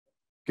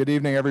Good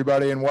evening,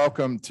 everybody, and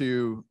welcome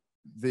to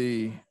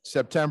the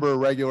September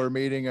regular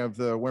meeting of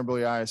the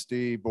Wimberley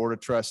ISD Board of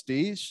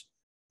Trustees.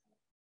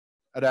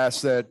 I'd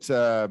ask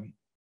that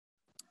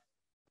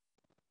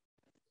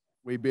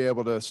we be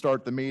able to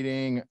start the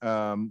meeting.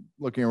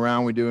 Looking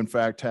around, we do in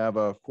fact have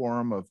a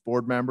quorum of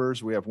board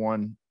members. We have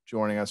one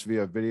joining us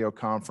via video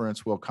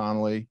conference, Will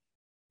Connolly.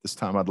 This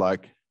time I'd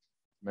like to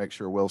make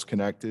sure Will's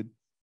connected.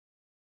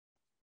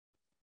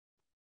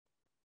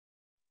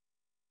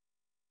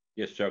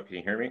 Yes, Joe, can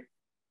you hear me?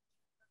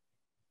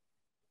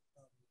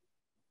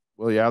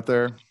 Will, you out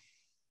there?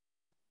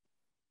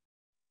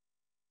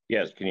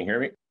 Yes, can you hear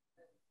me?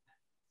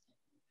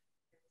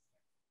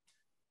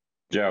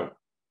 Joe,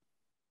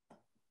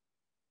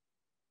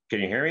 can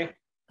you hear me?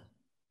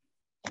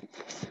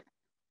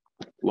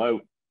 Hello?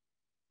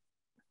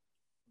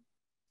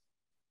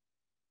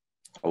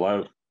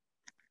 Hello?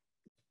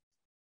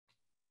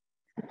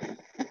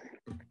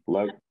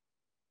 Hello?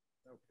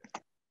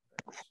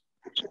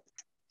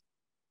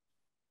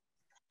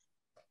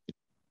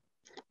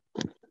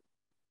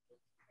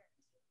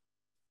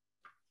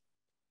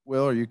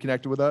 Will, are you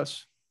connected with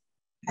us?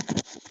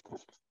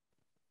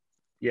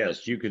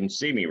 Yes, you can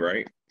see me,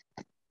 right?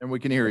 And we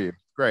can hear you.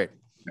 Great.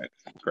 Okay,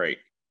 great.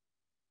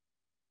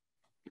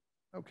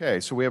 Okay,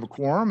 so we have a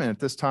quorum, and at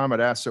this time, I'd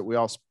ask that we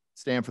all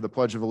stand for the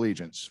Pledge of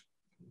Allegiance.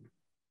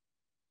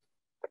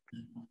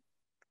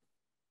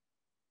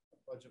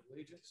 Pledge of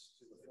Allegiance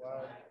to the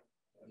flag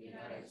of the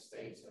United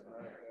States of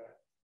America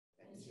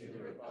and to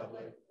the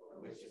republic for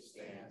which it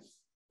stands,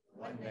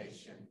 one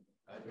nation,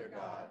 under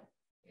God,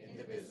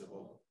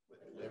 indivisible, with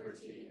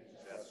liberty and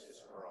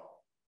justice for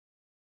all.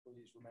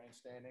 Please remain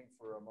standing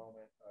for a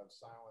moment of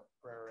silent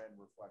prayer and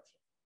reflection.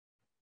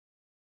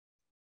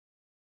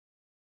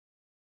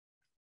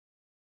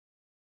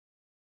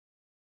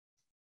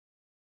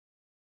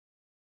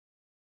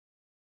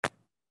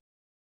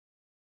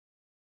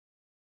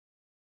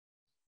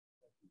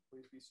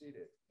 Please be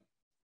seated.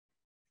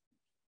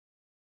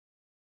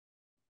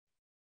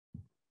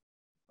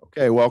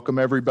 Okay, welcome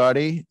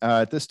everybody.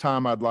 At this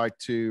time, I'd like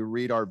to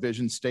read our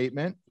vision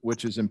statement,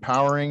 which is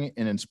empowering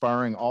and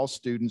inspiring all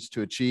students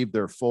to achieve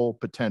their full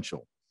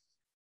potential.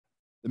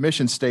 The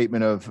mission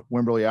statement of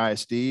Wimberley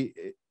ISD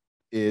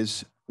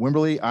is,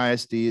 Wimberley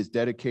ISD is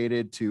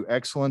dedicated to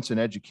excellence in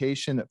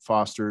education that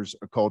fosters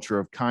a culture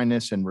of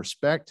kindness and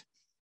respect,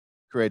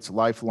 creates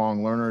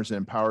lifelong learners, and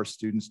empowers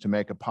students to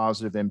make a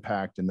positive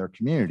impact in their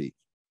community.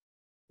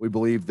 We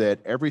believe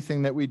that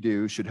everything that we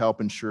do should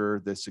help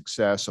ensure the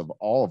success of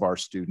all of our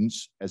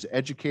students. As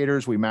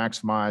educators, we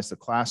maximize the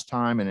class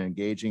time in an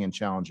engaging and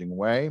challenging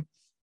way.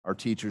 Our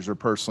teachers are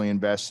personally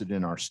invested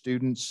in our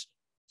students.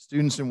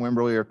 Students in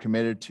Wimberley are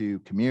committed to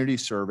community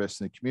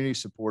service, and the community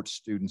supports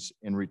students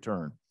in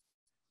return.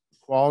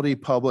 Quality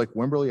public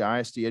Wimberley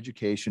ISD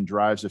education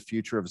drives the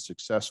future of a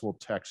successful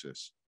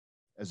Texas.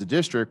 As a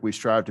district, we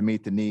strive to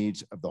meet the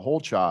needs of the whole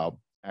child,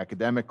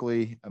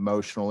 academically,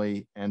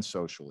 emotionally, and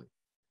socially.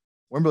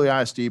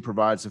 Wimberley ISD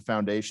provides the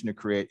foundation to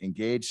create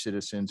engaged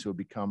citizens who will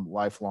become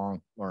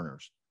lifelong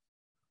learners.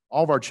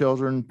 All of our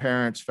children,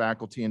 parents,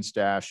 faculty, and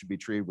staff should be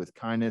treated with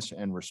kindness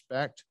and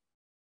respect.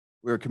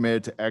 We are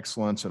committed to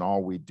excellence in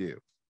all we do.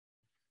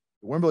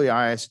 The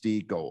Wimberley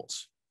ISD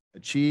goals: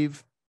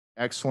 achieve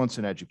excellence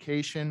in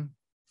education,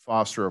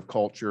 foster a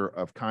culture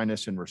of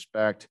kindness and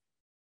respect,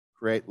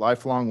 create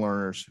lifelong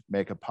learners,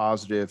 make a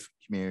positive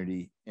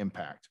community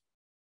impact.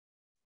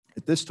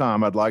 At this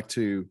time, I'd like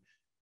to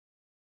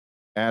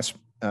ask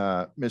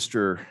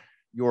Mr.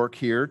 York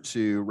here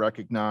to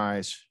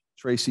recognize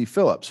Tracy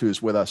Phillips, who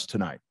is with us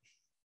tonight.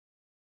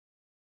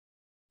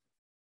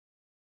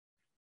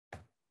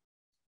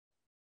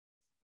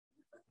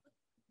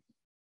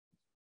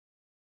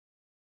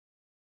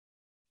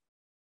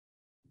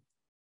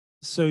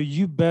 So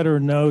you better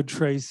know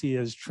Tracy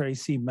as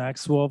Tracy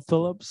Maxwell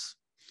Phillips.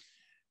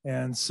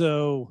 And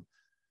so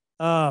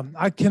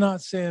I cannot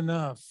say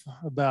enough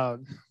about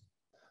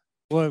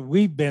what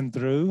we've been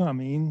through. I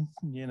mean,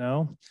 you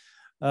know,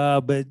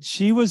 but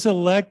she was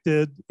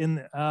elected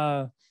in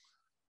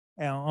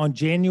on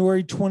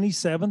January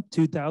 27th,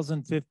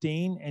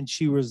 2015, and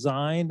she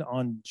resigned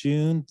on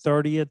June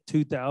 30th,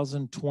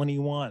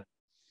 2021,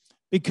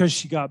 because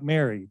she got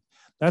married.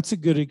 That's a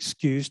good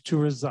excuse to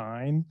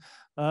resign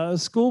a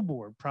school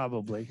board,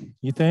 probably.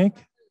 You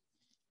think?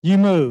 You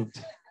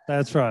moved.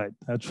 That's right.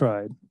 That's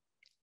right.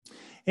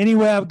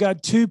 Anyway, I've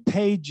got 2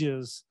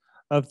 pages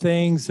of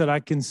things that I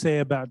can say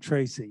about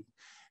Tracy,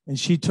 and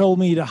she told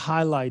me to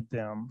highlight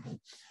them.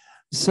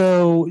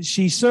 So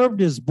she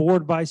served as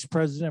board vice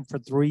president for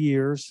 3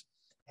 years,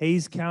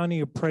 Hayes County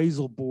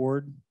Appraisal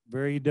Board,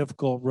 very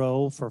difficult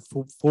role, for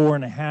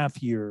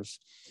 4.5 years.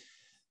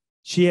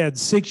 She had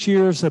 6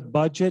 years of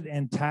budget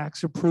and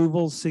tax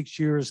approval, 6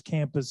 years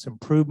campus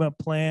improvement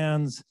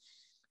plans,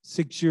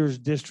 6 years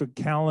district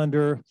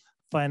calendar,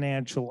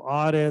 financial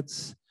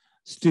audits,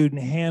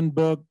 student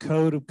handbook,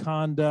 code of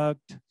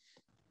conduct,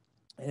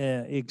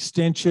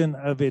 extension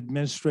of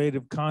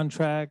administrative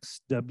contracts,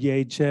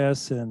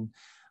 WHS and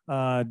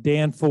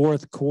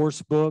Danforth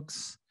course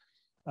books,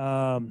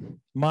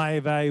 my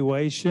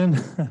evaluation,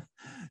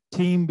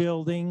 team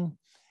building,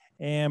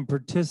 and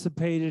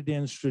participated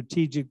in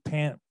strategic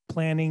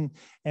planning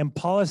and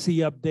policy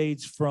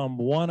updates from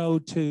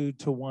 102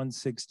 to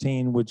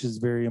 116, which is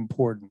very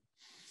important.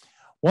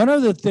 One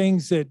of the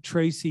things that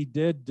Tracy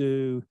did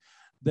do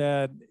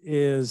that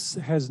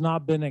has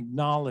not been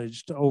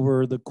acknowledged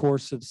over the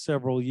course of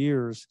several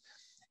years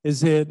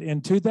is that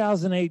in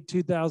 2008,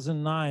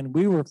 2009,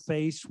 we were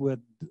faced with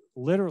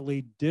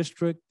literally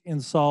district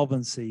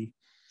insolvency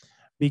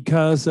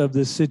because of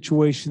the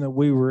situation that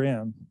we were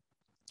in.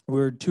 We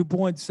were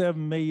 $2.7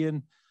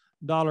 million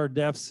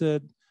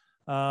deficit.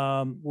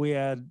 We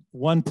had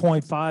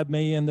 $1.5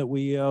 million that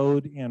we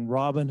owed in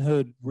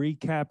Robinhood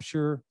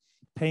recapture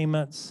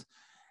payments.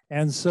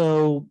 And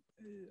so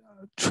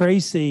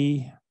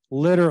Tracy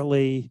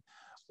literally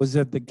was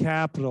at the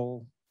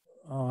Capitol,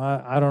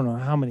 I don't know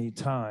how many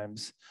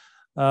times,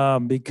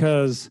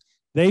 because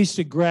they used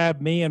to grab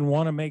me and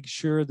want to make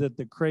sure that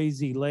the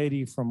crazy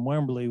lady from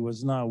Wimberley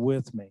was not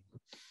with me.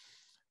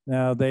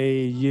 Now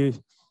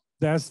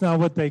that's not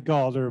what they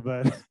called her,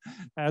 but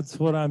that's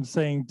what I'm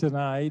saying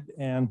tonight.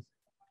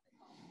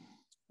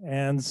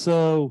 And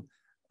so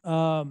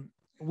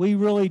we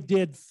really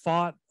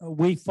fought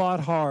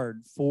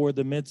hard for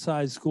the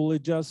mid-sized school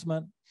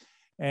adjustment.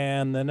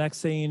 And the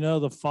next thing you know,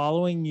 the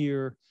following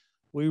year,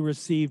 we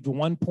received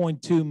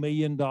 $1.2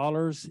 million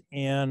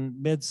in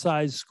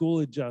mid-sized school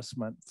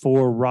adjustment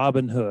for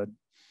Robinhood.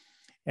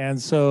 And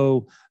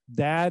so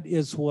that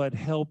is what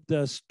helped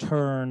us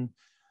turn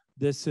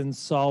this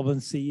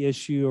insolvency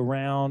issue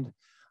around.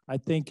 I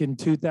think in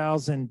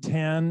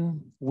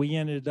 2010, we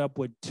ended up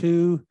with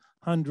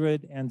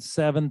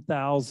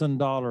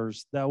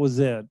 $207,000. That was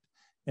it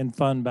in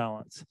fund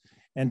balance.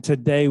 And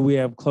today we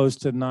have close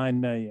to $9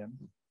 million.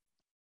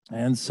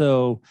 And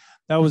so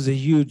that was a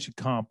huge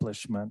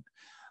accomplishment.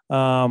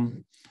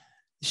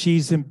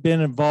 She's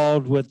been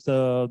involved with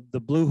the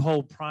Blue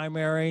Hole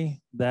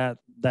primary, that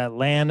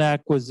land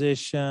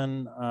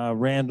acquisition,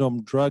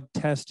 random drug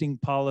testing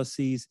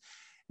policies,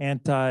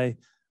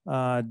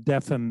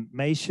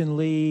 anti-defamation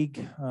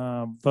league,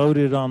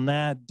 voted on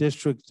that,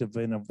 District of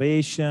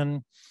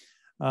Innovation.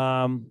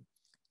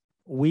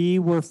 We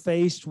were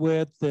faced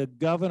with the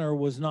governor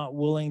was not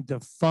willing to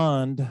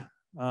fund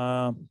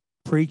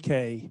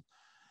pre-K.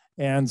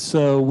 And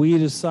so we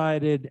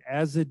decided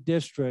as a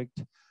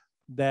district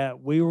that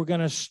we were going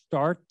to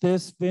start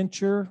this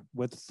venture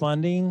with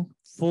funding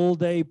full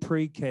day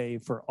pre-K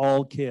for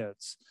all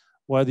kids,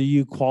 whether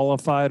you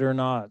qualified or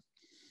not.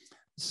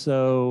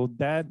 So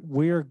that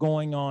we're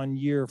going on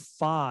year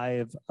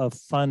 5 of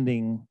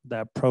funding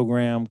that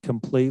program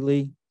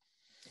completely.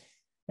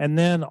 And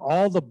then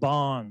all the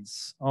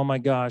bonds, oh my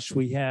gosh,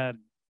 we had,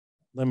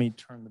 let me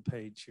turn the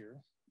page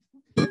here.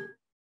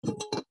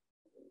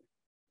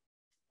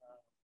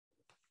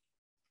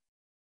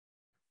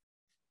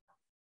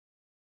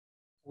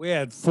 We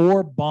had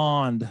 4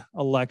 bond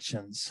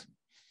elections,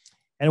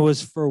 and it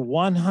was for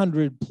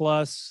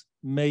 $100+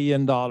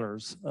 million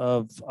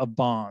of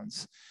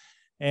bonds.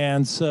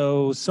 And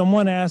so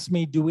someone asked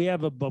me, do we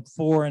have a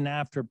before and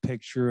after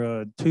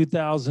picture, a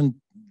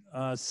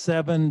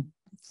 2007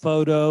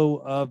 photo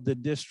of the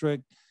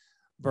district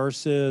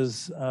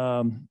versus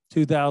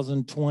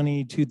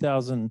 2020,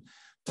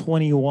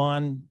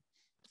 2021?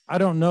 I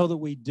don't know that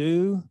we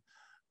do.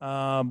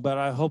 But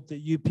I hope that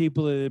you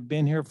people that have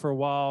been here for a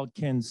while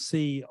can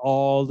see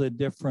all the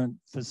different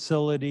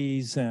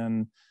facilities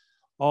and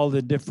all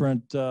the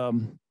different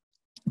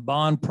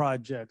bond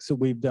projects that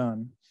we've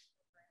done.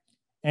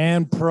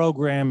 And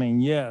programming,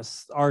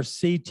 yes. Our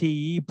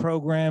CTE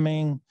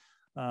programming,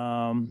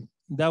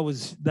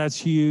 that's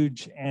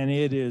huge, and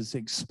it is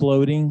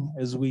exploding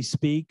as we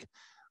speak.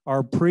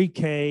 Our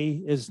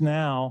pre-K is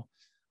now,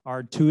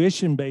 our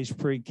tuition-based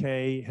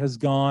pre-K has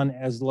gone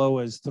as low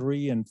as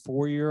 3- and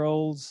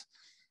 4-year-olds,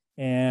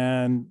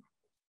 and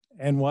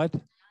what?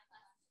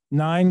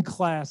 9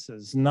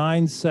 classes,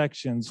 9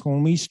 sections.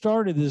 When we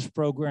started this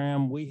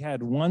program, we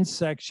had 1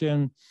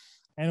 section,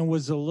 and it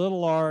was a little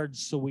large,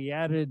 so we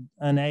added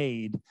an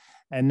aide,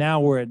 and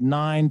now we're at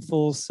 9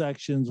 full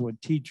sections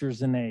with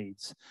teachers and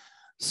aides.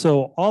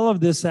 So all of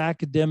this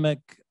academic,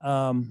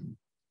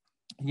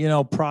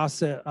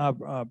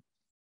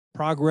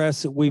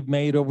 progress that we've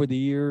made over the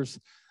years,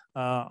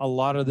 a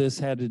lot of this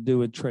had to do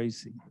with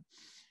Tracy.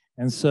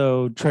 And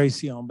so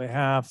Tracy, on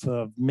behalf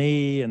of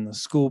me and the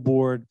school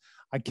board,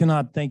 I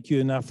cannot thank you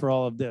enough for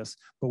all of this.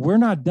 But we're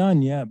not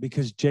done yet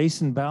because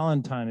Jason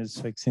Valentine is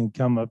fixing to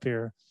come up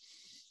here.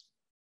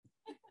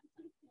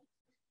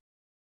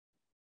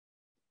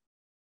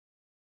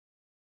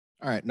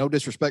 All right, no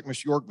disrespect,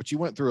 Mr. York, but you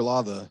went through a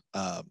lot of the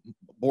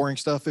boring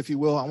stuff, if you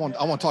will. I want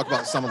to talk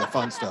about some of the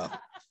fun stuff.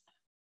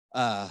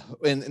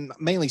 And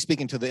mainly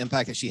speaking to the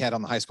impact that she had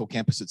on the high school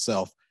campus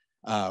itself,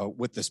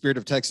 with the Spirit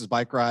of Texas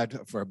bike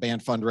ride for a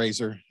band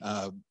fundraiser,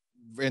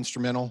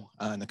 instrumental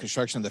in the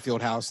construction of the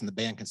field house and the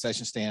band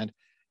concession stand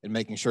and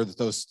making sure that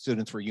those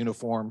students were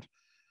uniformed.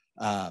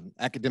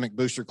 Academic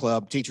Booster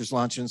Club, Teachers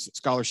Luncheons,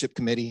 Scholarship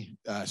Committee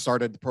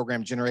started the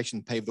program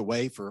Generation, paved the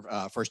way for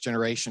first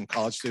generation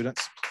college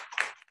students.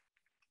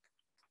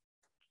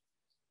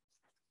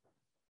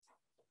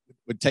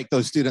 Would take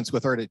those students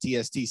with her to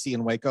TSTC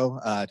in Waco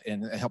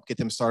and help get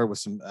them started with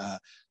some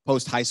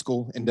post-high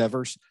school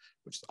endeavors,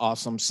 which is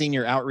awesome.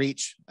 Senior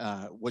Outreach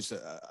was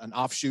an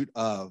offshoot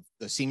of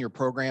the senior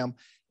program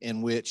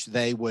in which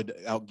they would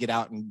get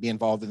out and be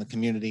involved in the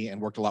community, and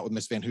worked a lot with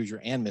Miss Van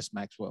Hoosier and Miss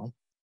Maxwell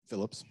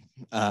Phillips.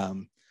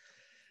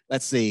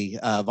 Let's see,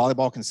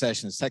 volleyball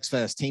concessions, Tex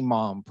Fest, Team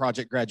Mom,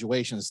 project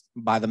graduations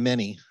by the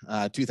many.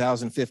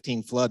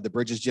 2015 flood, the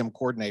Bridges Gym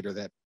coordinator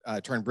that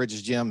turned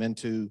Bridges Gym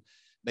into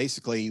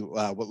basically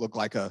what looked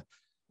like a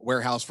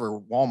warehouse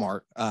for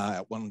Walmart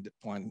at one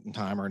point in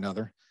time or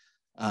another.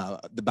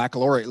 The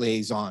baccalaureate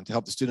liaison to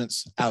help the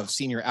students out of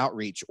senior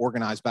outreach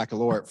organize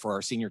baccalaureate for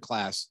our senior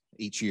class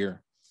each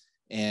year.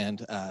 And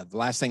the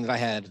last thing that I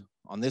had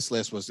on this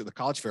list was the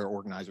college fair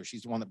organizer.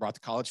 She's the one that brought the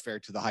college fair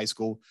to the high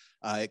school.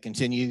 It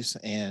continues,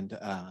 and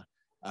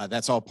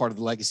that's all part of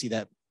the legacy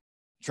that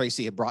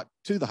Tracy had brought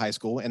to the high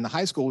school. And the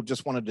high school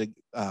just wanted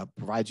to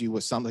provide you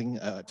with something,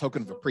 a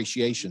token of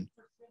appreciation.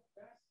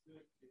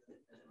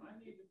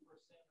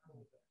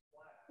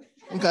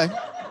 Okay.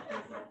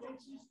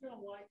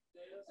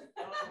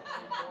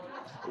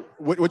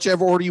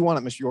 Whichever order you want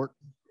it, Mr. York.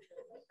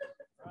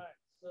 Right.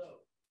 So,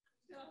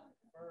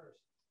 first,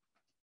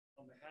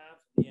 on behalf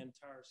of the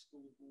entire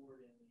school board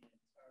and the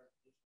entire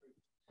district,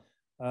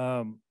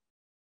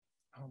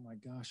 oh my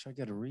gosh, I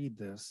got to read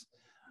this.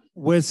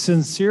 With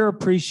sincere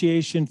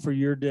appreciation for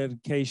your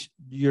dedication,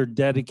 your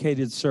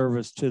dedicated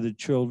service to the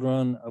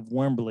children of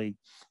Wimberley,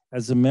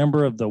 as a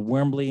member of the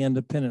Wimberley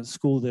Independent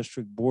School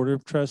District Board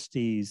of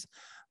Trustees,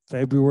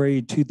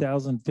 February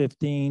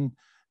 2015,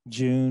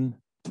 June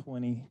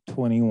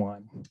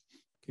 2021.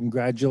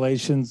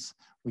 Congratulations.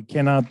 We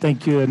cannot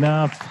thank you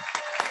enough.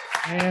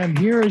 And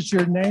here is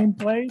your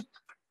nameplate.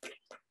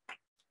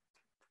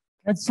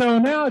 And so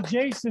now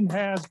Jason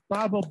has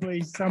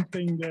probably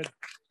something that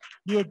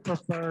you would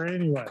prefer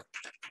anyway.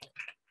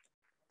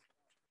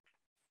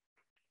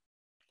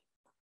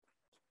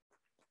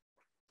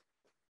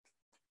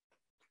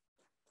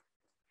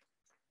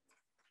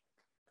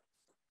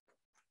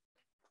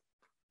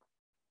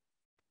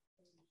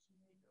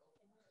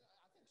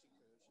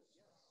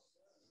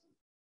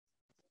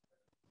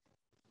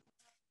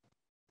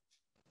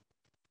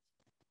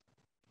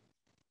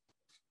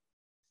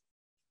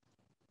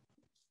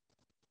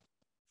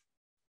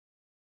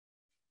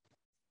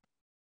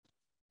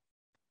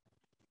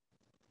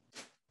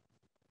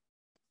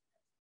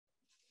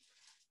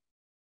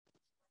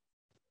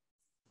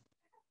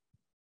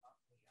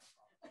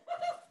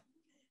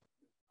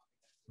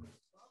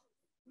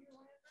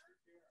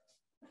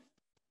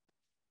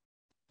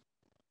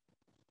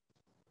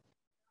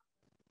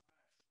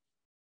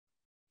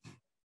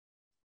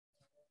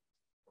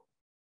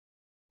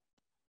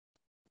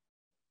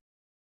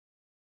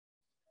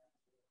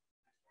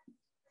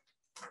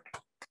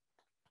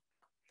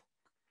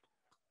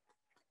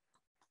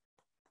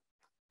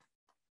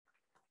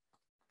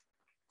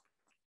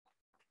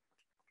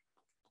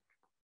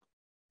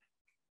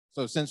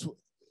 So since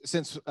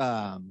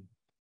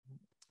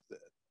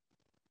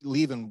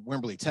leaving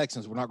Wimberley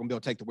Texans, we're not going to be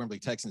able to take the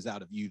Wimberley Texans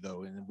out of you,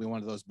 though, and we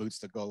wanted those boots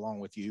to go along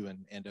with you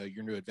and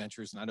your new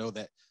adventures. And I know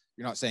that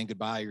you're not saying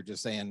goodbye; you're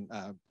just saying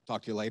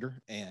talk to you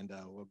later, and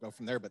we'll go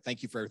from there. But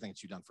thank you for everything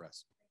that you've done for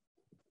us.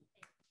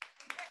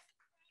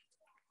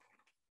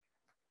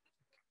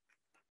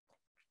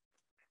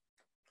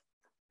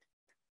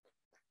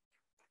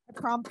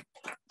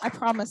 I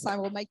promise I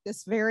will make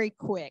this very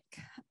quick.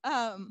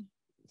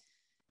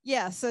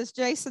 Yes, as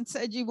Jason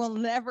said, you will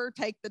never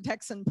take the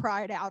Texan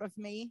pride out of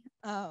me.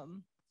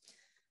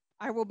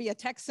 I will be a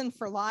Texan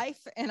for life,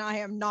 and I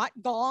am not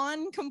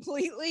gone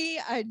completely.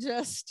 I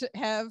just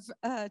have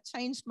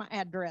changed my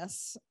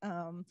address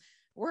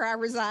where I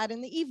reside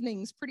in the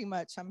evenings, pretty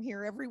much. I'm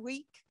here every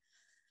week,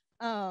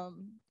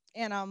 and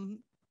I'm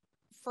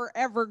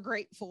forever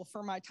grateful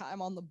for my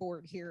time on the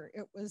board here.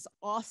 It was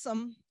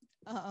awesome.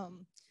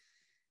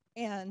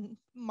 And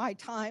my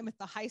time at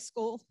the high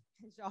school,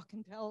 as y'all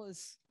can tell,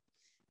 is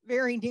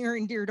very near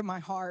and dear to my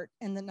heart,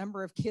 and the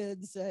number of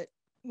kids that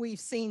we've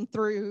seen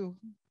through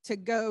to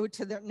go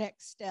to their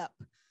next step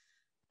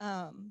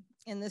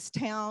in this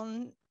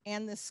town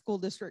and this school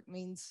district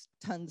means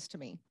tons to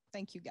me.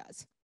 Thank you,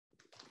 guys.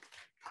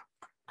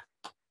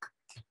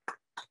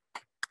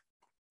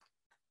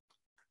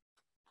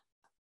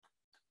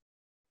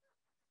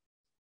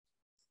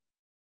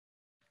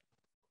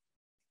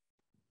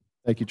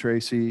 Thank you,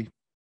 Tracy.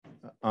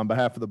 On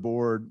behalf of the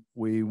board,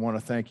 we want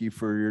to thank you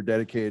for your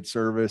dedicated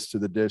service to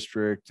the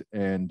district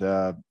and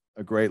a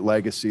great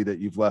legacy that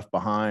you've left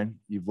behind.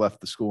 You've left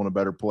the school in a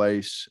better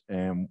place,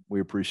 and we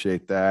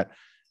appreciate that.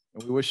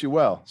 And we wish you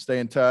well. Stay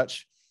in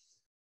touch,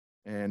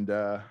 and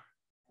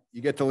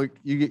you get to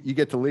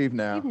leave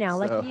now. Leave now,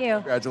 lucky you.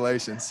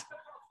 Congratulations.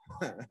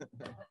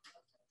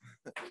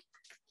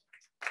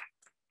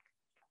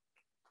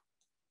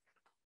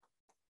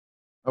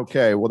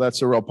 Okay, well,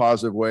 that's a real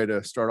positive way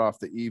to start off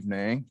the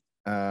evening.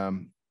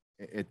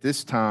 At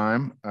this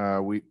time,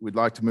 we'd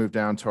like to move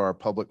down to our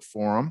public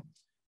forum.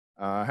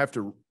 I have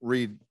to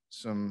read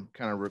some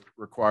kind of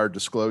required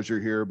disclosure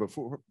here.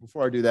 Before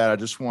I do that, I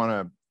just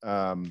want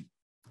to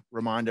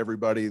remind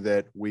everybody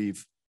that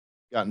we've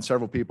gotten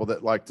several people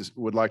that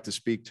would like to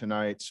speak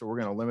tonight. So we're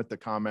going to limit the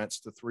comments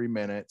to 3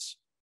 minutes.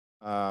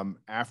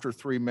 After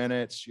 3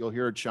 minutes, you'll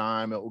hear a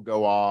chime. It will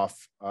go off.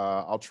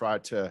 I'll try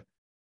to,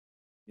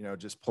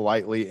 just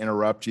politely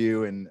interrupt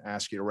you and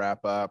ask you to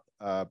wrap up.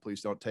 Please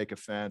don't take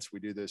offense.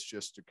 We do this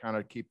just to kind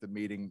of keep the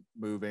meeting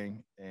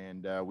moving.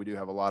 And we do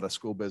have a lot of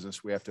school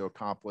business we have to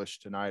accomplish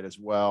tonight as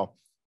well.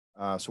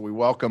 So we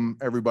welcome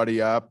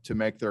everybody up to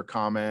make their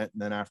comment.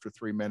 And then after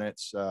 3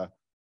 minutes,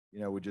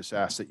 we just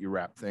ask that you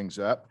wrap things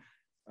up.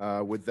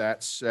 With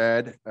that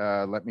said,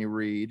 let me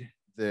read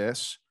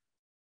this.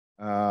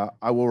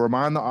 I will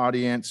remind the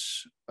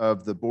audience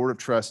of the Board of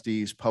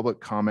Trustees public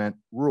comment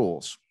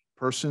rules.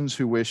 Persons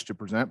who wish to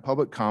present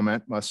public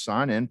comment must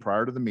sign in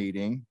prior to the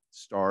meeting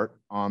start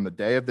on the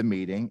day of the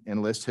meeting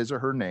and list his or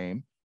her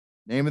name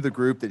of the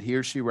group that he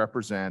or she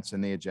represents,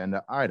 and the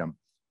agenda item.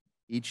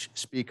 Each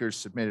speaker's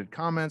submitted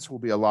comments will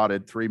be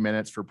allotted 3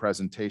 minutes for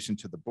presentation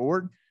to the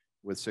board,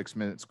 with 6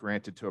 minutes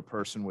granted to a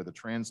person with a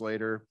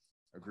translator.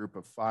 A group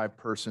of 5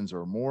 persons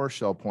or more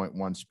shall appoint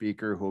 1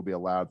 speaker who will be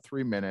allowed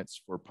 3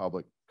 minutes for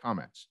public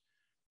comments.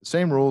 The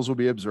same rules will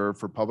be observed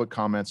for public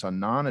comments on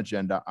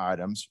non-agenda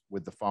items,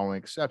 with the following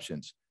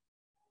exceptions.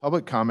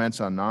 Public comments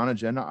on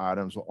non-agenda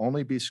items will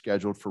only be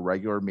scheduled for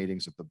regular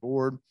meetings of the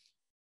board,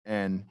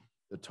 and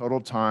the total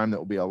time that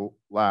will be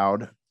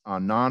allowed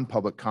on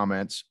non-public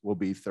comments will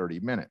be 30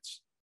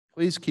 minutes.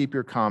 Please keep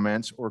your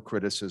comments or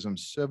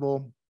criticisms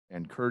civil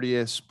and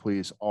courteous.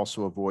 Please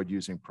also avoid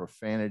using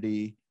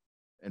profanity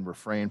and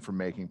refrain from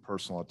making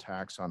personal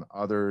attacks on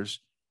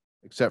others.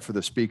 Except for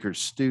the speaker's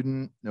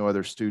student, no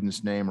other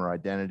student's name or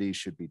identity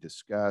should be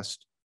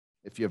discussed.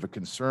 If you have a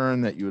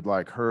concern that you would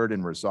like heard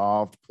and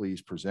resolved,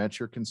 please present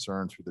your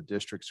concern through the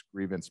district's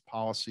grievance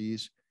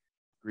policies.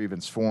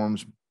 Grievance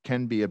forms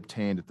can be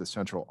obtained at the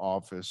central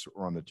office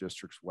or on the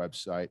district's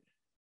website.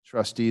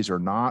 Trustees are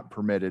not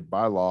permitted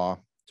by law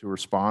to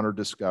respond or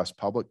discuss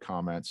public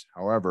comments.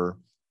 However,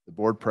 the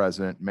board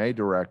president may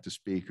direct a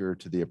speaker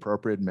to the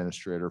appropriate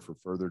administrator for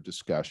further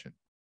discussion.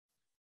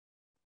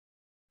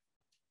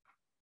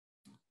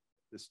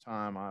 This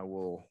time I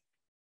will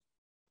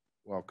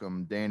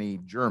welcome Danny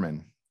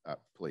German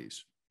up,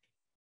 please.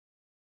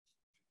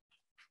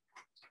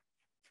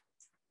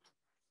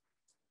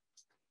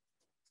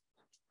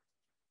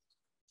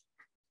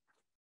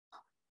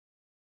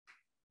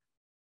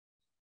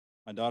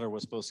 My daughter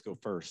was supposed to go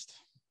first.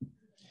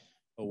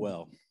 Oh,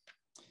 well.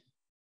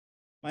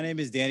 My name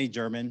is Danny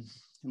German,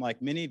 and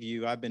like many of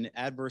you, I've been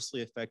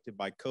adversely affected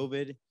by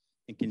COVID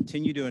and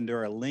continue to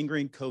endure a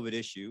lingering COVID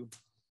issue.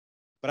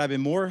 But I've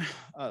been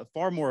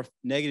far more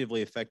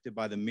negatively affected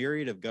by the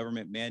myriad of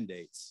government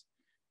mandates,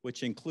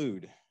 which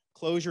include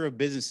closure of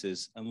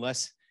businesses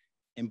unless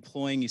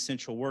employing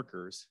essential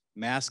workers,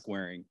 mask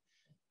wearing,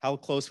 how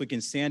close we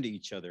can stand to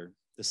each other,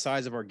 the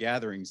size of our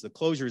gatherings, the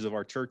closures of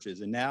our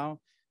churches, and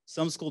now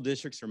some school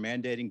districts are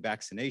mandating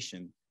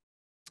vaccination.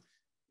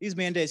 These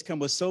mandates come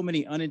with so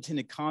many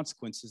unintended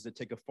consequences that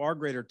take a far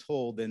greater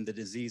toll than the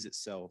disease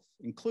itself,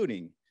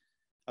 including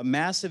a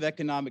massive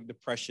economic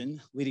depression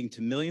leading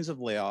to millions of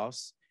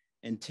layoffs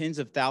and tens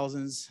of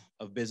thousands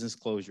of business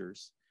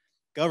closures.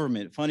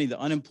 Government funding the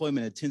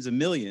unemployment of tens of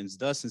millions,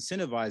 thus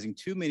incentivizing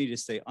too many to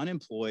stay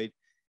unemployed,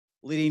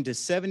 leading to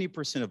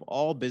 70% of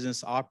all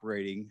business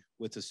operating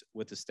with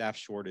a staff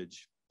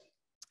shortage.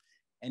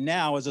 And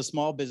now, as a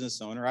small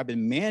business owner, I've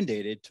been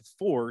mandated to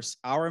force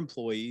our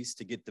employees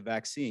to get the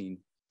vaccine.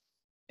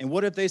 And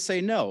what if they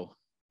say no?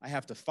 I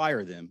have to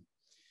fire them.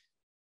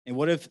 And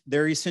what if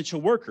they're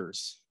essential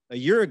workers? A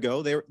year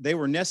ago, they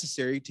were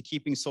necessary to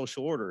keeping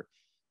social order,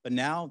 but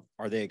now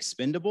are they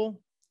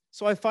expendable?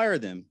 So I fire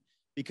them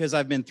because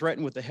I've been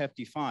threatened with a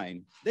hefty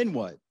fine. Then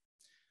what?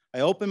 I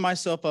open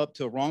myself up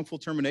to a wrongful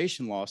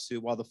termination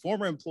lawsuit while the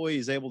former employee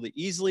is able to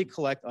easily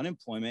collect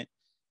unemployment,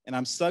 and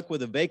I'm stuck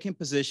with a vacant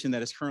position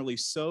that is currently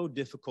so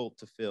difficult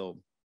to fill.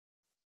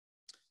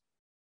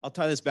 I'll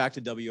tie this back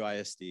to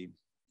WISD.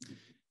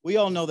 We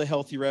all know the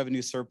healthy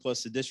revenue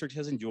surplus the district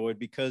has enjoyed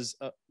because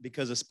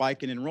of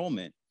spike in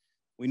enrollment.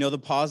 We know the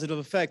positive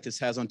effect this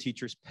has on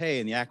teachers'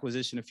 pay and the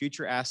acquisition of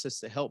future assets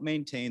that help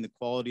maintain the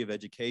quality of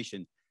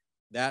education.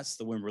 That's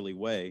the Wimberley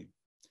way.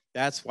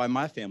 That's why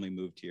my family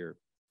moved here.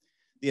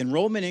 The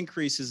enrollment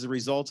increase is the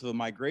result of a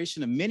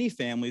migration of many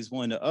families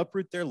willing to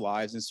uproot their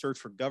lives and search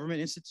for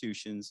government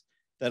institutions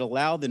that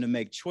allow them to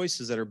make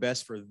choices that are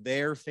best for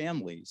their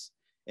families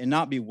and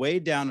not be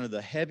weighed down under the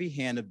heavy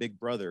hand of Big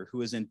Brother,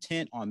 who is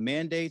intent on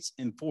mandates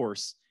and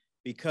force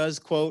because,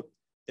 quote,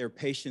 their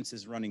patience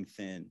is running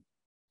thin.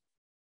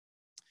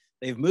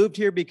 They've moved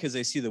here because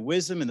they see the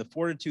wisdom and the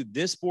fortitude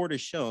this board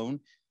has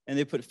shown, and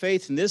they put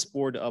faith in this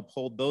board to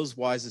uphold those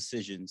wise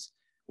decisions,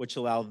 which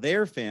allow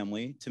their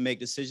family to make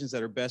decisions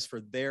that are best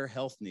for their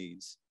health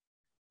needs.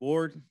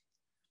 Board,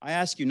 I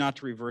ask you not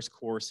to reverse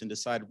course and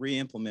decide to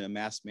re-implement a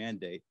mask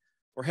mandate,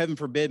 or heaven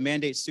forbid,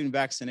 mandate student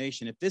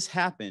vaccination. If this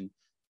happened,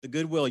 the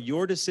goodwill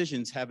your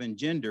decisions have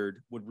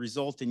engendered would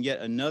result in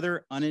yet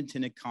another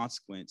unintended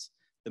consequence,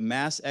 the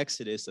mass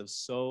exodus of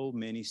so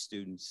many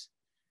students.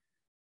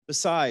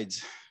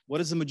 Besides, what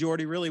does the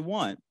majority really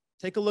want?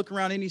 Take a look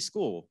around any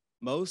school,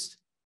 most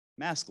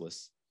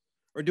maskless.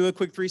 Or do a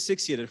quick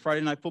 360 at a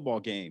Friday night football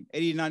game,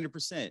 80 to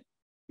 90%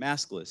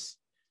 maskless.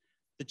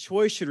 The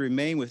choice should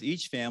remain with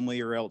each family,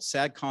 or else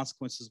sad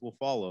consequences will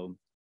follow,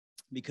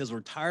 because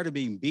we're tired of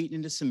being beaten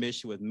into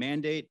submission with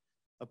mandate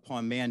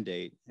upon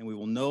mandate, and we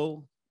will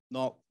no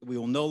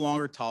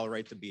longer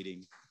tolerate the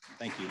beating.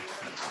 Thank you.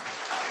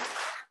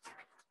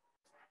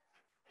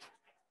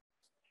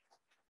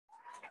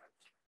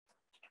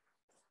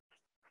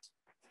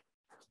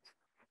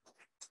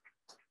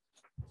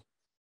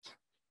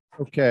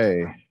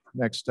 Okay,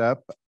 next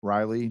up,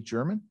 Riley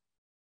German.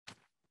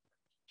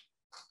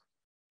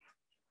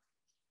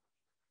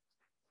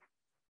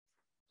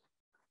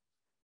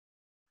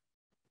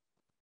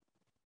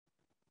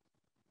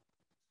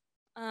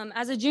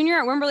 As a junior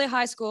at Wimberley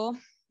High School,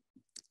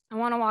 I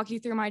want to walk you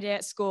through my day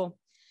at school.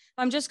 If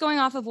I'm just going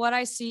off of what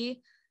I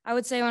see, I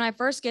would say when I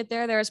first get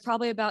there, there's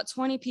probably about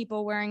 20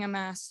 people wearing a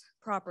mask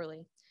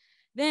properly.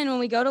 Then when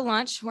we go to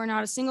lunch, where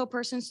not a single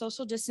person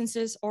social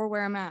distances or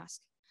wear a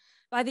mask.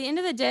 By the end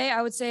of the day,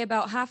 I would say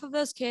about half of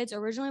those kids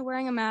originally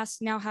wearing a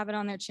mask now have it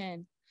on their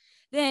chin.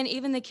 Then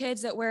even the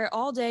kids that wear it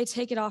all day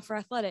take it off for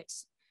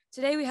athletics.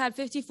 Today we had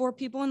 54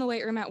 people in the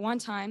weight room at one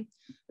time,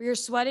 where you're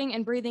sweating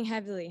and breathing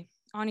heavily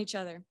on each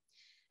other.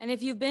 And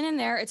if you've been in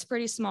there, it's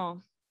pretty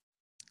small.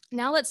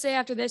 Now let's say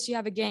after this you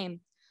have a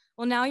game.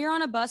 Well, now you're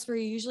on a bus where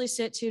you usually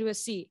sit 2 to a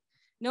seat.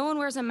 No one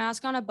wears a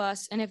mask on a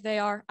bus, and if they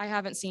are, I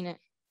haven't seen it.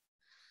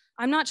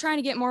 I'm not trying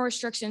to get more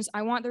restrictions.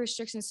 I want the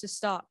restrictions to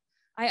stop.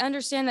 I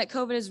understand that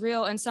COVID is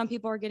real and some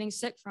people are getting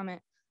sick from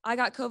it. I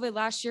got COVID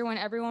last year when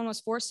everyone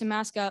was forced to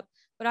mask up,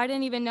 but I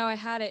didn't even know I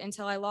had it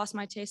until I lost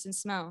my taste and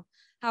smell.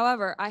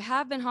 However, I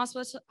have been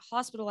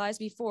hospitalized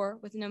before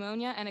with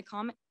pneumonia and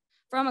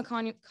from a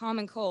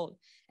common cold,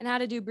 and had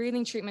to do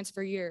breathing treatments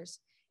for years.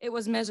 It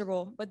was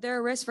miserable, but there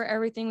are risks for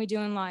everything we do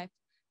in life.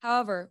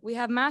 However, we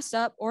have never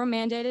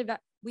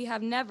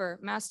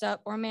masked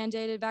up or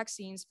mandated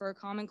vaccines for a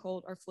common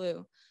cold or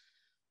flu.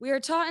 We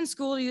are taught in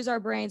school to use our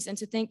brains and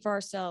to think for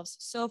ourselves.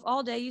 So if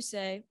all day you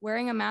say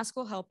wearing a mask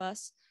will help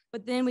us,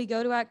 but then we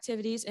go to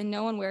activities and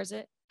no one wears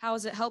it, how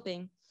is it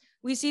helping?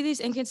 We see these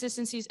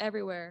inconsistencies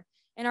everywhere,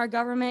 in our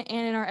government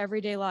and in our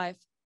everyday life.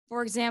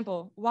 For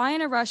example, why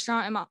in a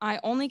restaurant am I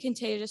only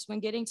contagious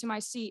when getting to my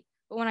seat,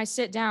 but when I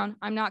sit down,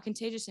 I'm not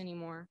contagious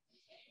anymore?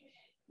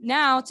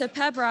 Now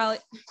pep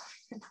rallies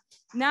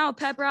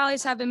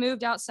have been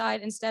moved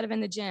outside instead of in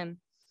the gym,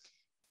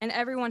 and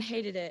everyone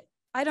hated it.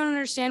 I don't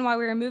understand why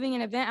we are moving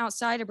an event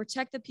outside to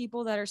protect the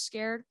people that are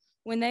scared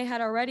when they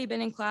had already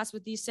been in class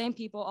with these same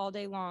people all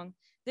day long.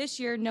 This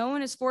year, no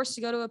one is forced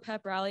to go to a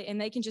pep rally and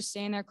they can just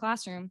stay in their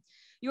classroom.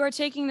 You are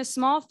taking the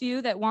small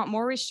few that want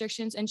more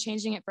restrictions and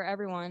changing it for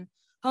everyone.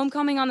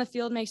 Homecoming on the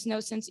field makes no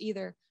sense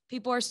either.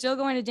 People are still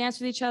going to dance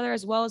with each other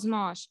as well as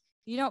mosh.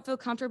 If you don't feel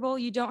comfortable,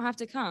 you don't have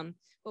to come,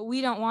 but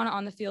we don't want it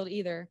on the field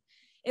either.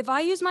 If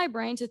I use my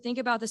brain to think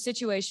about the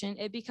situation,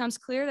 it becomes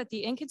clear that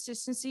the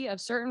inconsistency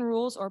of certain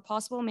rules or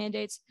possible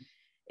mandates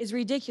is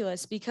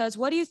ridiculous, because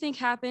what do you think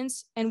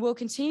happens and will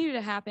continue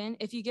to happen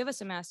if you give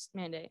us a mask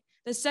mandate?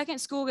 The second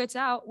school gets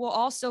out, we'll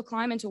all still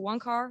climb into one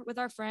car with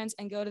our friends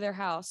and go to their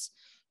house.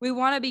 We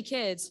want to be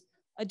kids.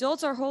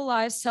 Adults our whole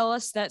lives tell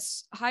us that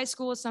high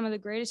school is some of the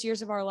greatest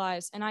years of our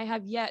lives, and I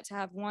have yet to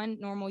have one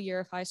normal year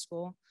of high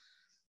school.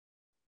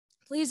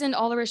 Please end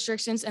all the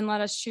restrictions and let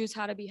us choose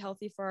how to be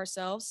healthy for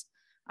ourselves.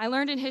 I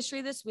learned in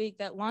history this week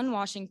that Lon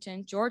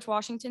Washington, George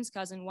Washington's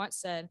cousin, once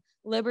said,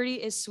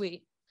 "Liberty is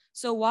sweet."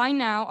 So why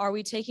now are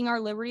we taking our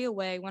liberty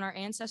away when our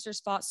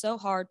ancestors fought so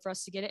hard for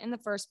us to get it in the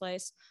first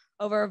place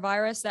over a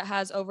virus that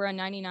has over a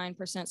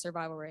 99%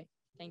 survival rate?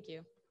 Thank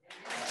you.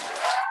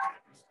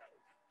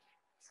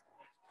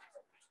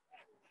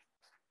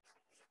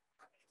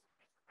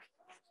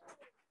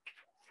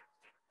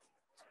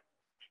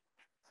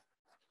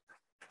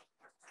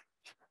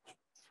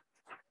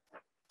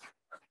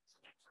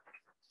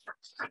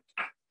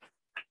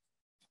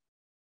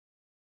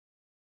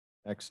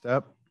 Next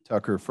up,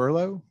 Tucker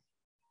Furlow.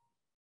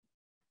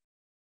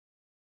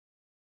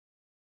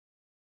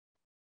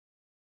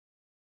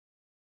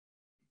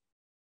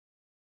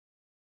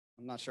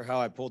 I'm not sure how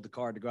I pulled the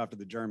card to go after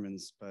the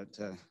Germans, but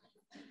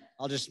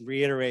I'll just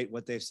reiterate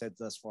what they've said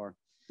thus far.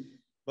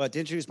 But to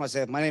introduce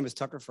myself, my name is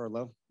Tucker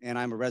Furlow, and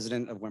I'm a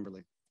resident of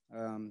Wimberley.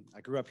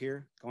 I grew up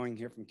here, going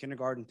here from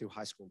kindergarten through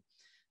high school.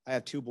 I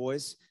have 2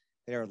 boys.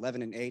 They are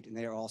 11 and 8, and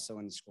they are also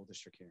in the school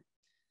district here.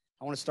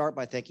 I want to start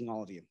by thanking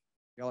all of you.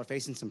 Y'all are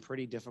facing some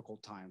pretty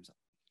difficult times,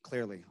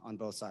 clearly, on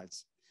both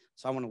sides.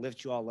 So I want to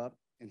lift you all up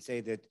and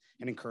say that,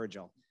 and encourage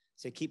y'all.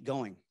 Say, keep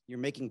going. You're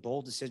making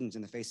bold decisions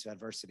in the face of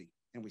adversity,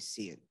 and we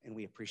see it, and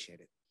we appreciate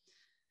it.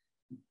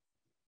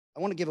 I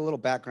want to give a little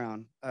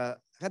background. I've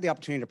had the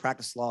opportunity to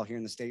practice law here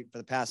in the state for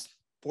the past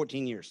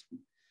 14 years.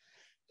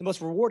 The most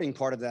rewarding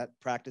part of that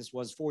practice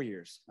was 4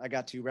 years. I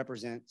got to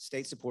represent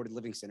state-supported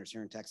living centers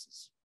here in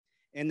Texas.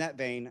 In that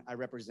vein, I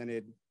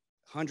represented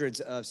hundreds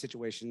of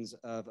situations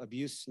of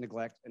abuse,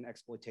 neglect, and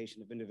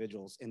exploitation of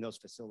individuals in those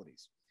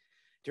facilities.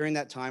 During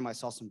that time, I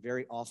saw some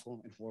very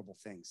awful and horrible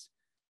things.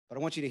 But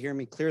I want you to hear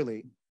me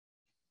clearly.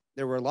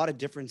 There were a lot of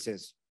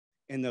differences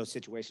in those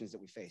situations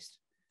that we faced,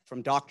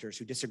 from doctors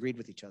who disagreed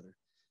with each other,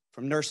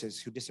 from nurses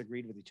who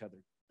disagreed with each other,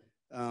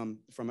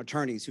 from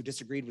attorneys who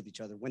disagreed with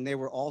each other, when they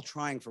were all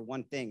trying for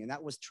one thing, and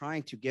that was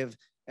trying to give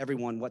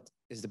everyone what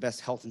is the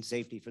best health and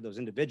safety for those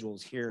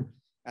individuals here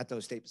at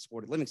those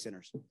state-supported living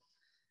centers.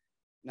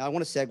 Now, I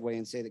want to segue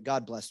and say that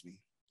God blessed me.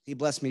 He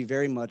blessed me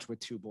very much with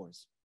 2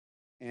 boys,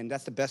 and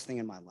that's the best thing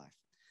in my life.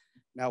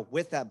 Now,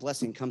 with that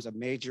blessing comes a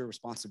major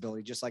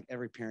responsibility, just like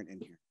every parent in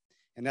here,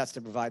 and that's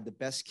to provide the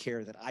best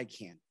care that I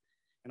can.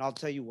 And I'll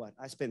tell you what,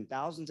 I spend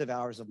thousands of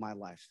hours of my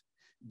life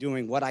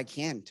doing what I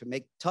can to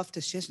make tough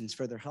decisions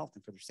for their health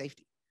and for their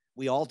safety.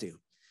 We all do.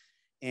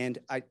 And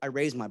I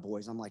raise my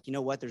boys. I'm like, you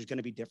know what? There's going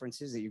to be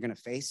differences that you're going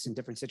to face in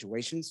different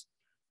situations.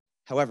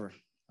 However,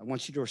 I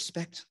want you to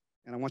respect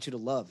and I want you to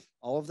love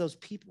all of those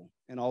people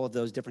and all of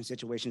those different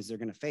situations they're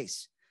going to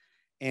face.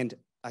 And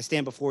I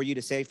stand before you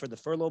to say, for the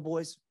furlough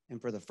boys and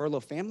for the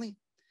furlough family,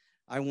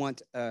 I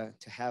want to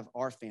have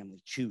our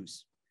family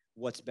choose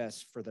what's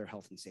best for their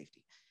health and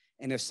safety.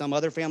 And if some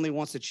other family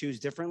wants to choose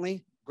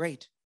differently,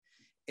 great.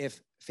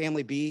 If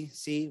family B,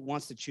 C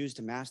wants to choose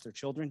to mask their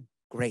children,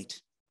 great.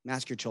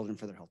 Mask your children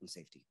for their health and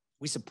safety.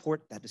 We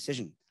support that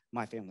decision.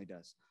 My family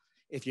does.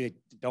 If you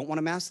don't want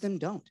to mask them,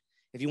 don't.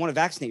 If you want to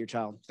vaccinate your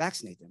child,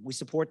 vaccinate them. We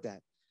support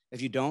that.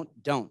 If you don't,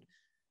 don't.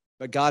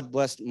 But God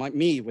blessed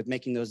me with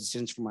making those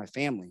decisions for my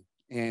family.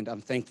 And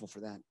I'm thankful for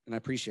that. And I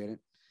appreciate it.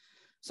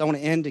 So I want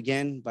to end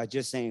again by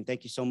just saying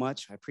thank you so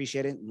much. I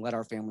appreciate it. And let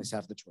our families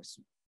have the choice.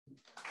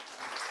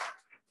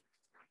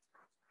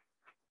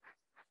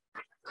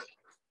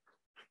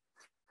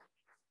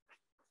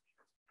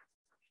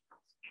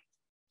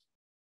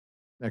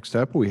 Next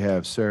up, we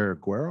have Sarah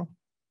Guerrero.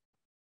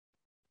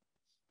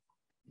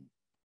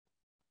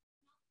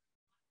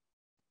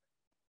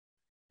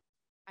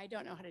 I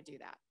don't know how to do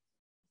that.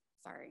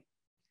 Sorry.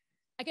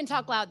 I can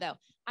talk loud though.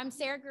 I'm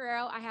Sarah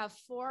Guerrero. I have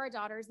 4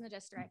 daughters in the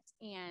district,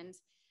 and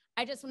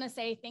I just want to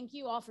say thank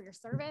you all for your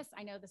service.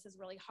 I know this is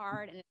really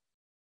hard, and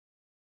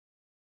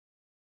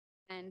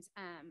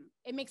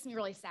it makes me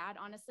really sad,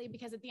 honestly,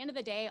 because at the end of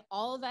the day,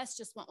 all of us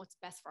just want what's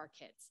best for our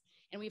kids,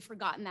 and we've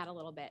forgotten that a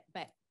little bit.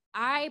 But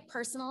I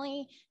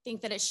personally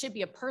think that it should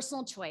be a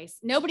personal choice.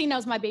 Nobody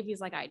knows my babies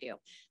like I do.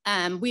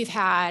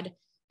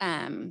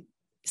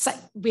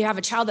 We have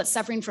a child that's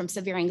suffering from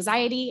severe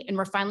anxiety, and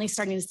we're finally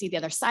starting to see the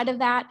other side of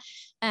that.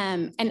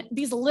 And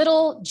these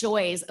little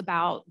joys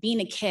about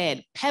being a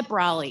kid, pep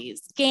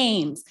rallies,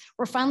 games,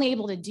 we're finally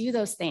able to do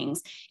those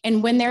things.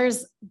 And when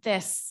there's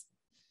this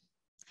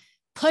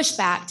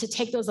pushback to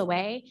take those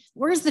away,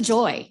 where's the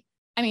joy?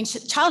 I mean,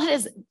 childhood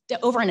is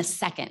over in a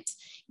second.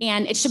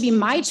 And it should be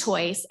my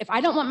choice. If I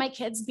don't want my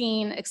kids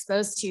being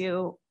exposed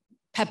to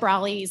pep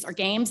rallies or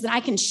games, then I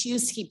can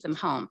choose to keep them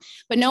home.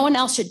 But no one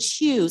else should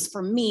choose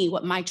for me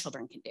what my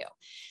children can do.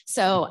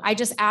 So I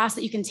just ask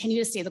that you continue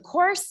to stay the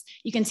course.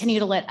 You continue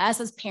to let us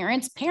as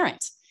parents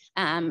parent.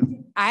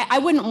 I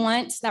wouldn't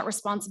want that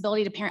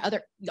responsibility to parent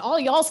all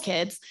y'all's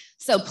kids.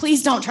 So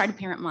please don't try to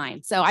parent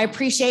mine. So I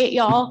appreciate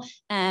y'all.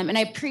 And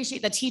I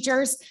appreciate the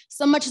teachers.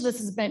 So much of this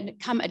has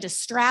become a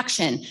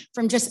distraction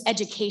from just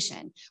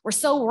education. We're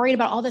so worried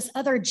about all this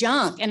other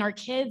junk, and our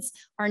kids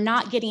are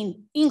not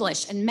getting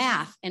English and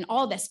math and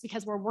all this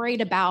because we're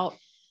worried about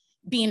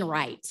being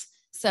right.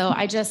 So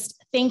I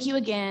just thank you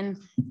again,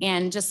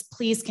 and just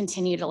please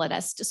continue to let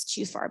us just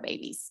choose for our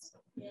babies.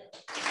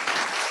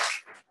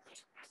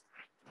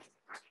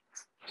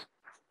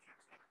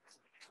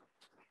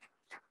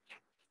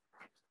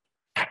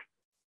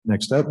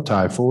 Next up,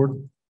 Ty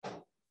Ford.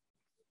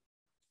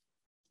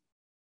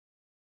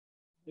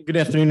 Good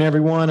afternoon,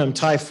 everyone. I'm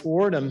Ty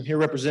Ford. I'm here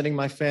representing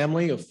my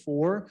family of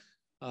 4.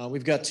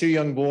 We've got 2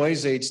 young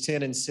boys, age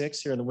 10 and 6,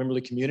 here in the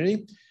Wimberley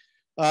community.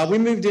 We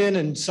moved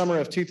in summer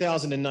of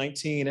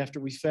 2019 after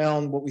we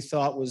found what we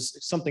thought was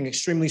something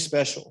extremely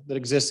special that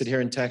existed here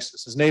in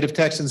Texas. As native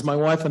Texans, my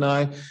wife and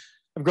I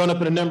have grown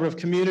up in a number of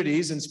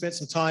communities and spent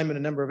some time in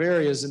a number of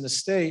areas in the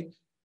state.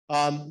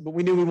 But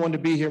we knew we wanted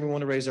to be here. We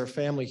wanted to raise our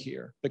family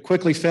here, but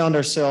quickly found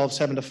ourselves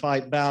having to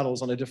fight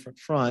battles on a different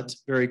front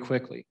very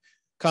quickly.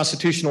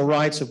 Constitutional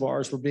rights of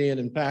ours were being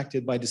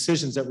impacted by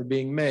decisions that were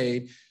being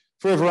made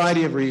for a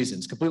variety of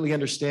reasons. Completely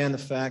understand the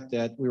fact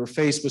that we were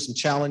faced with some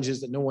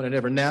challenges that no one had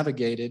ever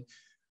navigated,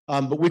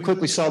 but we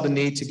quickly saw the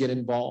need to get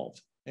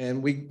involved.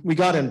 And we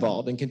got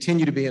involved and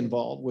continue to be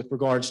involved with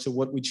regards to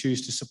what we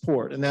choose to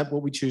support. And that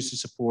what we choose to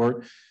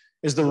support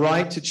is the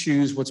right to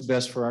choose what's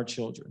best for our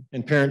children,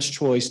 and parents'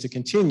 choice to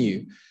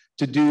continue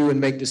to do and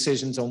make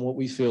decisions on what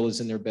we feel is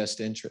in their best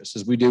interest,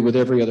 as we do with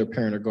every other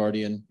parent or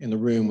guardian in the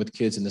room with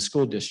kids in the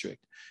school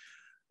district.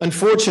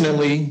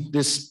 Unfortunately,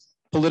 this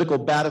political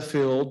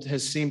battlefield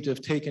has seemed to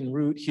have taken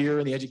root here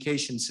in the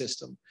education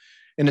system.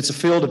 And it's a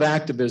field of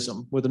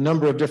activism with a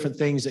number of different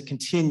things that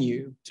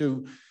continue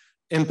to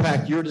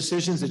impact your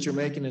decisions that you're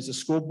making as a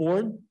school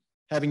board,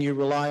 having you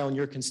rely on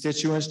your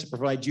constituents to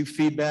provide you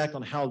feedback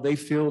on how they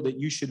feel that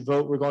you should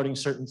vote regarding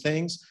certain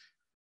things.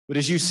 But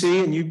as you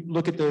see and you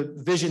look at the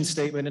vision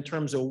statement in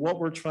terms of what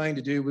we're trying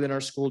to do within our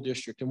school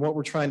district and what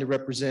we're trying to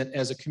represent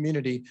as a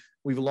community,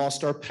 we've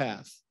lost our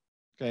path,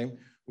 okay?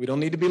 We don't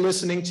need to be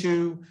listening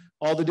to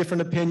all the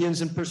different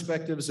opinions and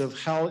perspectives of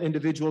how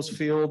individuals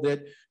feel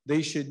that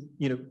they should,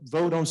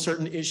 vote on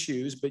certain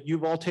issues, but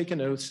you've all taken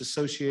oaths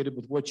associated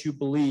with what you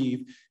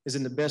believe is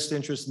in the best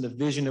interest and the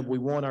vision of we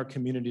want our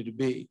community to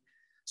be.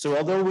 So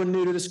although we're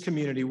new to this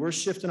community, we're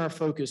shifting our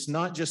focus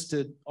not just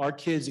to our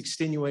kids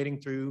extenuating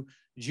through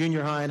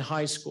junior high and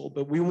high school,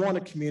 but we want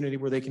a community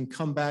where they can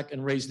come back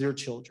and raise their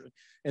children,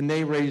 and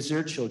they raise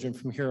their children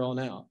from here on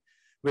out.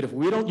 But if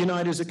we don't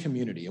unite as a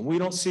community and we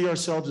don't see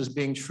ourselves as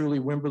being truly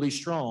Wimberley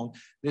strong,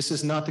 this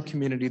is not the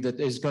community that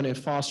is going to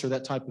foster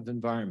that type of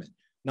environment,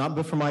 not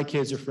but for my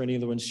kids or for any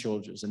other one's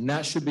children. And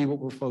that should be what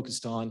we're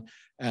focused on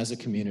as a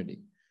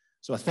community.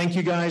 So I thank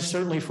you guys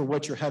certainly for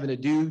what you're having to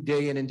do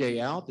day in and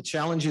day out, the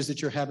challenges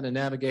that you're having to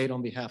navigate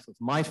on behalf of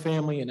my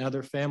family and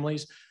other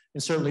families,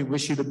 and certainly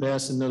wish you the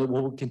best and know that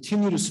we'll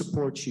continue to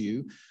support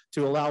you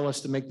to allow us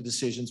to make the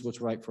decisions what's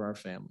right for our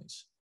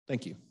families.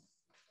 Thank you.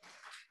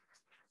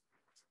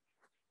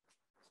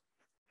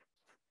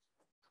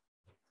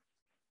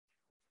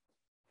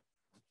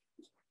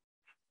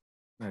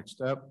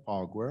 Next up,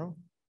 Paul Guerrero.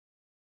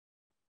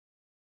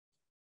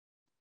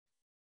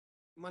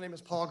 My name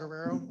is Paul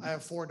Guerrero. I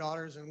have 4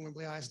 daughters in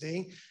Wimberley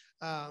ISD.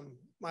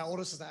 My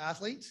oldest is an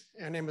athlete,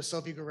 and her name is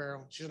Sophie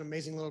Guerrero. She's an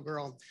amazing little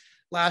girl.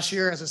 Last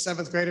year, as a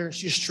 7th grader,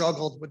 she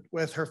struggled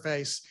with her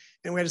face,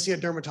 and we had to see a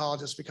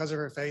dermatologist because of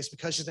her face,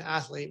 because she's an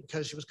athlete,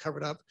 because she was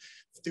covered up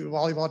through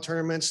volleyball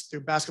tournaments,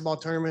 through basketball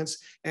tournaments,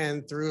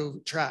 and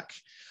through track.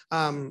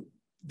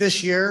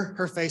 This year,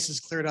 her face is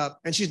cleared up,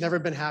 and she's never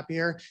been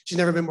happier. She's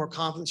never been more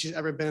confident she's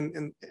ever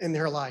been in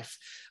her life.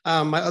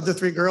 My other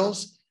 3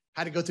 girls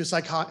had to go through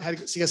had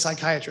to see a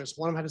psychiatrist.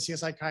 One of them had to see a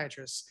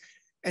psychiatrist.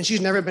 And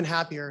she's never been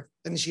happier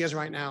than she is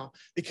right now,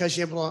 because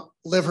she's able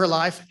to live her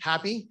life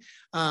happy,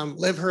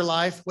 live her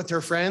life with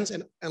her friends,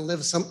 and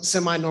live some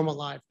semi-normal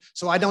life.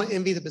 So I don't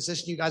envy the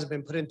position you guys have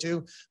been put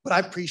into, but I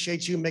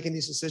appreciate you making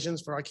these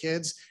decisions for our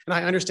kids. And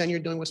I understand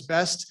you're doing what's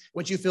best,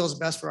 what you feel is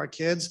best for our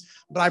kids,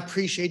 but I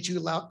appreciate you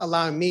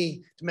allowing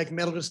me to make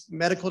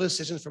medical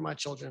decisions for my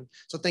children.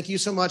 So thank you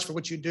so much for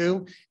what you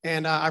do.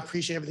 And I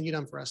appreciate everything you've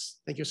done for us.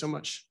 Thank you so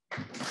much.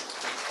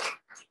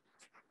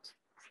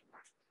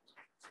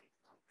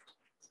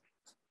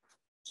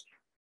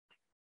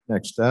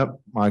 Next up,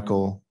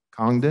 Michael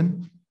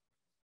Congdon.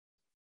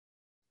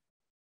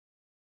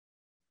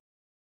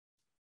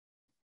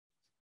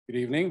 Good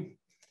evening.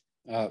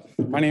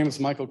 My name is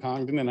Michael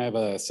Congdon, and I have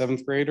a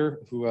 7th grader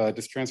who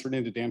just transferred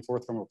into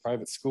Danforth from a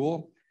private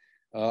school.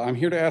 I'm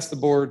here to ask the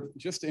board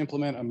just to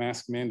implement a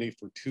mask mandate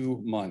for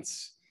 2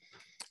 months.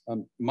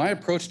 My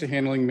approach to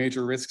handling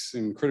major risks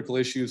and critical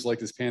issues like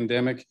this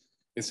pandemic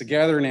is to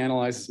gather and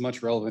analyze as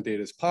much relevant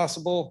data as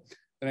possible.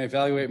 Then I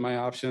evaluate my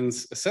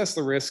options, assess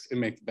the risk,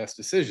 and make the best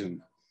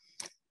decision.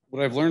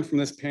 What I've learned from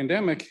this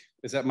pandemic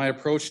is that my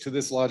approach to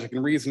this logic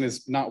and reason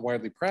is not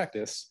widely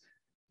practiced.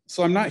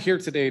 So I'm not here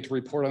today to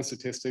report on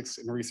statistics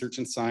and research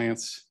and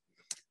science,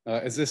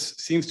 as this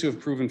seems to have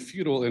proven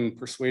futile in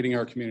persuading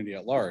our community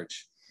at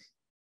large.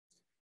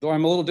 Though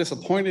I'm a little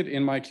disappointed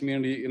in my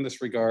community in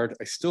this regard,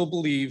 I still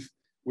believe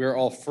we are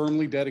all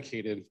firmly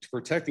dedicated to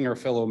protecting our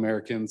fellow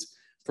Americans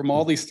from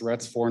all these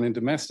threats, foreign and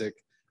domestic.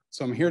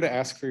 So I'm here to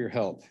ask for your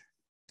help.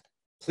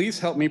 Please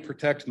help me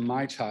protect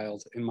my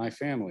child and my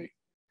family.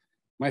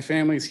 My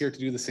family is here to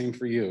do the same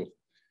for you.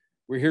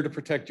 We're here to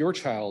protect your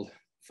child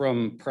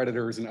from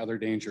predators and other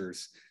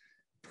dangers.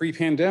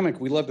 Pre-pandemic,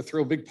 we love to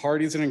throw big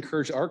parties and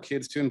encourage our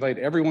kids to invite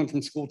everyone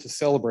from school to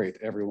celebrate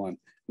everyone,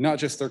 not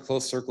just their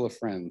close circle of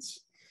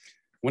friends.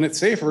 When it's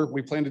safer,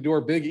 we plan to do our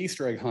big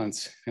Easter egg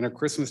hunts and our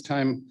Christmas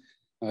time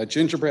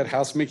gingerbread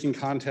house making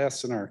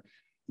contests and our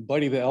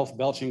Buddy the Elf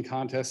belching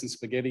contests and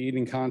spaghetti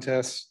eating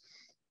contests.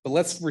 But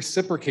let's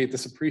reciprocate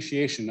this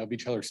appreciation of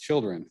each other's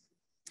children.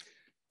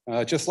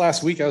 Just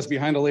last week, I was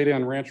behind a lady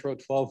on Ranch Road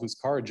 12 whose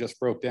car had just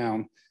broke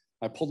down.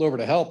 I pulled over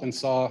to help and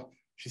saw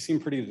she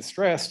seemed pretty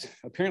distressed.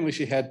 Apparently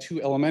she had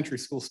 2 elementary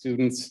school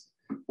students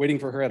waiting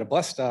for her at a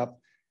bus stop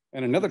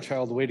and another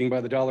child waiting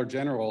by the Dollar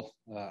General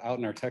out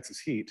in our Texas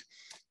heat.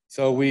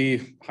 So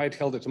we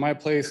hightailed it to my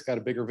place, got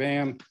a bigger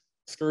van,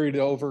 scurried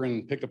over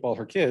and picked up all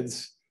her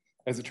kids.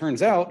 As it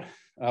turns out,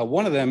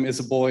 one of them is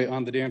a boy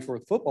on the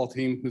Danforth football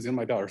team who's in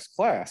my daughter's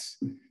class.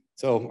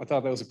 So I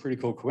thought that was a pretty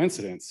cool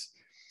coincidence.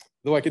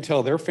 Though I could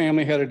tell their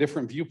family had a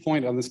different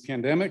viewpoint on this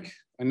pandemic,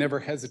 I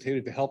never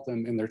hesitated to help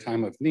them in their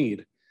time of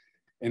need.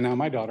 And now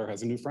my daughter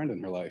has a new friend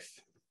in her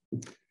life.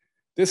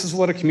 This is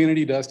what a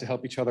community does to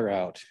help each other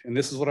out. And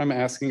this is what I'm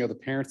asking of the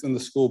parents and the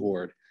school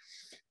board.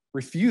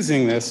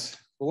 Refusing this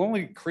will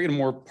only create a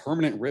more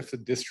permanent rift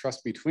of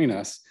distrust between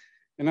us.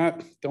 And I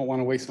don't want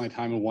to waste my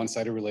time in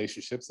one-sided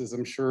relationships, as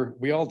I'm sure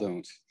we all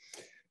don't.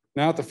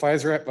 Now that the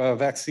Pfizer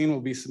vaccine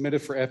will be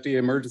submitted for FDA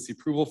emergency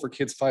approval for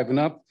kids 5 and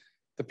up,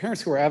 the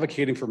parents who are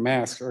advocating for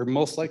masks are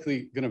most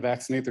likely going to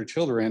vaccinate their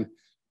children,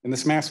 and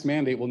this mask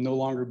mandate will no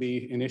longer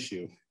be an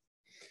issue.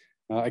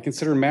 I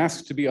consider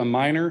masks to be a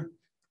minor,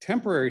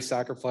 temporary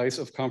sacrifice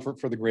of comfort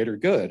for the greater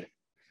good.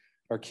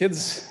 Our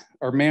kids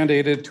are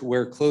mandated to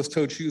wear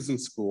closed-toed shoes in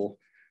school,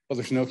 but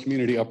there's no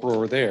community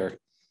uproar there.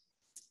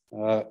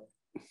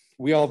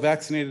 We all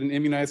vaccinated and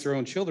immunized our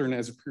own children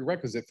as a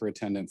prerequisite for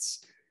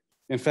attendance.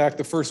 In fact,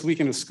 the first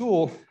weekend of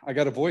school, I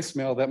got a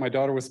voicemail that my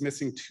daughter was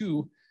missing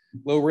 2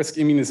 low-risk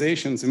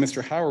immunizations, and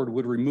Mr. Howard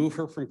would remove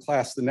her from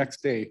class the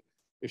next day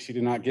if she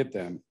did not get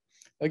them.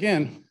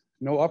 Again,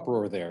 no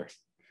uproar there.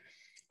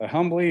 I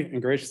humbly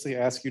and graciously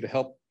ask you to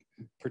help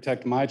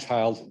protect my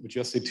child with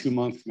just a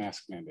 2-month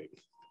mask mandate.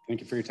 Thank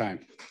you for your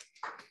time.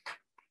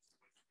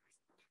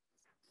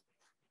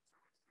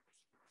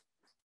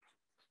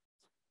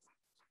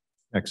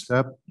 Next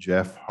up,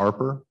 Jeff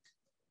Harper.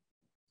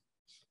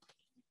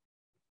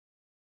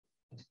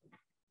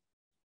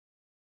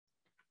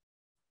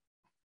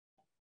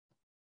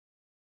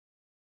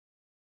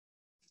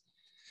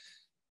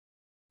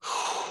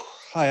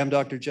 Hi, I'm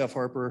Dr. Jeff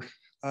Harper.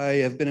 I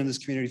have been in this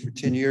community for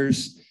 10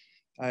 years.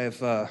 I have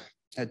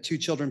had 2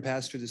 children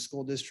pass through the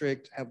school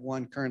district, have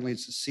one currently,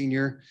 it's a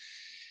senior.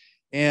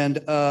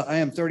 And I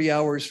am 30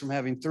 hours from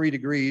having 3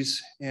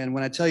 degrees. And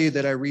when I tell you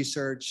that I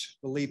research,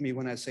 believe me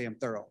when I say I'm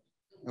thorough,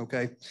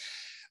 okay?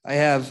 I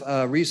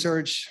have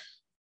researched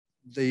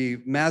the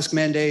mask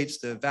mandates,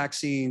 the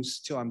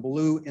vaccines, till I'm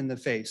blue in the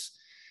face.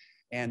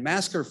 And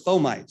masks are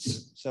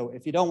fomites. So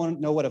if you don't want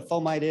to know what a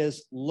fomite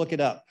is, look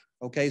it up.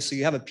 Okay, so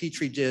you have a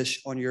petri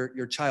dish on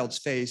your child's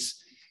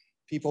face.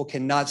 People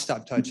cannot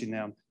stop touching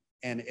them,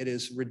 and it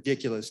is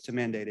ridiculous to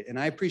mandate it. And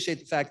I appreciate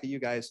the fact that you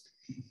guys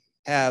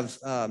have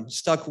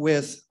stuck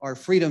with our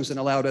freedoms and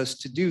allowed us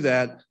to do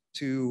that,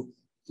 to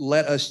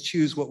let us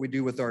choose what we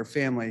do with our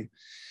family.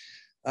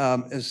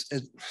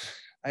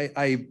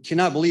 I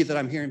cannot believe that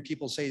I'm hearing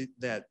people say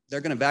that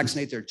they're going to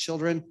vaccinate their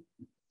children.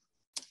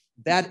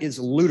 That is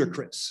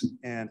ludicrous.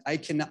 And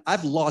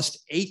I've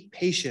lost 8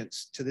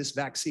 patients to this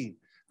vaccine.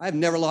 I've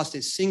never lost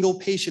a single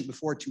patient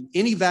before to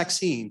any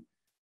vaccine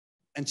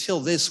until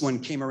this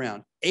one came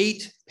around.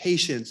 8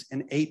 patients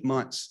in 8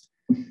 months.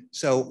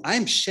 So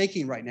I'm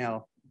shaking right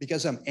now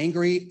because I'm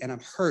angry and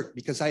I'm hurt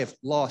because I have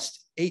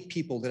lost 8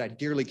 people that I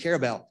dearly care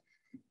about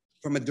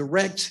from a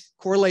direct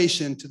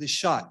correlation to the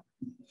shot.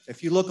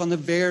 If you look on the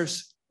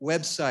VAERS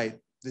website,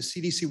 the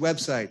CDC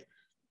website,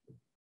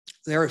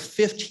 there are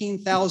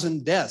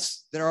 15,000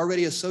 deaths that are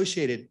already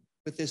associated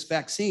with this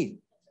vaccine.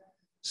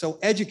 So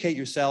educate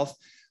yourself.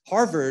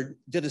 Harvard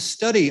did a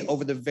study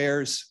over the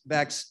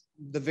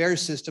VAERS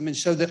system and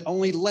showed that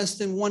only less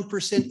than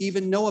 1%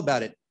 even know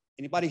about it.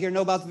 Anybody here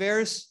know about the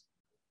VAERS?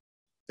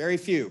 Very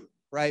few,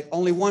 right?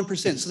 Only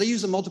 1%. So they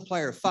use a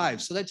multiplier of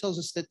 5. So that tells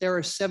us that there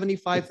are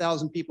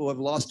 75,000 people who have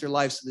lost their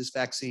lives to this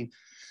vaccine.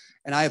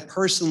 And I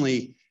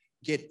personally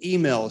get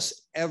emails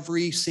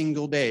every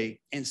single day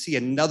and see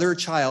another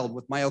child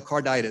with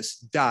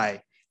myocarditis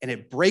die. And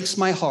it breaks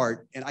my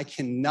heart. And I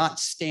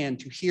cannot stand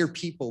to hear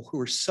people who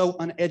are so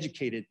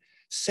uneducated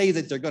say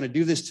that they're going to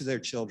do this to their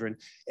children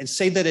and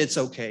say that it's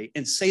okay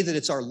and say that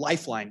it's our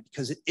lifeline,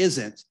 because it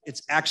isn't.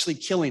 It's actually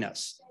killing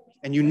us.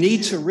 And you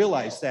need to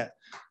realize that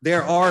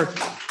there are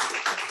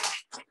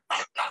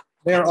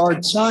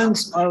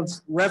tons of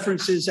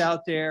references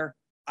out there.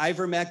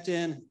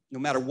 Ivermectin, no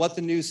matter what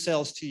the news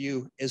sells to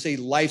you, is a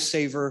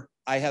lifesaver.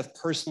 I have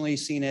personally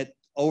seen it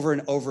over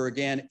and over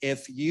again.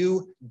 If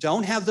you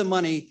don't have the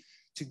money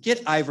to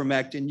get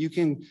ivermectin, you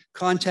can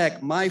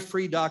contact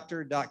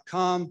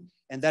myfreedoctor.com.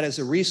 And that is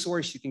a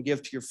resource you can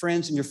give to your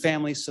friends and your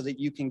family so that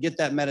you can get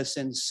that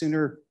medicine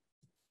sooner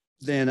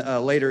than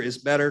later is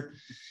better.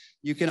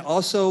 You can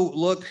also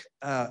look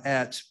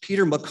at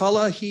Peter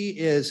McCullough. He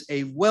is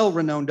a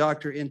well-renowned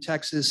doctor in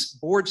Texas,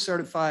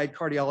 board-certified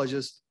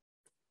cardiologist,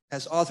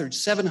 has authored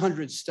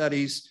 700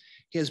 studies.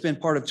 He has been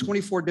part of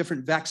 24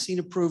 different vaccine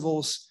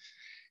approvals.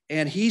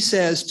 And he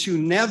says to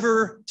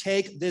never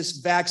take this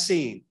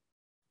vaccine.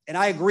 And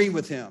I agree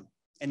with him.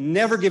 And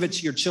never give it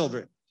to your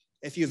children.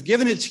 If you've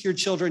given it to your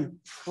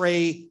children,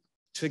 pray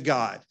to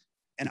God.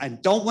 And I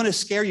don't want to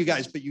scare you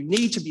guys, but you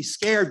need to be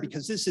scared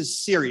because this is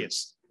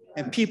serious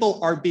and people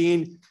are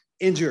being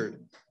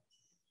injured.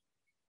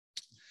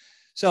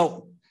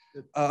 So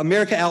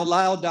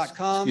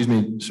AmericaOutloud.com.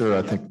 Excuse me, sir,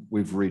 I think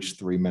we've reached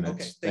 3 minutes.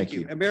 Okay, thank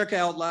you.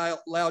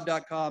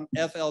 AmericaOutloud.com,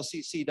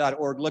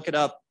 FLCC.org. Look it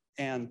up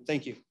and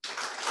thank you.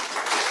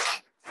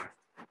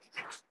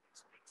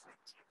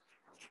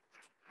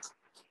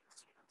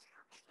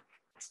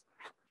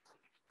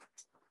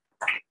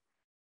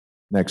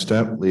 Next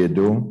up, Leah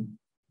Dool.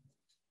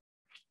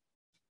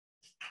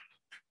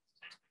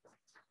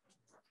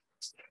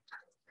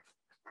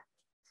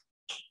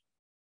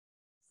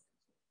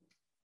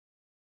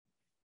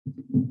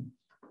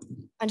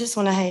 I just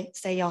want to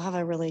say y'all have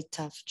a really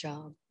tough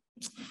job.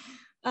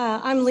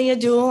 I'm Leah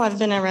Dool. I've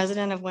been a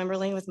resident of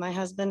Wimberley with my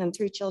husband and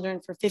 3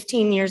 children for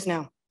 15 years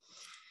now.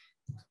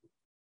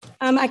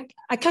 I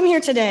come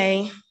here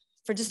today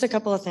for just a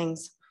couple of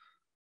things.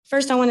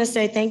 First, I want to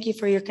say thank you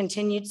for your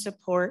continued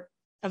support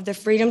of the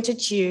freedom to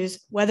choose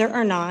whether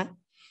or not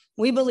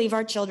we believe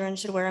our children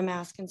should wear a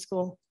mask in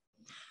school.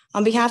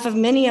 On behalf of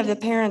many of the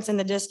parents in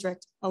the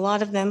district, a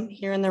lot of them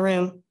here in the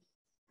room,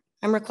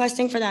 I'm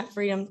requesting for that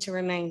freedom to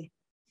remain.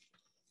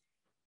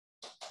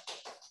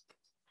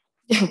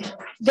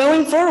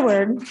 Going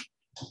forward,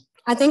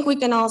 I think we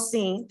can all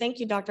see, thank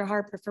you, Dr.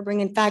 Harper, for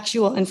bringing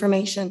factual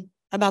information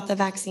about the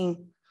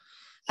vaccine.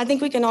 I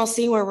think we can all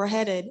see where we're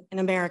headed in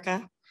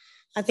America.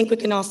 I think we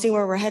can all see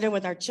where we're headed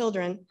with our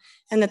children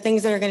and the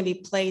things that are going to be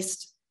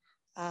placed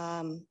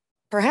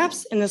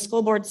perhaps in the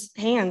school board's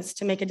hands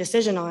to make a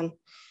decision on.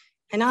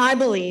 And I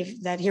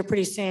believe that here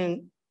pretty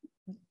soon,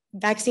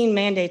 vaccine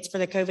mandates for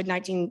the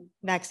COVID-19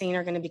 vaccine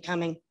are going to be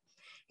coming.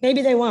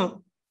 Maybe they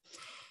won't.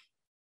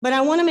 But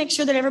I want to make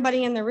sure that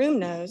everybody in the room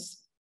knows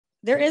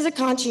there is a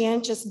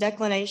conscientious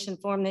declination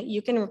form that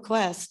you can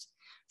request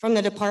from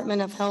the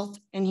Department of Health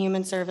and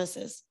Human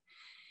Services.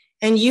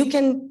 And you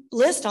can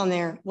list on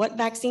there what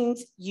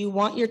vaccines you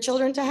want your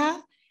children to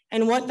have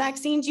and what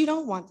vaccines you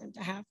don't want them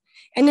to have.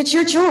 And it's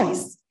your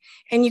choice.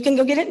 And you can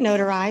go get it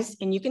notarized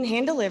and you can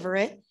hand deliver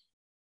it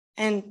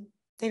and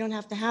they don't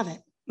have to have it.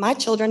 My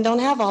children don't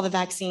have all the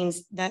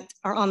vaccines that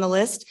are on the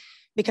list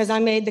because I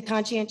made the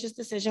conscientious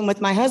decision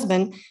with my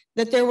husband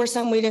that there were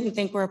some we didn't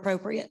think were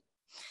appropriate.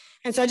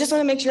 And so I just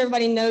want to make sure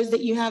everybody knows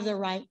that you have the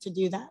right to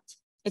do that.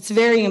 It's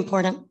very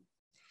important.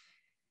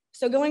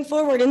 So going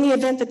forward, in the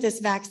event that this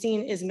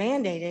vaccine is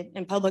mandated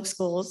in public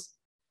schools,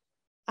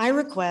 I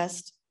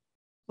request,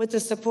 with the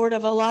support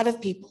of a lot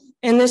of people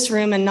in this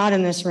room and not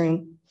in this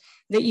room,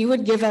 that you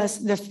would give us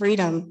the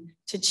freedom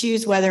to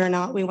choose whether or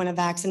not we want to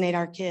vaccinate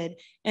our kid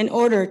in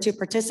order to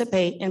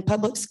participate in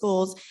public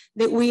schools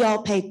that we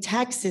all pay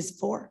taxes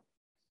for.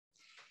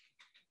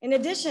 In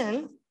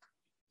addition,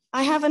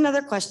 I have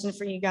another question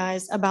for you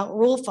guys about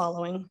rule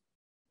following.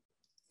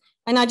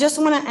 And I just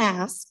want to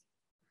ask,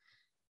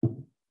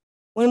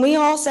 when we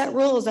all set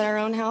rules at our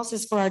own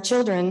houses for our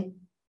children,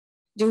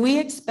 do we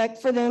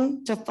expect for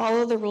them to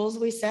follow the rules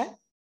we set?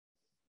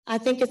 I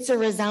think it's a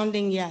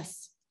resounding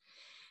yes.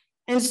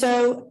 And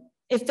so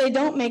if they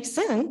don't make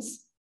sense,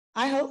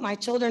 I hope my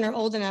children are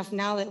old enough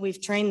now that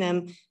we've trained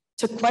them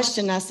to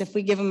question us if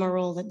we give them a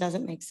rule that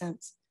doesn't make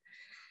sense.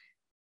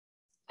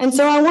 And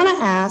so I want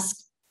to ask,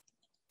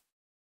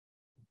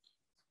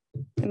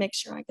 to make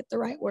sure I get the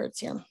right words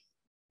here.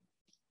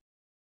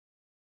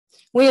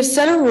 We have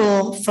set a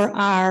rule for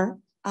our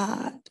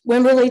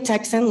Wimberley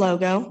Texan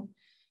logo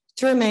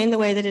to remain the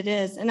way that it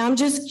is. And I'm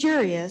just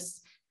curious,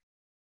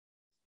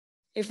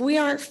 if we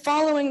aren't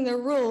following the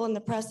rule and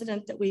the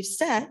precedent that we've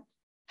set,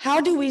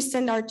 how do we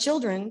send our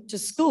children to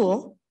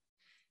school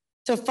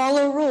to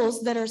follow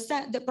rules that are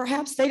set that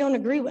perhaps they don't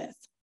agree with?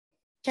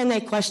 Can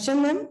they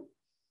question them?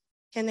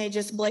 Can they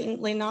just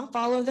blatantly not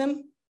follow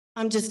them?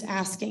 I'm just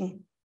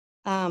asking.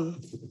 That's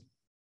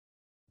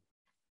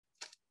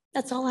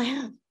all I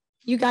have.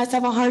 You guys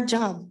have a hard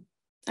job.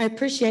 I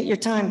appreciate your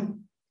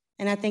time.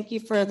 And I thank you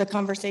for the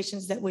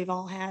conversations that we've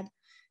all had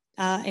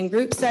in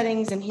group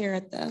settings and here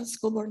at the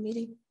school board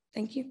meeting.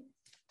 Thank you.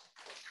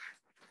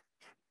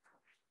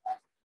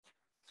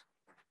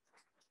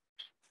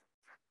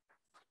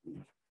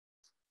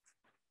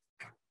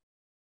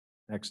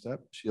 Next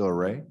up, Sheila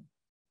Ray.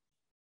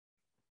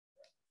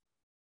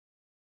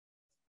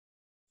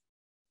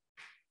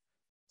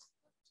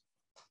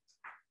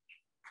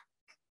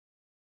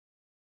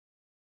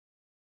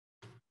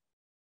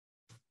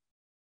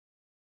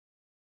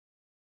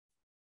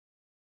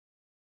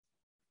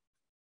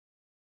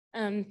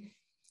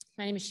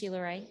 My name is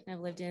Sheila Ray. I've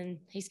lived in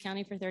Hayes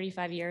County for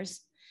 35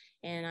 years,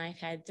 and I've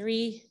had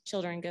 3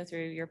 children go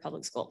through your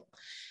public school,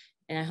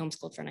 and I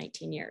homeschooled for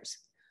 19 years.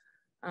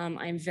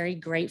 I'm very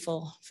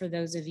grateful for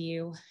those of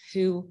you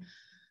who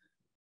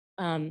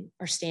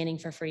are standing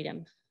for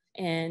freedom,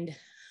 and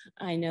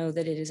I know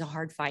that it is a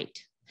hard fight.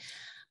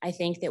 I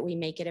think that we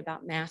make it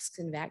about masks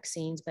and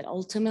vaccines, but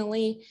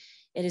ultimately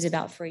it is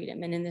about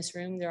freedom. And in this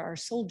room, there are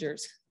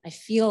soldiers. I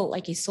feel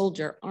like a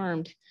soldier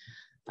armed,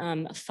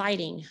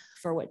 fighting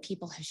for what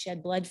people have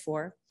shed blood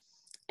for.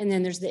 And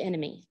then there's the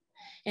enemy,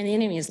 and the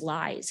enemy is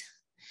lies.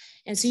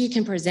 And so you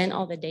can present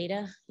all the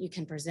data, you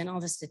can present all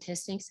the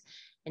statistics,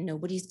 and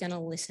nobody's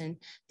gonna listen.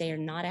 They are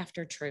not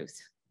after truth.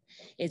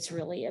 It's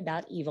really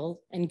about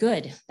evil and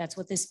good. That's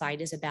what this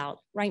fight is about.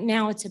 Right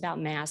now, it's about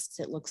masks.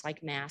 It looks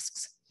like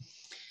masks.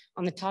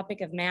 On the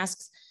topic of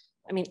masks,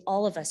 I mean,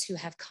 all of us who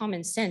have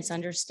common sense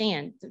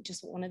understand that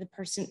just one of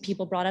the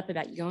people brought up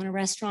about you go in a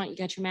restaurant, you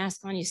got your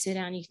mask on, you sit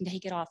down, you can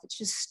take it off. It's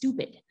just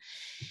stupid.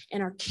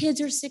 And our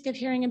kids are sick of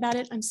hearing about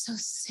it. I'm so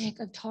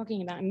sick of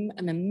talking about it.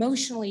 I'm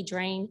emotionally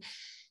drained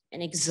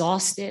and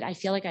exhausted. I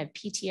feel like I have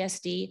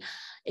PTSD.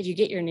 If you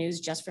get your news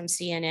just from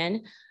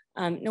CNN,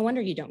 no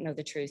wonder you don't know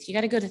the truth. You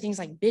got to go to things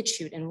like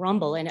BitChute and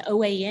Rumble and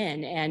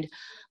OAN and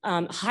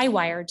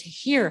Highwire to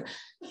hear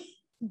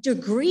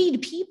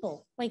degreed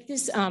people like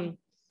this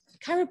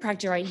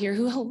chiropractor right here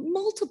who hold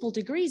multiple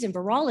degrees in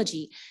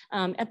virology,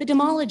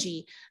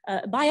 epidemiology,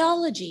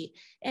 biology,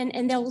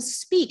 and they'll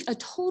speak a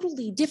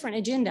totally different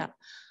agenda.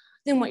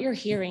 than what you're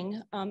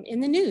hearing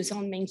in the news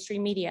on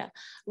mainstream media.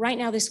 Right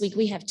now this week,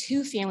 we have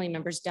 2 family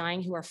members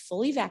dying who are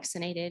fully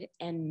vaccinated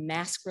and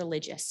mask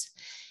religious.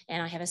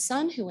 And I have a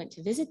son who went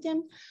to visit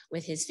them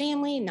with his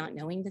family, not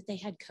knowing that they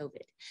had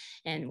COVID.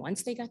 And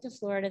once they got to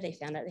Florida, they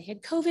found out they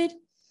had COVID,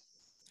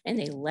 and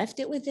they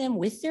left it with them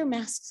with their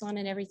masks on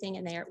and everything.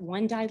 And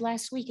one died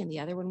last week, and the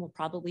other one will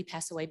probably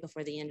pass away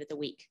before the end of the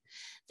week.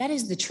 That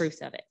is the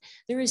truth of it.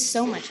 There is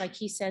so much, like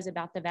he says,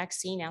 about the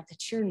vaccine out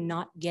that you're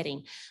not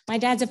getting. My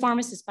dad's a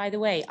pharmacist, by the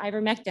way,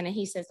 ivermectin, and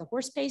he says the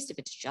horse paste, if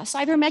it's just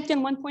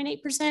ivermectin,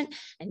 1.8%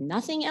 and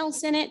nothing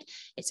else in it,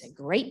 it's a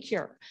great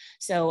cure.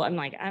 So I'm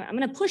like, I'm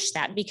going to push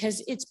that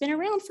because it's been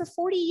around for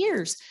 40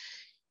 years.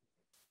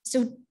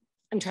 So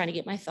I'm trying to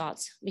get my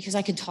thoughts because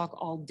I could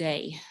talk all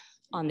day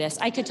on this.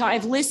 I could talk,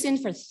 I've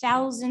listened for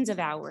thousands of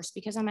hours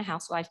because I'm a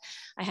housewife.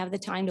 I have the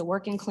time to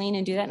work and clean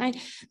and do that. And I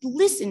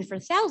listen for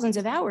thousands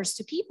of hours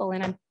to people,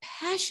 and I'm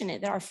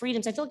passionate that our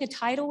freedoms, I feel like a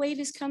tidal wave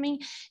is coming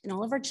and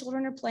all of our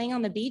children are playing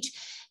on the beach,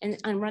 and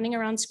I'm running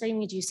around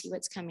screaming, do you see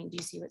what's coming? Do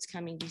you see what's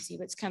coming? Do you see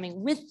what's coming?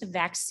 With the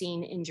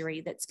vaccine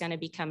injury that's going to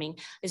be coming.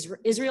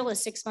 Israel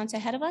is 6 months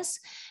ahead of us,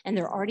 and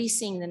they're already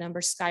seeing the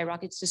numbers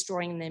skyrocket. It's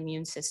destroying the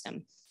immune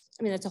system.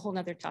 I mean, that's a whole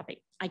nother topic.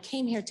 I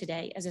came here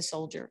today as a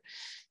soldier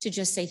to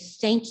just say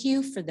thank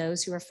you for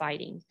those who are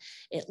fighting.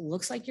 It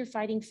looks like you're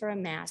fighting for a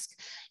mask.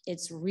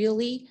 It's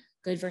really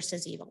good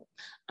versus evil.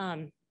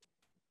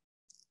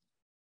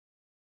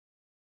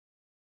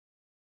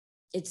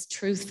 It's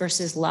truth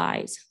versus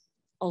lies,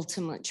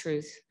 ultimate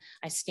truth.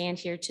 I stand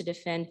here to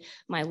defend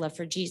my love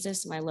for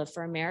Jesus, my love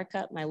for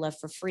America, my love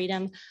for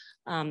freedom,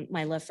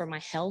 my love for my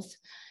health.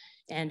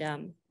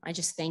 And I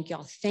just thank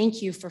y'all.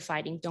 Thank you for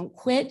fighting. Don't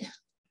quit.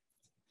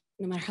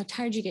 No matter how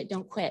tired you get,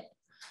 don't quit.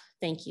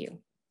 Thank you.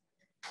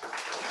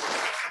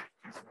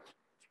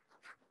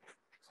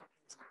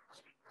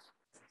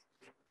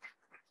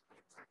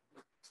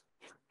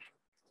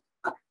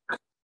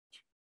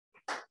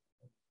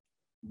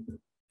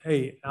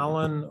 Hey,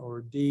 Alan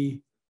or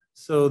Dee.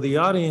 So the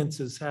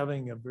audience is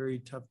having a very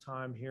tough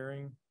time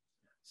hearing.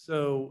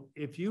 So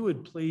if you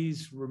would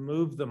please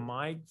remove the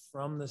mic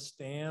from the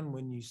stand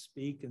when you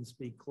speak and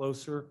speak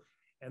closer.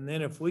 And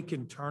then if we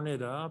can turn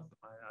it up,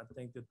 I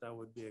think that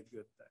would be a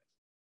good thing.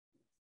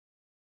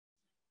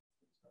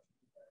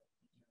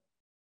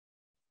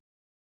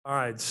 All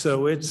right,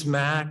 so it's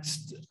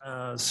maxed,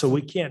 so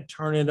we can't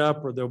turn it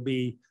up or there'll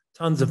be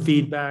tons of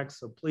feedback.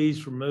 So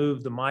please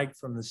remove the mic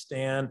from the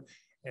stand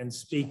and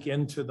speak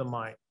into the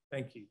mic.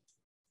 Thank you.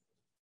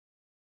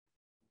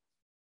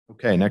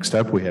 Okay, next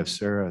up we have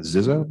Sarah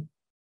Zizzo.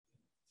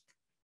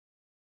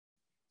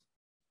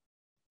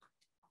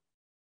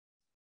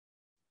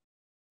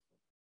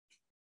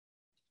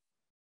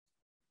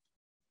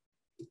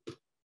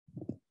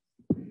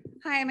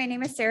 Hi, my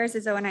name is Sarah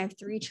Zizzo, and I have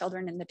 3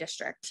 children in the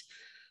district.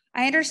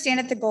 I understand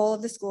that the goal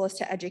of the school is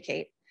to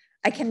educate.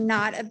 I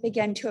cannot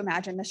begin to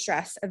imagine the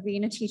stress of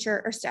being a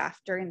teacher or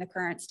staff during the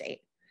current state.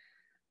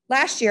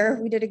 Last year,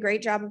 we did a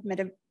great job of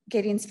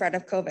mitigating spread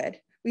of COVID.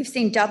 We've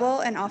seen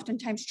double and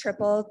oftentimes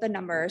triple the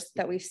numbers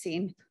that we've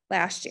seen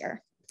last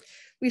year.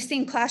 We've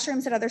seen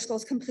classrooms at other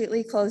schools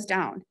completely closed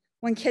down.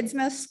 When kids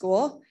miss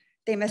school,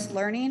 they miss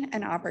learning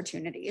and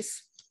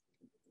opportunities.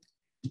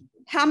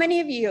 How many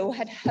of you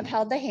have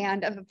held the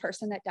hand of a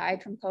person that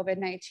died from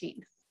COVID-19?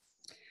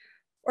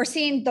 Or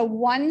seen the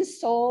one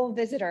sole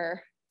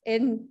visitor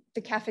in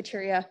the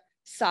cafeteria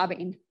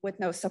sobbing with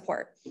no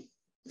support?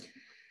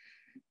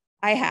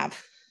 I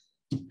have.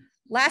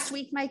 Last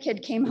week, my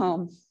kid came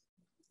home.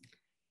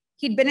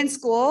 He'd been in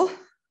school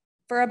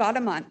for about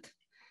a month.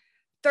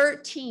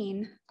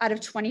 13 out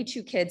of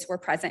 22 kids were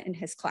present in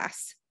his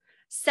class.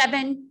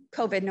 7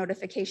 COVID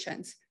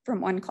notifications from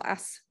one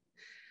class.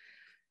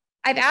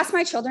 I've asked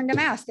my children to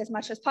mask as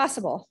much as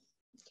possible.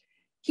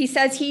 He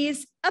says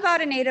he's about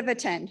an 8 of a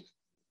 10.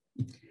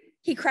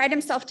 He cried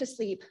himself to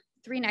sleep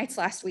 3 nights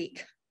last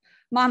week.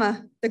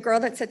 Mama, the girl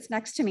that sits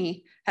next to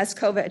me has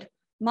COVID.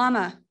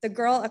 Mama, the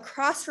girl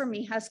across from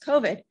me has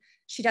COVID.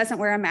 She doesn't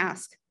wear a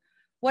mask.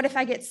 What if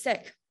I get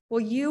sick? Will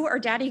you or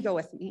daddy go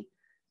with me?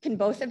 Can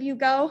both of you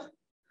go?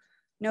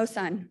 No,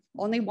 son,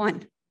 only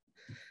one.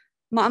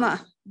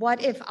 Mama,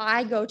 what if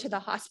I go to the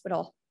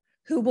hospital?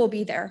 Who will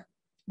be there?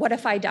 What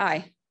if I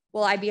die?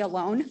 Will I be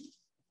alone?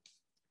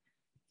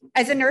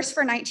 As a nurse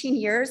for 19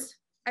 years,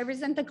 I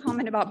resent the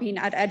comment about being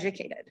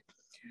uneducated.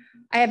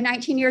 I have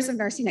 19 years of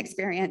nursing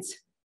experience,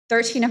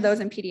 13 of those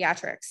in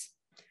pediatrics.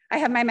 I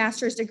have my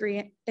master's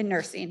degree in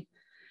nursing.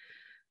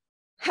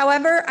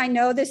 However, I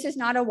know this is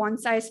not a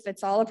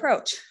one-size-fits-all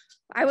approach.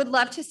 I would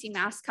love to see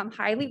masks come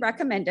highly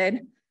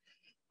recommended.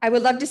 I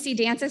would love to see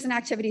dances and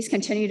activities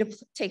continue to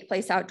take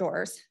place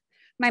outdoors.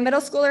 My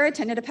middle schooler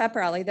attended a pep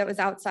rally that was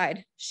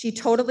outside. She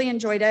totally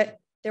enjoyed it.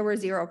 There were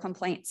 0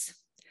 complaints.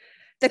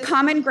 The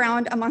common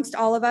ground amongst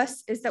all of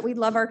us is that we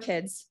love our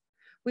kids.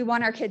 We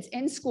want our kids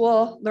in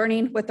school,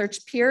 learning with their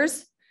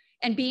peers,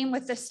 and being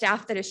with the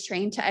staff that is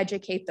trained to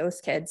educate those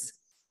kids.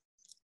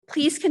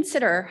 Please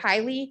consider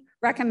highly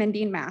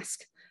recommending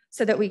masks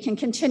so that we can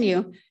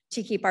continue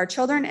to keep our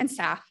children and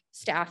staff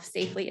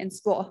safely in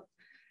school.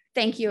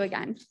 Thank you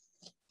again.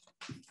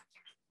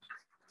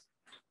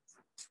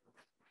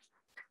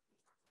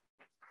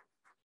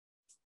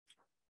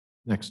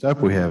 Next up,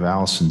 we have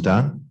Allison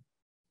Dunn.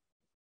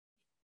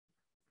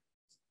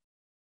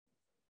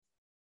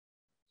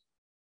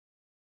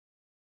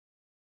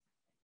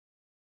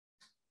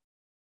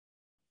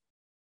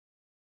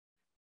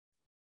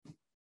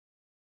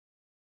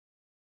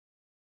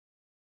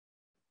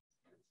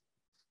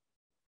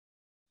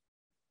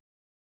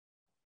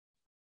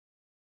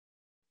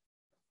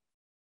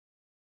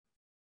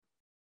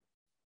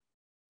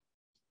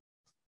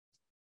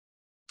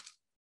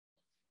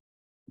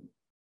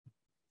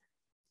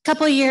 A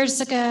couple of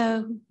years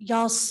ago,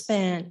 y'all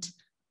spent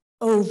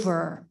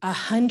over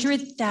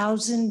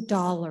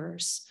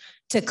 $100,000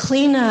 to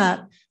clean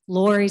up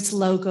Lori's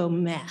logo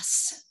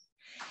mess.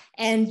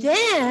 And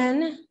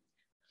then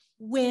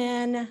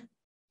when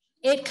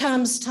it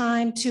comes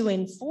time to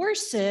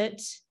enforce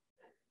it,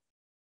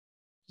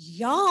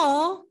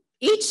 y'all,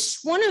 each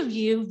one of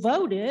you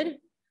voted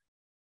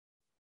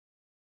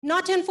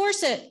not to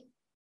enforce it.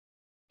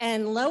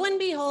 And lo and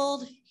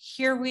behold,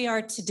 here we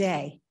are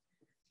today.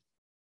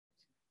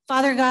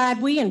 Father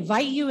God, we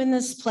invite you in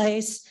this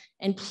place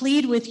and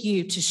plead with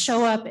you to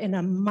show up in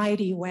a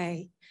mighty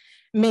way.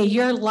 May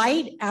your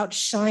light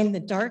outshine the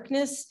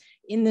darkness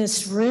in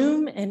this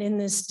room and in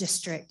this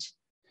district.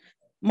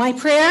 My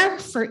prayer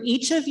for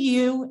each of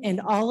you and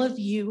all of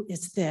you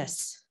is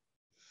this.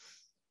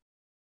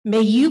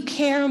 May you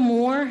care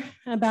more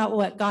about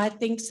what God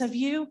thinks of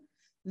you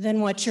than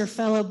what your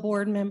fellow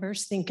board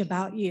members think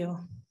about you.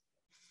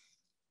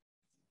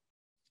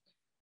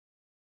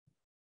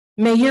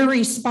 May your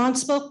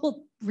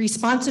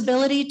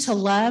responsibility to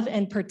love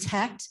and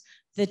protect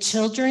the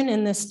children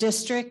in this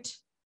district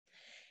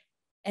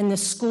and the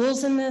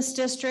schools in this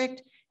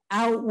district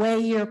outweigh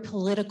your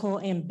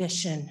political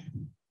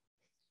ambition.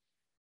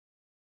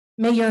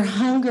 May your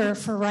hunger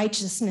for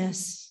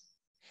righteousness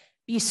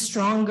be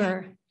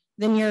stronger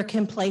than your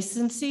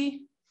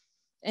complacency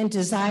and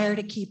desire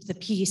to keep the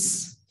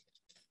peace.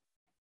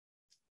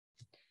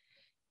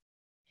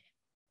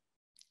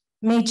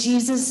 May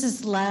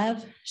Jesus'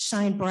 love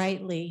shine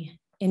brightly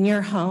in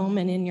your home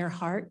and in your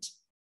heart.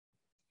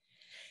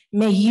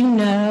 May you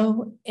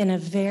know in a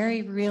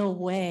very real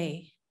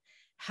way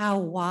how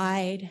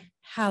wide,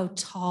 how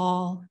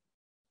tall,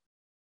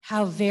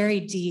 how very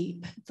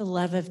deep the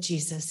love of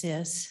Jesus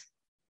is.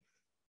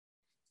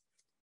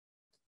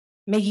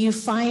 May you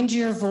find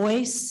your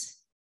voice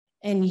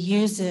and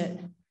use it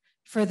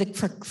for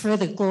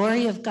the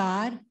glory of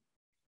God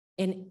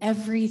in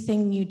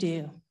everything you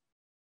do.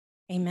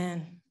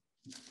 Amen.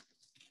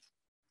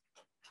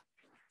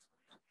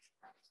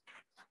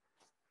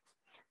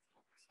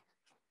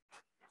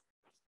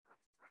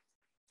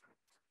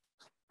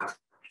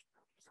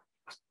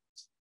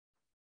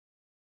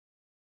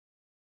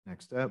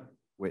 Next up,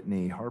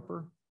 Whitney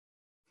Harper.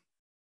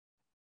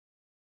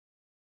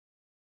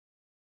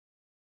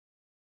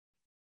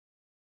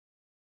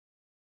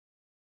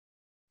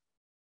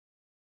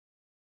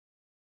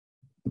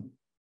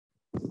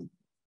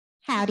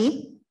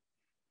 Howdy.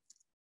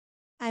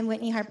 I'm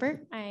Whitney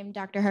Harper. I'm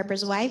Dr.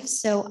 Harper's wife,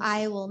 so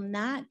I will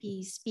not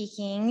be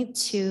speaking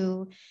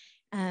to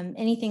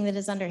anything that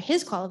is under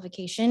his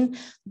qualification,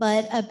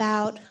 but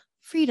about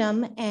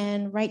freedom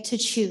and right to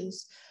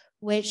choose,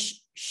 which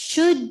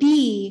should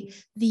be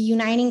the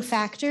uniting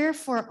factor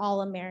for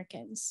all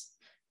Americans.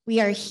 We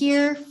are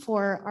here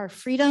for our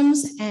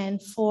freedoms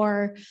and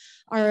for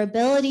our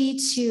ability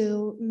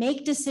to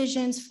make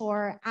decisions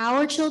for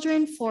our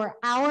children, for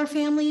our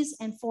families,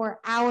 and for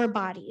our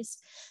bodies.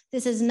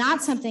 This is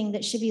not something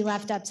that should be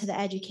left up to the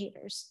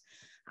educators.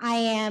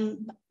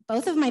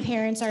 Both of my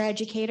parents are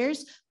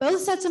educators. Both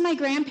sets of my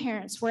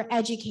grandparents were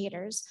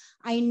educators.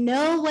 I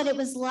know what it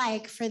was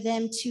like for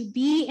them to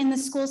be in the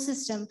school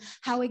system,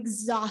 how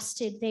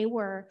exhausted they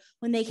were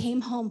when they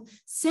came home,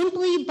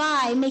 simply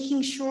by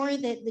making sure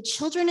that the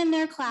children in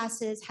their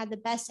classes had the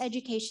best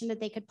education that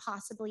they could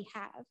possibly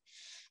have.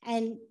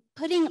 And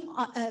putting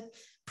a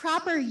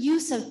proper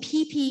use of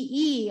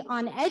PPE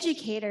on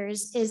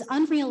educators is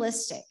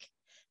unrealistic.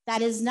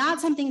 That is not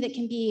something that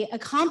can be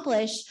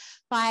accomplished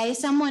by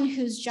someone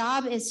whose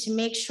job is to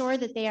make sure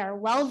that they are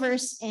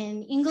well-versed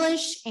in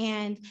English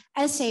and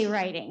essay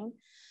writing.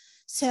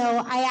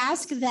 So I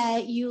ask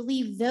that you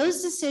leave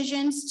those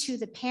decisions to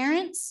the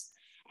parents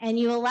and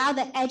you allow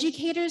the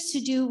educators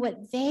to do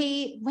what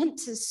they went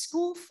to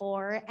school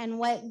for and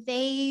what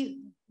they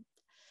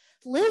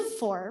live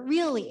for,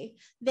 really.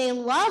 They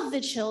love the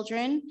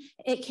children.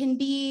 It can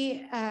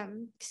be,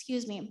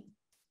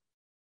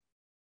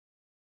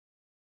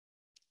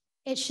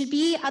 it should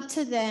be up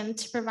to them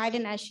to provide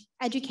an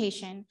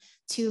education,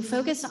 to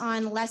focus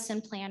on lesson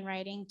plan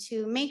writing,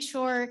 to make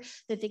sure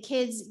that the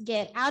kids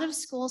get out of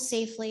school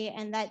safely,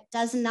 and that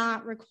does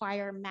not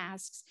require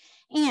masks.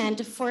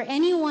 And for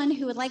anyone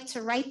who would like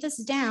to write this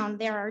down,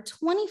 there are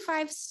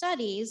 25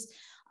 studies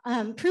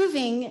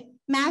proving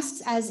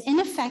masks as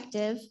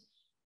ineffective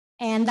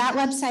And that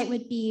website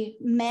would be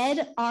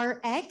medrxiv.org.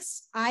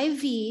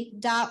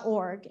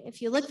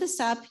 If you look this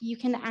up, you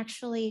can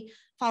actually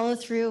follow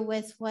through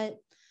with what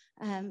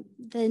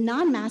the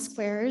non-mask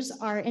wearers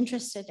are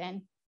interested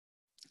in.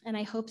 And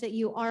I hope that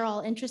you are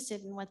all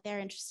interested in what they're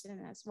interested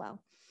in as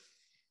well.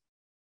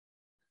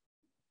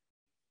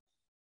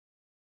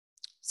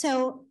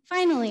 So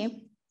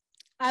finally,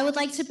 I would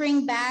like to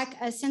bring back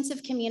a sense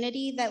of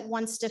community that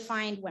once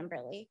defined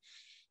Wimberley.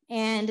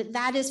 And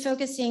that is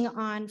focusing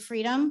on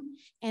freedom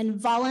and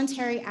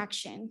voluntary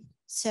action.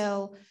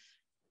 So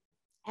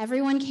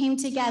everyone came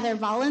together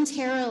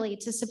voluntarily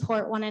to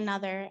support one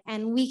another,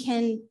 and we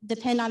can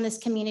depend on this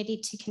community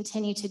to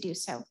continue to do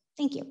so.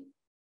 Thank you.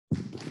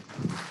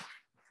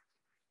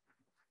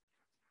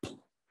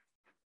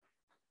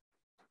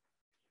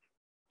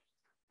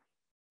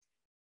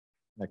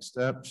 Next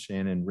up,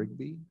 Shannon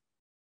Rigby.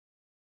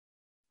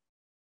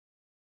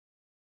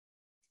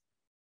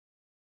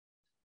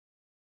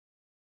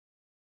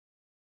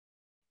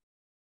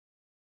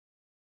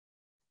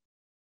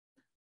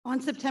 On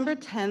September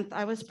 10th,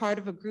 I was part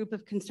of a group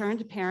of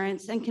concerned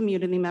parents and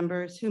community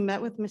members who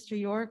met with Mr.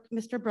 York,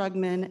 Mr.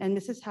 Brugman, and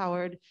Mrs.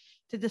 Howard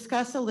to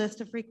discuss a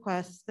list of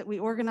requests that we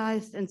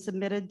organized and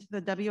submitted to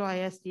the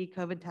WISD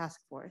COVID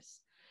Task Force.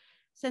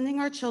 Sending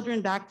our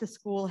children back to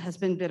school has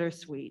been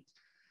bittersweet.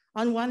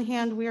 On one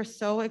hand, we are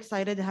so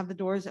excited to have the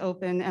doors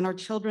open and our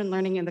children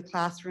learning in the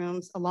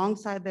classrooms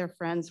alongside their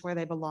friends where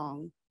they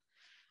belong.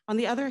 On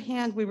the other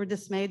hand, we were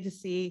dismayed to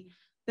see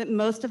that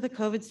most of the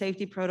COVID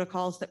safety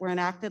protocols that were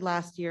enacted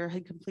last year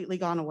had completely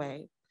gone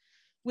away.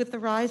 With the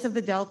rise of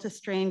the Delta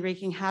strain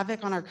wreaking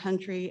havoc on our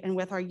country and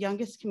with our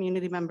youngest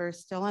community members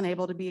still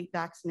unable to be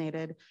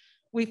vaccinated,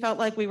 we felt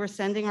like we were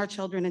sending our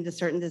children into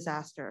certain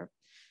disaster.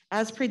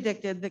 As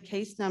predicted, the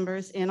case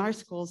numbers in our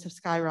schools have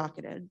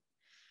skyrocketed.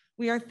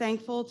 We are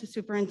thankful to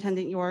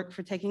Superintendent York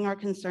for taking our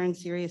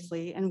concerns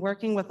seriously and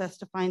working with us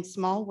to find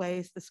small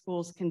ways the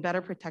schools can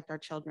better protect our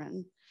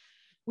children.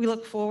 We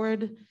look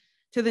forward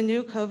to the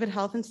new COVID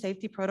health and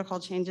safety protocol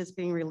changes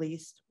being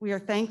released. We are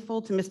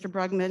thankful to Mr.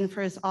 Brugman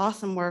for his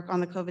awesome work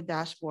on the COVID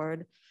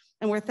dashboard.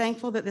 And we're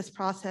thankful that this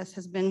process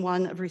has been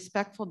one of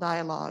respectful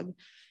dialogue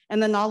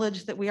and the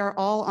knowledge that we are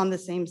all on the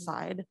same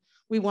side.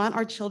 We want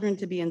our children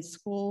to be in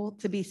school,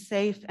 to be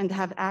safe, and to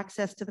have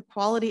access to the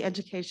quality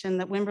education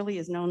that Wimberley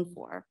is known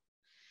for.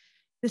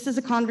 This is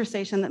a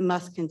conversation that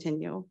must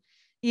continue.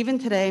 Even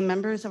today,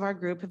 members of our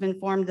group have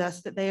informed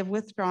us that they have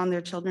withdrawn their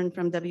children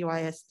from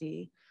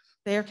WISD.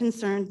 They are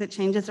concerned that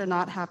changes are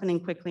not happening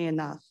quickly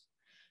enough.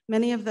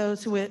 Many of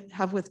those who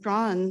have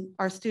withdrawn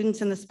are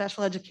students in the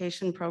special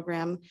education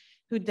program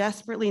who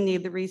desperately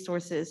need the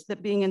resources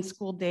that being in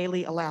school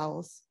daily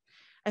allows.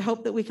 I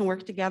hope that we can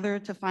work together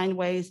to find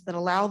ways that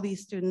allow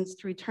these students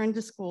to return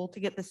to school to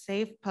get the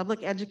safe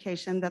public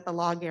education that the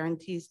law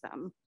guarantees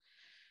them.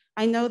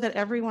 I know that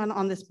everyone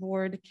on this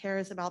board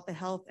cares about the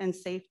health and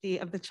safety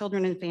of the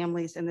children and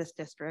families in this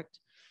district.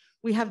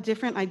 We have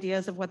different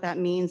ideas of what that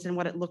means and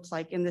what it looks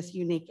like in this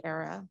unique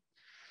era.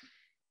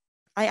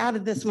 I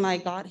added this when I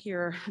got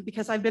here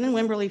because I've been in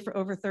Wimberley for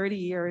over 30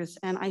 years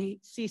and I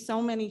see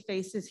so many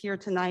faces here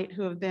tonight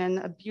who have been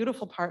a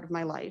beautiful part of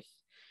my life.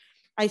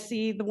 I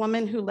see the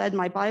woman who led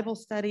my Bible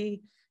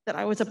study that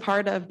I was a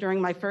part of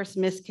during my first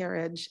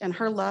miscarriage, and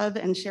her love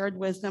and shared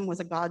wisdom was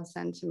a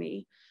godsend to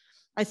me.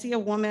 I see a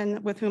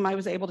woman with whom I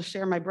was able to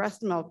share my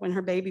breast milk when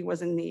her baby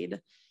was in need.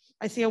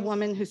 I see a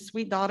woman whose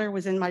sweet daughter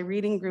was in my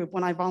reading group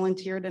when I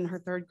volunteered in her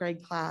 3rd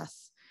grade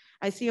class.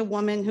 I see a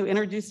woman who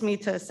introduced me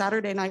to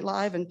Saturday Night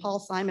Live and Paul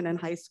Simon in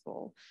high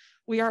school.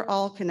 We are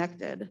all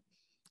connected.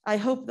 I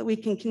hope that we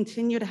can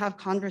continue to have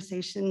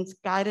conversations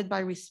guided by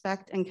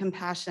respect and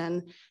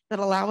compassion that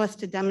allow us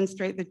to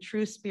demonstrate the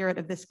true spirit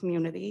of this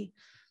community.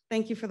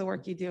 Thank you for the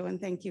work you do, and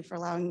thank you for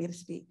allowing me to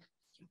speak.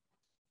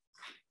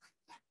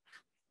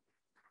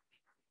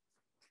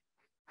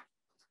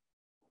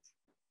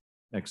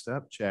 Next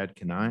up, Chad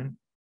Canine.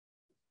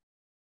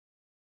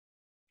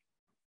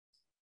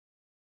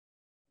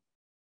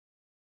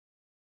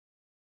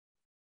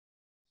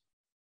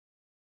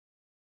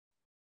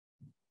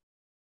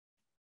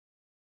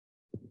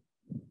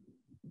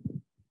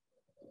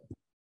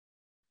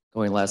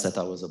 Going last, I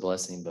thought was a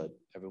blessing, but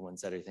everyone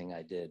said everything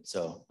I did,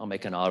 so I'll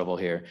make an audible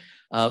here.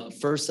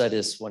 First, I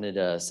just wanted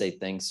to say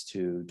thanks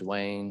to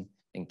Dwayne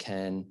and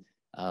Ken.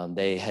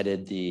 They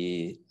headed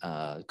the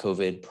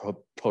COVID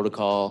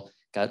protocol,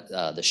 got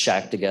the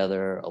shack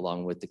together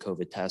along with the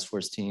COVID task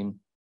force team,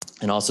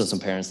 and also some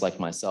parents like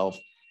myself.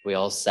 We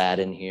all sat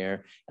in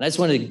here, and I just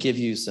wanted to give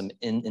you some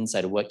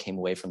insight of what came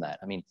away from that.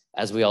 I mean,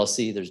 as we all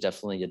see, there's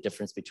definitely a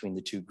difference between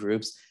the two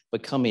groups,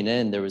 but coming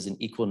in, there was an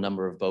equal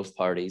number of both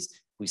parties.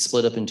 We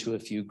split up into a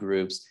few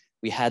groups.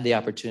 We had the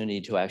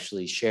opportunity to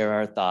actually share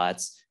our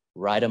thoughts,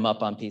 write them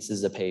up on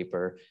pieces of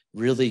paper,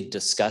 really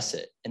discuss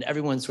it. And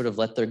everyone sort of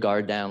let their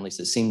guard down, at least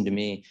it seemed to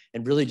me,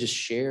 and really just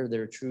share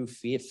their true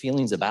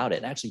feelings about it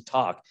and actually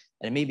talk.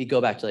 And it made me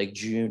go back to like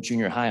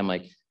junior high. I'm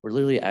like, we're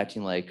literally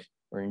acting like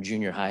we're in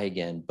junior high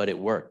again, but it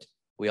worked.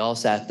 We all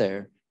sat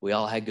there. We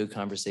all had good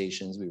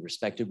conversations. We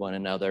respected one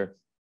another.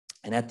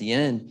 And at the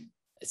end,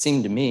 it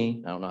seemed to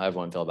me, I don't know how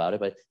everyone felt about it,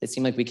 but it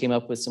seemed like we came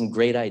up with some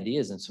great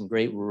ideas and some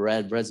great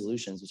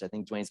resolutions, which I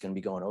think Dwayne's going to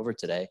be going over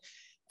today.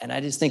 And I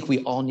just think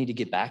we all need to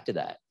get back to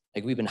that.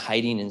 Like we've been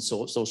hiding in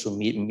social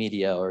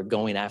media or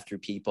going after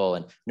people,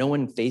 and no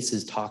one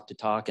faces talk to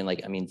talk and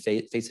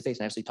face to face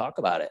and actually talk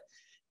about it.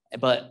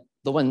 But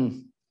the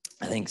one,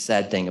 I think,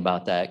 sad thing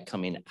about that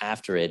coming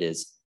after it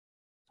is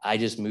I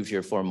just moved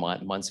here 4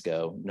 months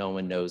ago. No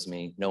one knows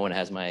me. No one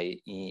has my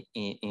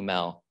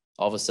email.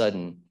 All of a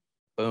sudden,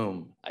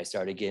 boom, I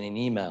started getting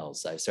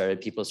emails.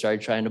 People started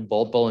trying to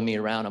bully me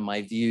around on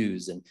my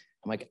views. And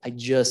I'm like, I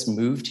just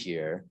moved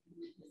here.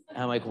 And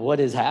I'm like, what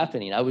is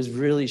happening? I was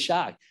really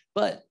shocked.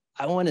 But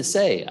I want to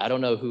say, I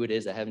don't know who it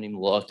is. I haven't even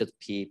looked at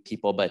the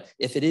people, but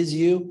if it is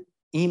you,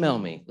 email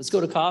me. Let's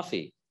go to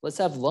coffee. Let's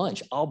have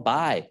lunch. I'll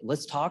buy.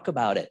 Let's talk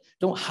about it.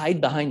 Don't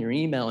hide behind your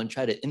email and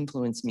try to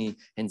influence me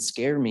and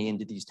scare me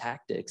into these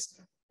tactics.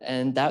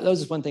 And that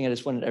was one thing I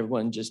just wanted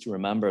everyone just to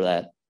remember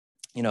that,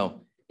 you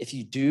know, if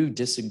you do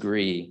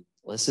disagree,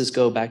 let's just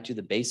go back to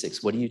the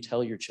basics. What do you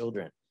tell your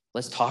children?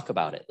 Let's talk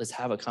about it. Let's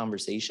have a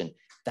conversation.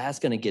 That's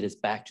going to get us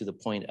back to the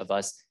point of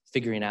us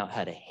figuring out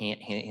how to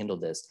handle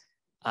this.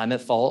 I'm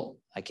at fault.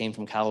 I came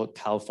from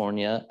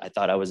California. I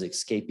thought I was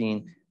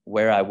escaping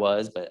where I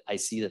was, but I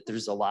see that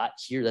there's a lot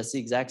here. That's the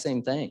exact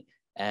same thing.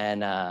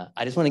 And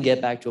I just want to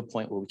get back to a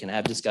point where we can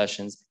have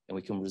discussions and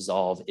we can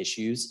resolve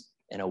issues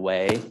in a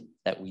way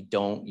that we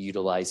don't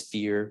utilize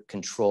fear,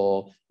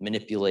 control,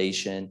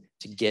 manipulation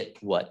to get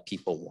what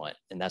people want.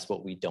 And that's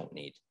what we don't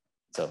need.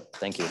 So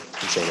thank you.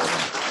 Appreciate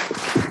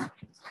it.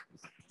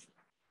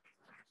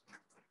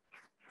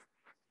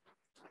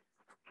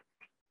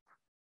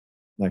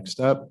 Next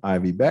up,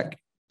 Ivy Beck.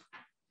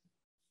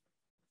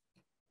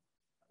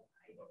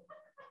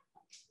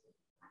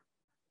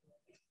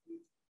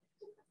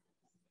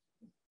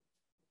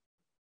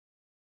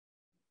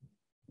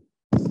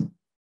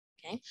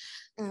 Okay.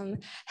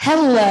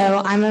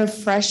 Hello, I'm a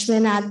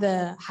freshman at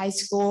the high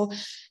school,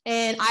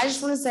 and I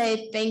just want to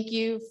say thank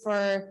you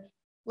for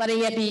letting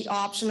it be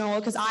optional,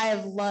 because I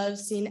have loved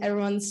seeing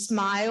everyone's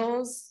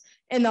smiles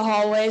in the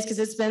hallways because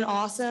it's been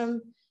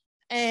awesome.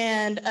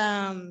 And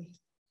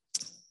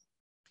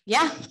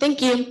yeah,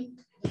 thank you.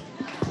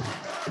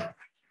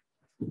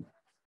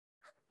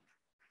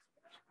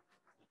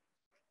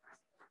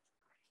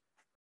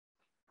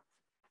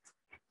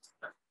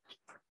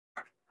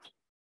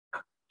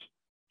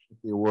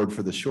 The award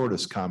for the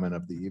shortest comment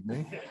of the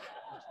evening,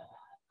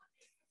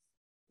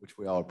 which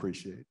we all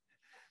appreciate.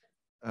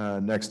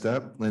 Next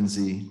up,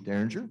 Lindsay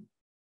Derringer.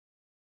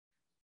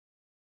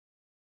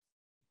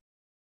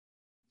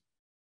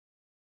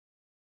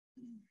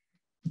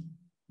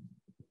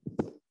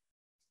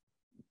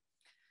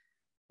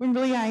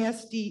 Wimberley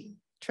ISD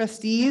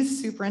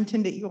trustees,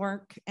 Superintendent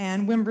York,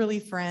 and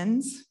Wimberley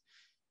friends,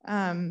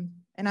 and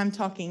I'm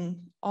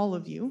talking all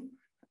of you.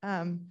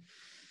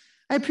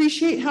 I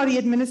appreciate how the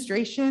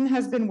administration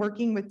has been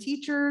working with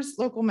teachers,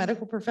 local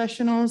medical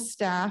professionals,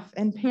 staff,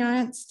 and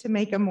parents to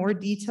make a more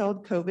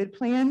detailed COVID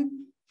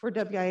plan for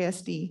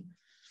WISD.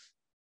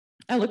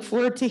 I look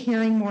forward to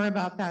hearing more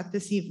about that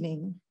this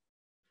evening.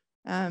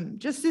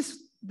 Just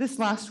this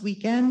last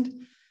weekend,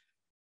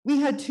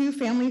 we had 2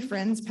 family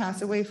friends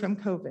pass away from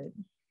COVID.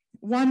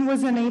 One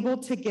was unable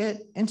to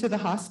get into the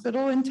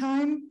hospital in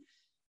time,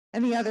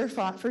 and the other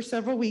fought for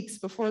several weeks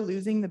before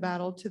losing the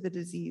battle to the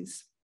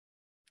disease.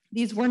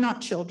 These were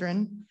not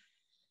children.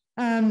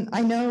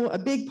 I know a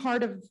big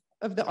part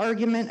of the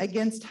argument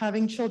against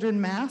having children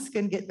mask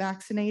and get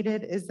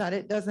vaccinated is that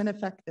it doesn't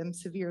affect them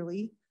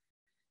severely.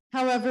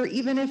 However,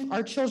 even if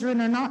our children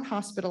are not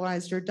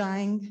hospitalized or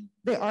dying,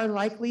 they are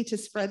likely to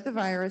spread the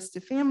virus to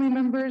family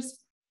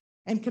members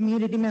and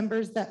community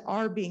members that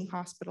are being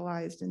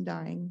hospitalized and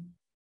dying.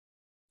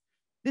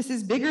 This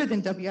is bigger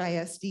than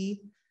WISD.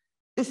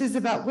 This is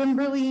about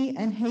Wimberley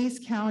and Hayes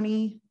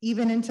County,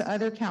 even into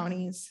other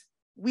counties.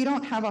 We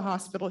don't have a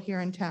hospital here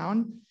in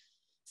town.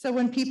 So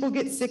when people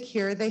get sick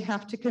here, they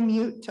have to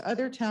commute to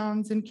other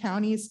towns and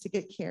counties to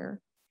get care.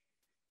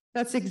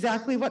 That's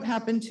exactly what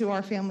happened to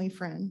our family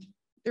friend.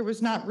 There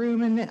was not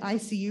room in the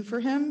ICU for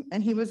him,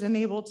 and he was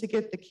unable to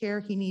get the care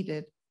he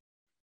needed.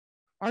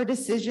 Our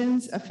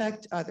decisions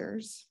affect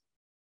others.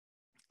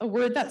 A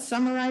word that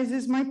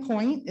summarizes my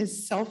point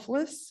is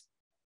selfless.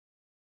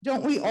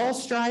 Don't we all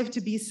strive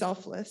to be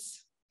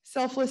selfless?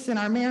 Selfless in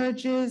our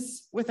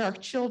marriages, with our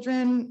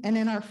children, and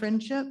in our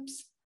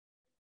friendships?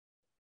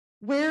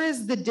 Where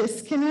is the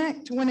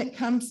disconnect when it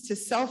comes to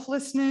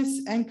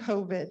selflessness and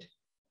COVID?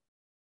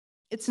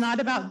 It's not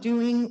about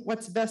doing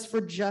what's best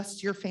for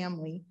just your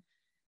family.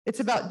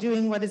 It's about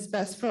doing what is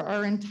best for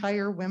our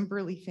entire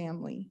Wimberley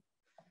family.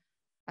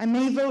 I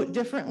may vote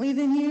differently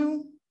than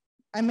you.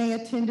 I may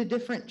attend a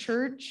different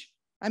church.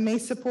 I may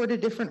support a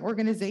different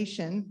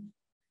organization.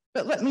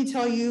 But let me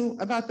tell you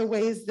about the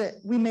ways that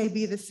we may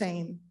be the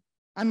same.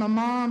 I'm a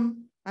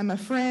mom. I'm a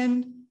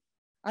friend.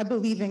 I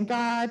believe in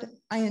God.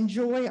 I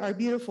enjoy our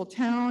beautiful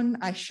town.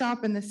 I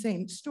shop in the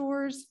same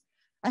stores.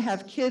 I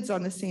have kids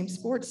on the same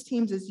sports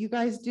teams as you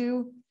guys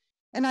do.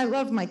 And I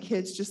love my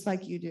kids just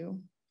like you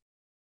do.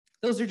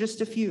 Those are just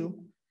a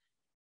few.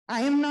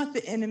 I am not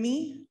the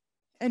enemy,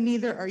 and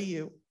neither are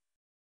you.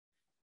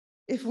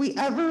 If we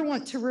ever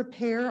want to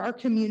repair our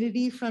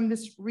community from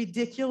this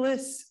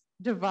ridiculous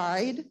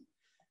divide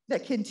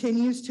that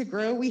continues to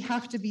grow, we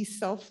have to be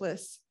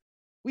selfless.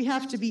 We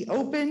have to be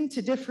open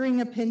to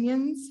differing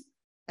opinions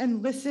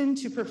and listen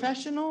to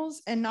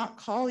professionals and not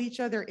call each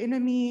other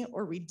enemy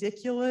or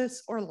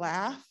ridiculous or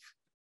laugh.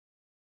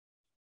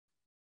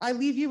 I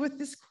leave you with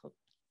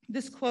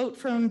this quote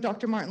from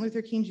Dr. Martin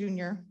Luther King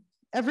Jr.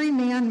 Every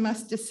man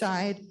must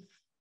decide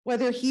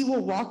whether he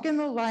will walk in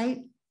the light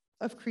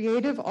of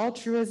creative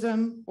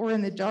altruism or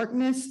in the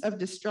darkness of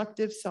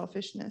destructive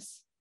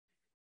selfishness.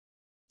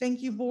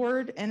 Thank you,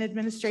 board and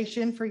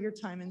administration, for your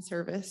time and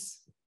service.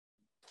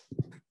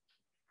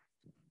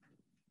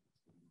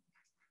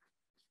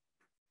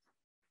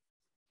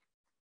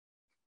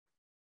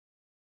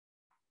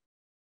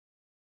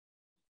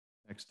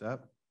 Next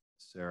up,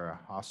 Sarah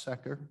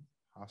Hossecker.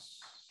 Did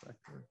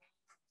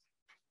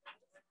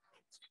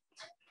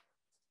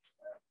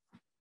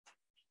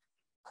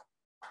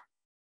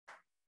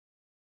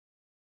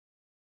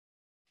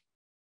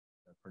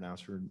I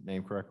pronounce her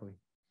name correctly?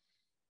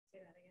 Say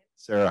that again.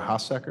 Sarah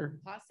Hossecker.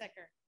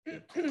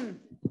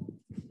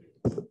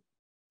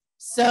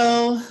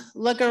 So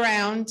look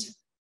around.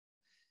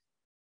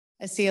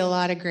 I see a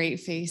lot of great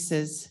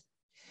faces.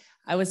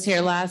 I was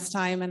here last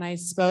time and I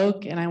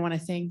spoke, and I want to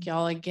thank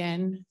y'all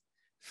again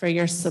for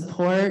your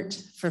support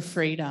for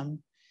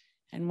freedom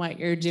and what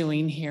you're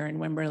doing here in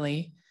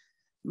Wimberley.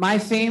 My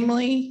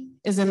family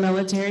is a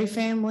military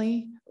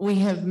family. We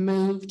have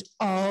moved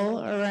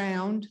all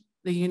around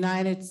the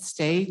United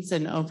States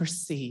and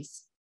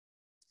overseas.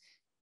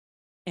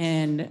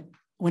 And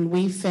when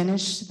we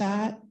finished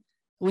that,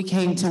 we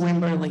came to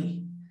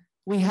Wimberley.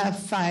 We have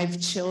 5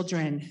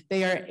 children.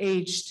 They are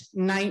aged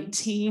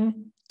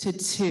 19 to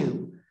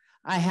 2.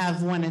 I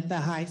have one at the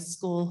high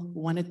school,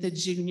 one at the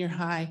junior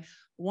high,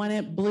 one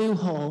at Blue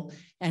Hole,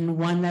 and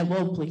one that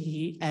will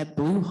be at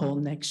Blue Hole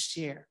next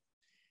year.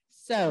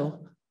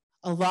 So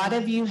a lot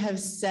of you have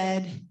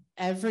said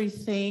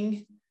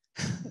everything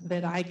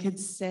that I could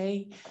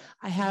say.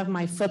 I have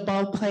my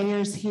football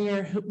players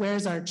here.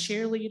 Where's our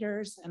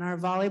cheerleaders and our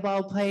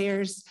volleyball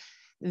players?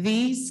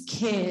 These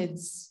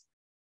kids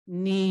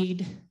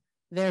need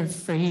their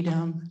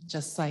freedom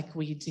just like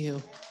we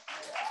do.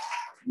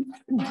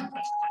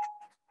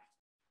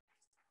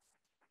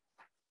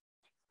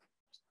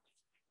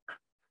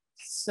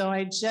 So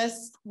I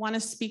just want to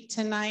speak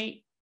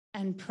tonight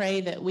and pray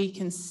that we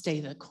can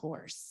stay the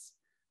course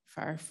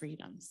for our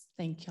freedoms.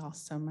 Thank y'all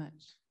so much.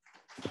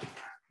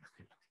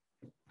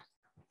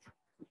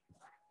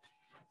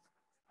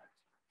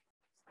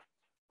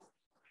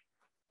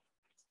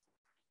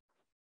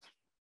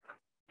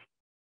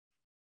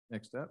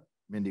 Next up,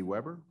 Mindy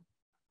Weber.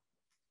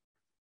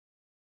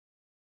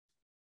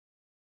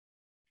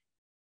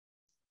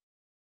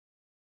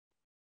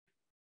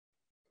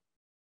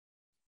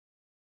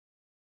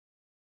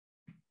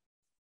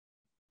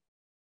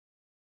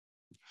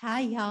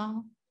 Hi,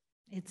 y'all.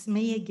 It's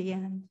me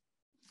again.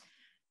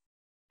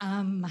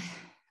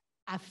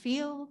 I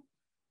feel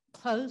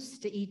close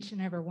to each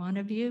and every one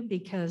of you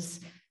because,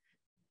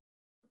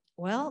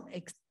 well,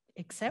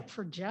 except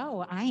for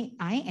Joe, I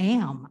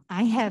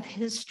have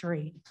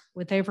history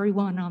with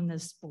everyone on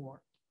this board.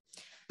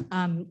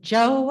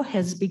 Joe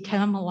has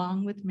become,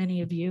 along with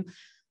many of you,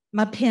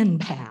 my pen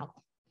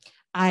pal.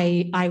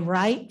 I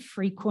write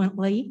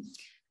frequently.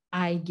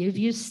 I give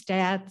you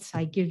stats.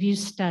 I give you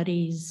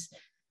studies.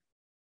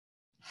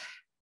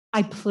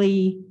 I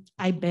plead,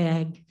 I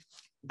beg.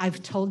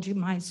 I've told you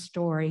my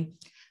story.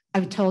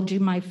 I've told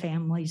you my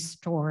family's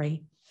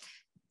story.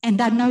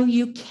 And I know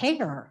you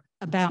care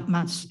about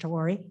my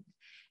story.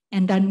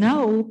 And I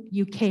know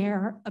you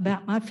care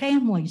about my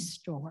family's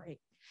story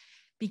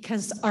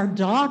because our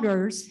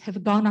daughters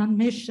have gone on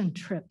mission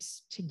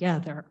trips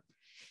together.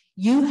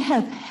 You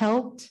have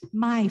helped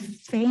my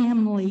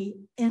family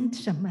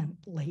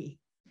intimately.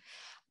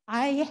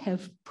 I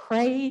have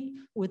prayed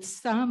with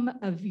some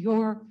of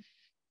your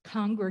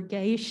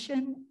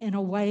congregation in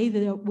a way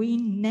that we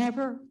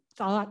never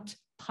thought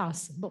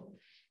possible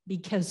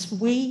because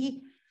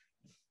we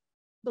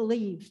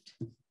believed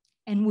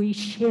and we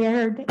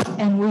shared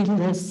and we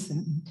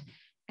listened.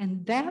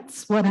 And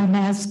that's what I'm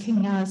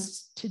asking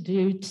us to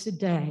do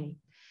today.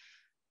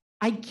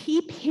 I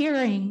keep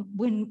hearing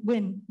when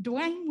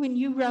Dwayne, when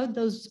you read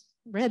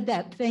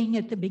that thing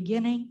at the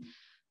beginning,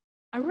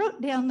 I wrote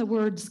down the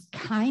words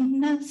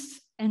kindness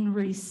and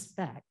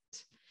respect,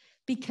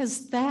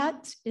 because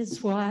that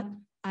is what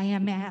I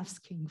am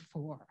asking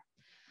for.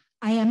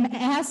 I am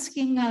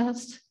asking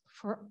us,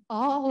 for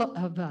all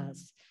of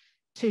us,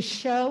 to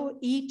show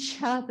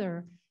each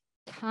other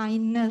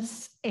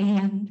kindness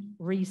and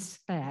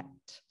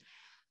respect.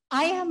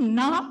 I am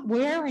not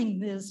wearing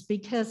this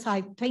because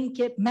I think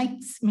it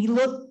makes me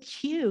look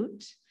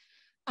cute.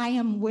 I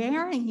am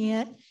wearing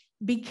it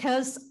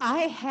because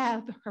I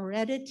have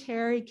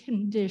hereditary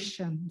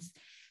conditions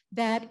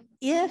that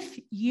if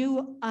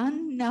you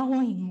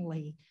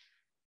unknowingly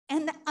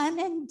and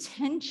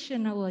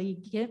unintentionally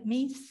get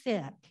me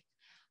sick,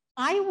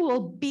 I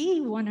will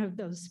be one of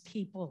those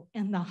people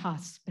in the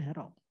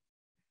hospital.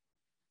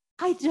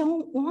 I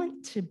don't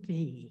want to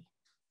be.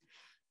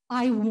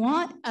 I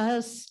want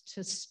us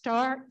to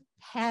start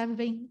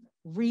having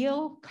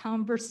real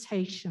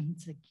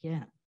conversations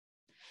again.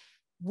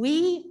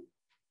 We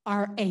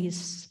are a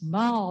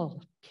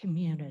small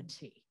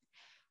community.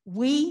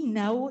 We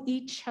know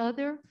each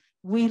other,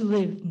 we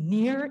live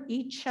near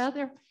each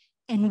other,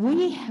 and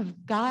we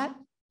have got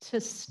to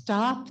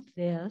stop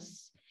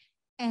this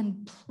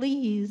and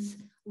please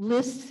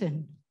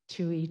listen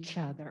to each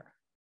other.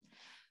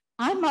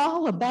 I'm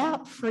all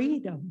about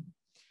freedom,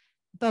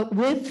 but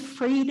with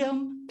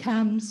freedom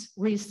comes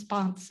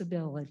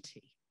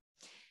responsibility.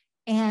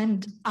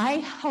 And I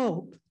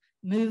hope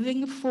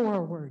moving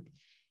forward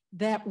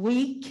that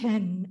we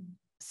can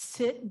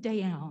sit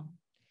down,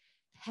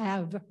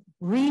 have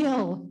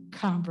real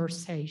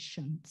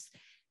conversations,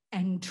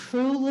 and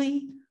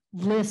truly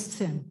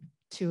listen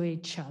to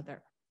each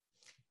other.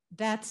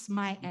 That's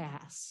my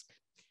ask.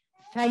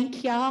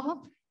 Thank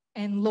y'all.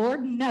 And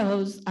Lord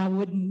knows I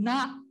would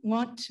not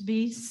want to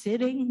be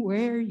sitting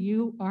where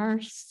you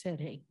are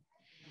sitting.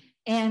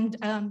 And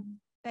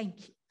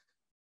thank you.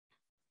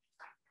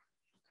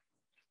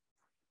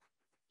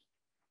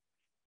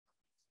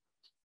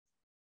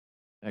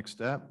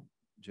 Next up,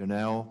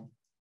 Janelle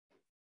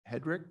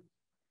Hedrick.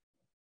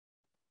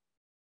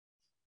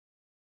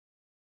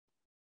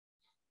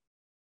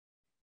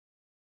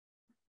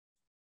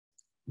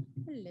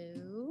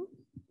 Hello.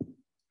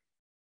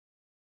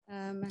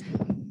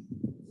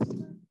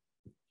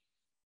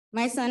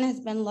 My son has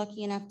been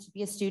lucky enough to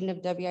be a student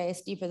of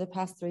WISD for the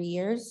past 3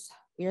 years.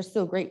 We are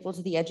so grateful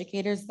to the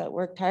educators that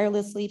work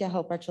tirelessly to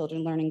help our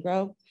children learn and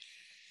grow.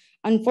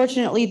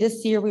 Unfortunately,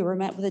 this year we were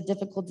met with a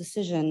difficult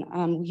decision.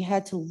 We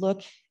had to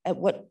look at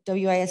what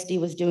WISD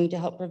was doing to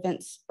help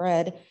prevent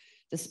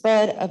the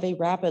spread of a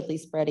rapidly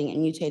spreading and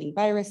mutating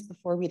virus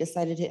before we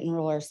decided to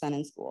enroll our son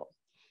in school.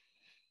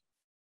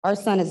 Our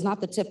son is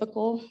not the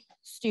typical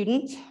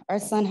student. Our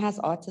son has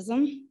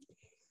autism.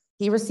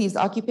 He receives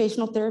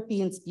occupational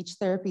therapy and speech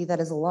therapy that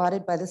is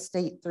allotted by the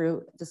state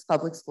through this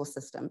public school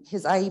system.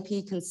 His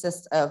IEP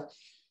consists of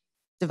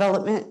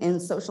development in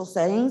social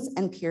settings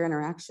and peer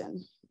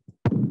interaction.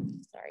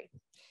 Sorry.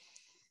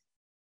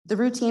 The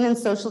routine and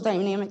social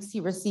dynamics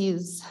he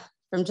receives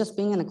from just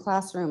being in a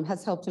classroom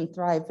has helped him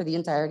thrive for the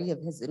entirety of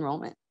his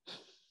enrollment.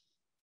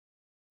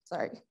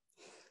 Sorry.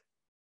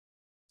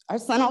 Our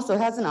son also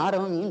has an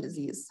autoimmune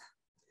disease.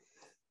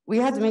 We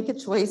had to make a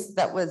choice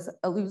that was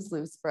a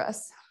lose-lose for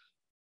us.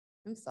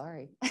 I'm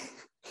sorry.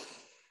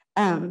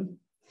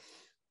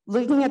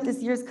 Looking at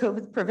this year's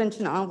COVID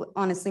prevention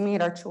honestly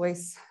made our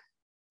choice.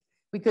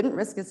 We couldn't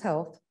risk his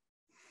health.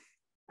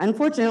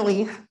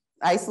 Unfortunately,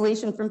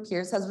 isolation from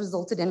peers has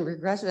resulted in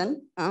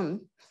regression, the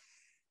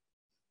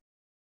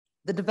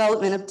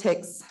development of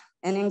tics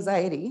and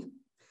anxiety.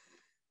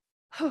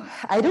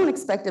 I don't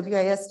expect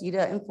WISD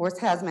to enforce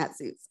hazmat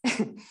suits.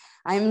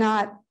 I'm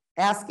not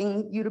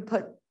asking you to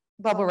put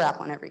bubble wrap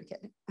on every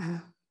kid.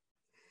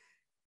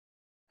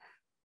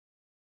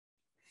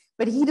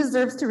 But he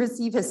deserves to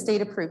receive his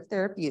state-approved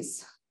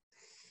therapies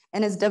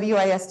and his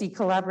WISD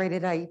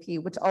collaborated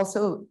IEP, which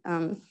also,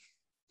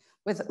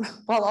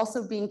 while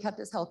also being kept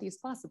as healthy as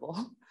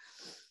possible.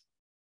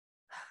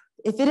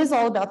 If it is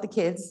all about the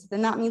kids,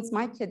 then that means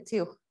my kid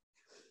too.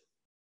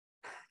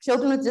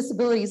 Children with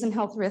disabilities and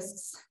health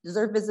risks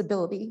deserve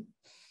visibility.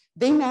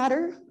 They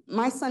matter.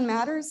 My son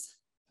matters.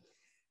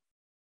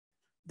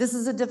 This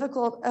is a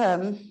difficult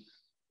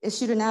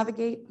issue to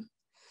navigate.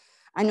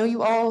 I know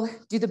you all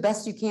do the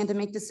best you can to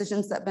make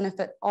decisions that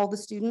benefit all the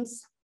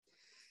students.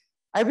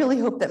 I really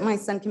hope that my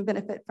son can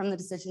benefit from the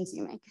decisions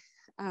you make.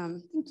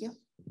 Thank you.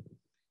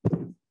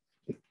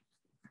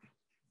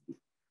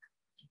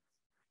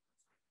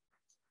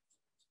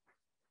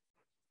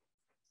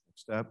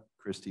 Next up,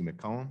 Christy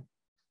McCollum.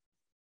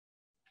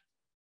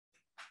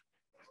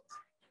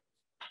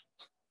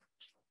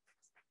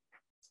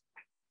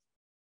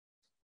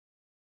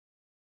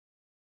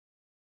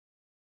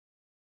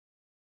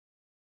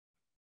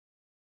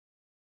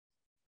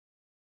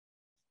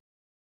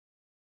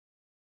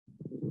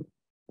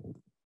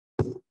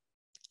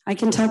 I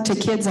can talk to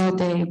kids all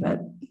day, but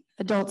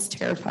adults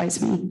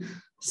terrifies me.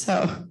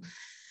 So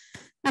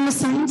I'm a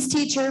science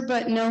teacher,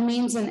 but no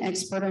means an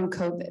expert on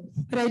COVID,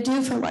 but I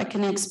do feel like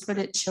an expert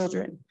at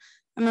children.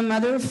 I'm a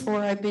mother of 4.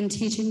 I've been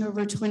teaching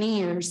over 20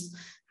 years.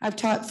 I've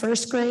taught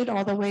first grade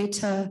all the way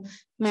to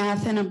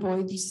math in a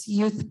boys'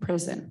 youth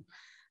prison.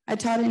 I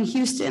taught in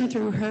Houston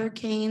through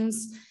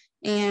hurricanes,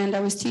 and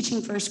I was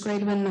teaching first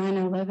grade when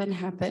 9/11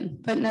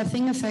 happened, but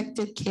nothing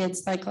affected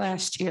kids like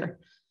last year.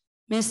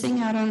 Missing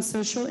out on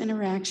social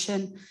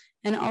interaction,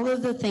 and all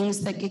of the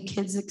things that get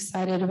kids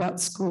excited about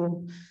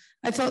school.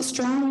 I felt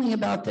strongly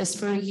about this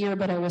for a year,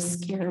 but I was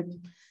scared.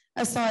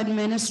 I saw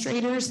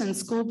administrators and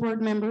school board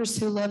members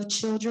who love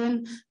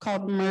children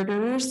called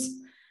murderers.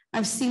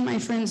 I've seen my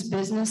friends'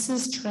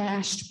 businesses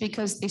trashed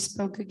because they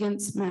spoke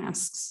against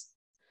masks.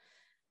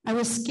 I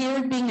was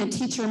scared being a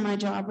teacher, my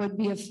job would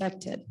be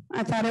affected.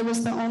 I thought I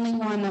was the only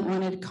one that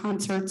wanted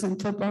concerts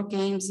and football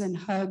games and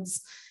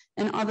hugs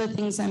and all the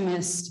things I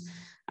missed.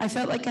 I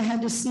felt like I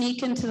had to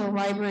sneak into the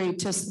library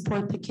to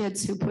support the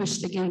kids who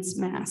pushed against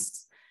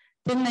masks.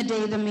 Then the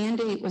day the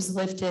mandate was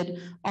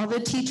lifted, all the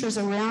teachers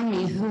around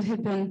me who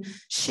had been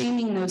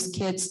shaming those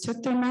kids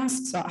took their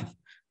masks off.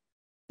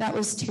 That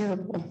was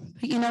terrible.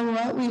 But you know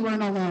what? We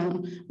weren't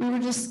alone. We were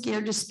just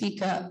scared to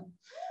speak up.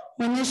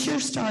 When this year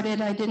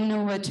started, I didn't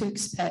know what to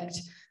expect.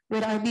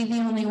 Would I be the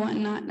only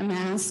one not in a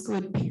mask?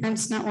 Would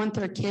parents not want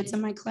their kids in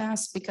my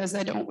class because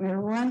I don't wear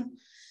one?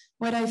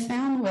 What I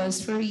found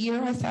was for a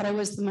year, I thought I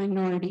was the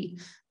minority,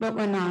 but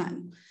we're not.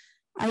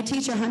 I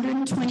teach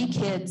 120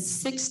 kids,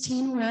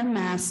 16 wear a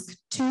mask,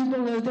 2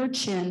 below their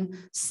chin,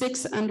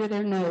 6 under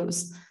their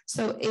nose.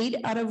 So 8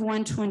 out of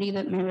 120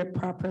 that merit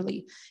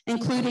properly,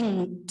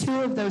 including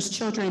 2 of those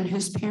children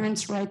whose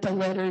parents write the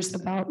letters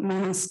about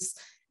masks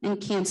and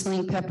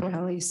canceling pep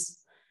rallies.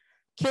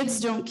 Kids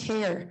don't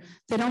care.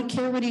 They don't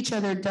care what each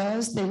other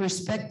does. They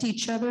respect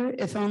each other.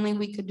 If only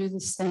we could do the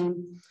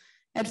same.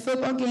 At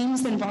football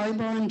games and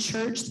volleyball and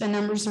church, the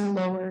numbers are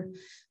lower.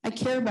 I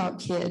care about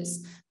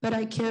kids, but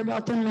I care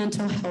about their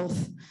mental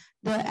health.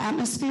 The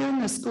atmosphere in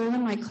the school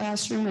in my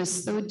classroom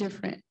is so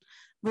different.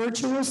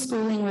 Virtual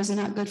schooling was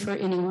not good for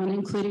anyone,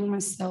 including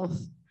myself.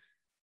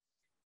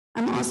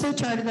 I'm also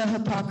tired of the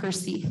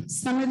hypocrisy.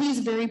 Some of these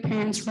very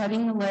parents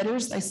writing the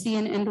letters I see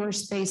in indoor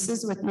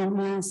spaces with no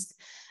mask.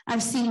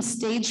 I've seen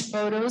staged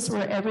photos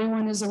where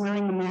everyone is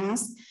wearing a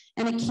mask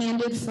and a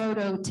candid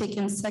photo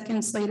taken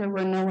seconds later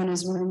where no one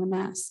is wearing a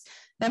mask.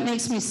 That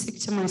makes me sick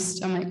to my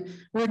stomach.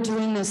 We're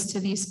doing this to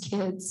these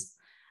kids.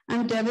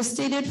 I'm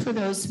devastated for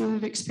those who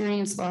have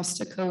experienced loss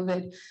to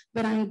COVID,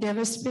 but I'm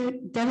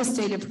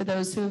devastated for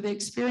those who have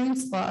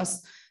experienced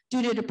loss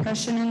due to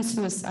depression and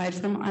suicide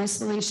from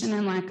isolation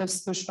and lack of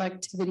social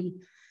activity.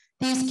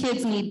 These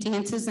kids need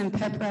dances and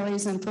pep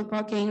rallies and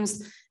football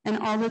games and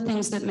all the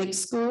things that make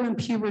school and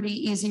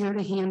puberty easier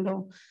to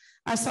handle.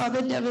 I saw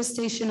the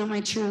devastation of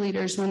my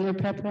cheerleaders when their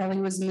pep rally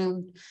was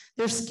moved.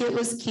 Their skit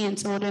was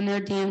canceled and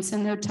their dance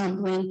and their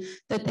tumbling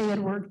that they had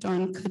worked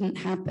on couldn't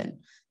happen.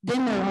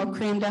 Then they're all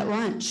crammed at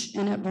lunch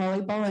and at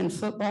volleyball and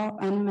football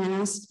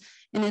unmasked,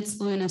 and it's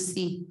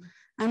lunacy.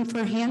 I'm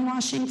for hand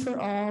washing for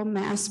all,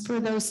 masks for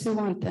those who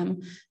want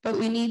them, but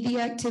we need the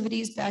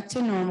activities back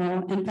to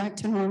normal and back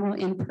to normal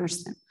in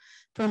person.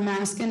 For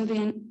masks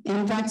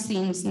and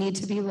vaccines need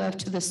to be left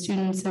to the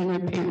students and their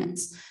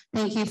parents.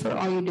 Thank you for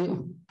all you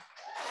do.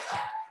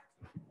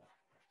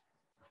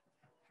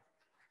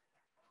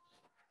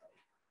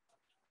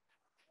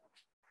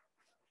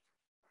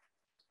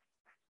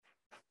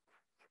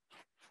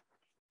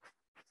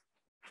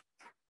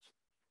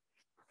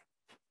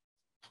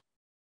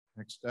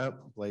 Next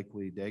up,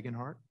 Blakely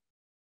Dagenhart.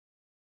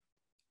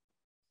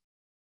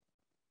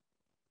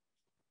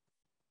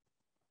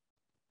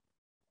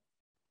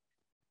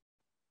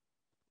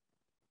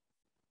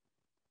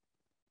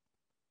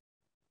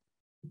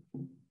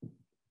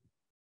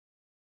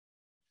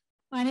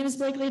 My name is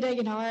Blakely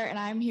Dagenhart, and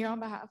I'm here on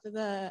behalf of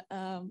the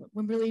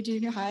Wimberley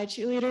Junior High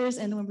cheerleaders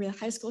and the Wimberley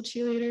High School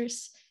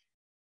cheerleaders.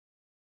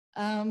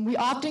 We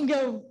often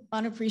go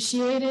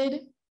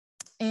unappreciated,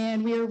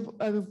 and we are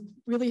a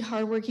really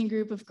hardworking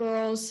group of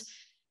girls.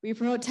 We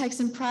promote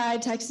Texan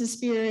pride, Texan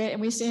spirit, and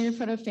we stand in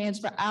front of fans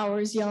for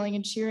hours yelling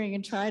and cheering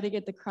and try to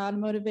get the crowd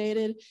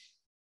motivated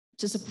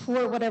to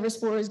support whatever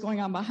sport is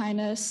going on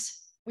behind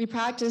us. We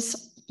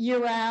practice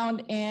year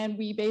round, and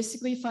we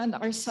basically fund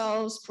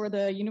ourselves for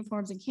the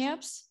uniforms and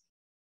camps.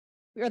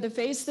 We are the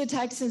face of the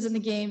Texans in the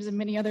games and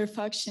many other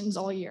functions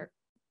all year.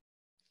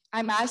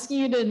 I'm asking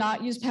you to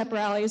not use pep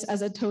rallies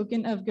as a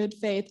token of good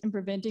faith in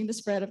preventing the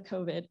spread of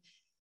COVID.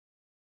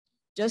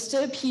 Just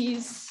to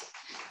appease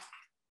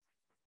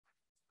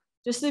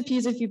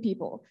a few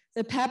people.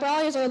 The pep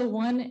rallies are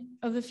one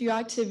of the few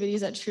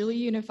activities that truly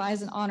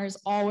unifies and honors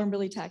all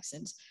Wimberley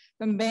Texans,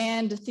 from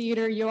band to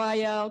theater,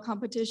 UIL,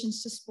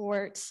 competitions to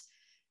sports.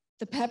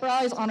 The pep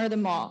rallies honor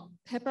them all.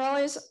 Pep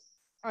rallies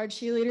are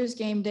cheerleaders'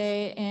 game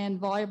day, and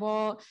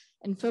volleyball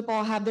and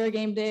football have their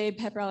game day.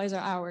 Pep rallies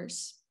are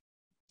ours.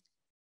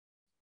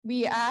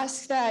 We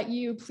ask that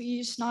you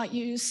please not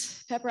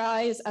use pep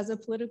rallies as a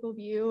political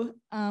view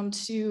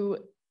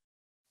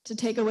to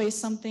take away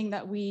something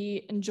that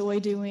we enjoy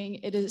doing.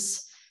 It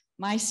is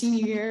my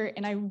senior year,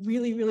 and I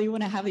really, really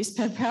want to have these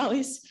pep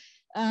rallies.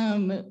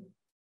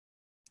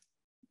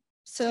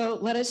 So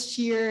let us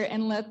cheer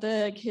and let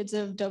the kids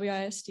of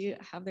WISD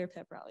have their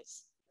pep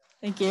rallies.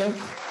 Thank you.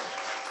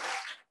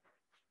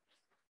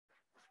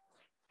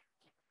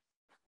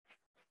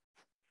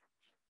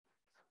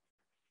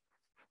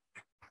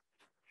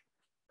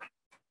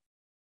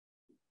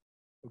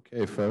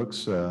 Okay,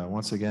 folks,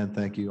 once again,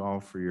 thank you all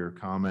for your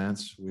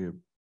comments. We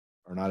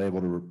are not able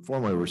to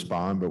formally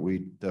respond, but we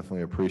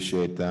definitely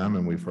appreciate them,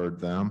 and we've heard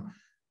them.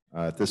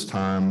 At this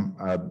time,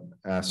 I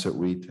ask that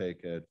we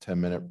take a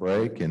 10-minute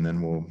break, and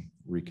then we'll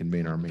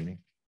reconvene our meeting.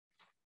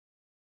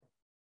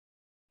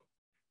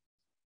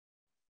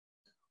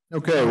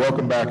 Okay,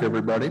 welcome back,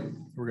 everybody.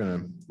 We're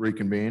going to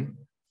reconvene.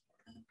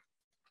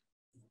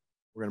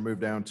 We're going to move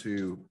down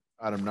to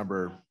item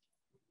number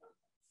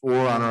 4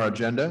 on our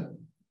agenda,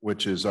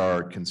 which is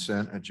our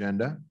consent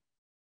agenda.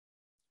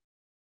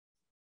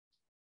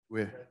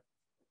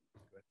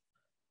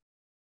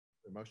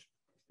 Motion.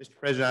 Mr.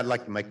 President, I'd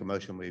like to make a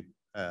motion. We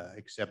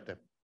accept the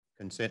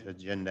consent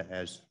agenda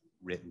as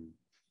written.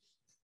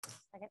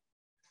 Second.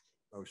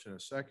 Motion a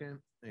second.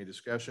 Any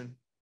discussion?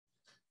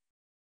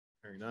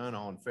 Hearing none,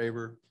 all in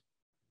favor?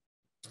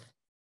 Looks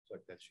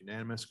like that's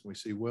unanimous. Can we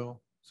see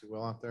Will? See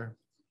Will out there?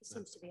 It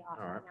seems to be off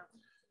all right.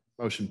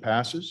 now. Motion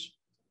passes.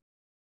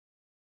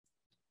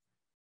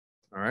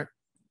 All right.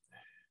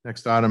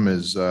 Next item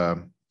is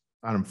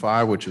item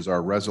 5, which is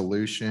our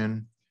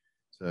resolution.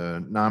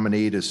 The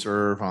nominee to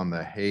serve on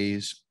the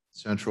Hayes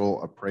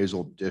Central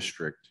Appraisal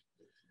District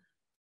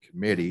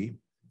Committee.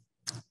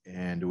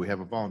 And do we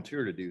have a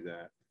volunteer to do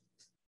that?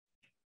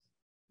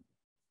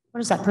 What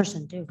does that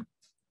person do?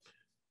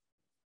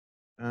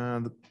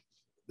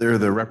 They're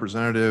the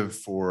representative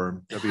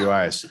for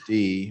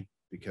WISD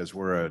because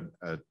we're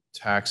a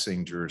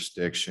taxing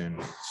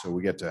jurisdiction. So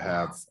we get to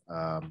have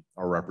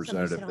our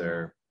representative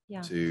there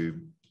to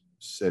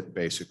sit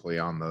basically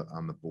on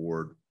the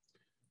board.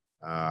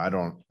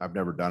 I've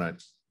never done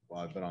it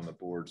while I've been on the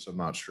board, so I'm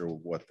not sure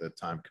what the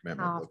time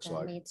commitment looks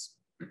like. Meets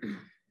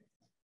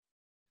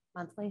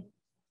monthly.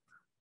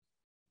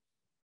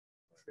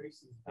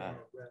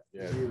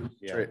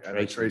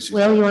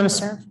 Will, you want to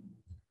serve?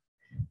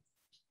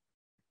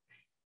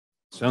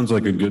 Sounds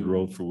like a good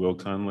role for Will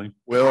Conley.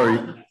 Will,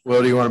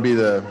 do you want to be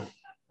the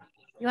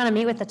You want to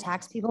meet with the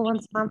tax people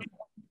once a month?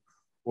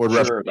 board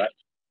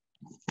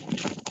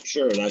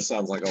Sure, that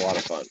sounds like a lot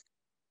of fun.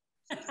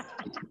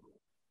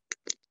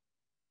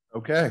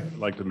 Okay. I'd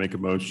like to make a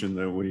motion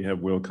that we have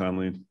Will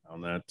Conley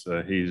on that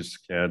Hayes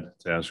CAD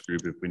task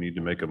group if we need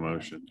to make a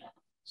motion.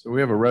 So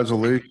we have a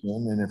resolution,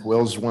 and if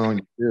Will's willing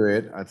to do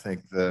it, I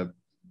think the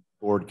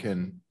board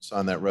can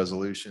sign that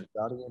resolution.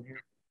 Dottie in here?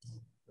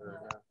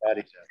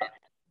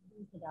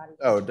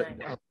 Oh,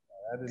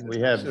 we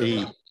have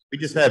D. We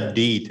just have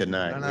D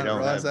tonight. We don't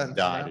realize have that.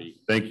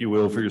 Dottie. Thank you,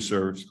 Will, for your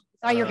service.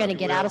 Thought you were going to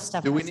get out of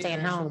stuff Do we and need staying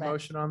an home. actual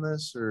motion on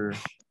this, or?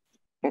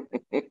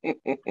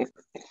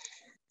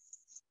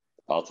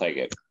 I'll take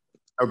it.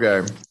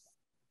 Okay.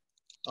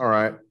 All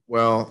right.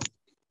 Well,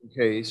 in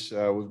case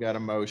we've got a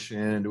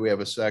motion, do we have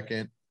a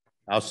second?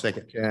 I'll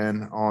second.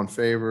 Ken, all in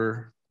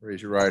favor,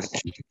 raise your right.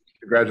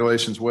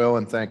 Congratulations, Will,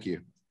 and thank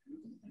you.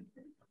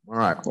 All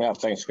right. Yeah,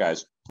 thanks,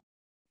 guys.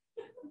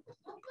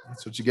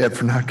 That's what you get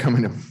for not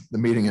coming to the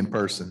meeting in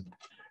person.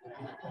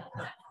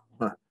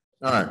 All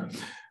right.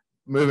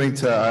 Moving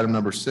to item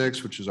number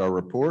 6, which is our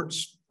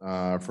reports.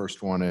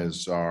 First one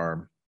is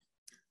our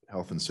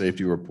health and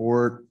safety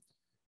report.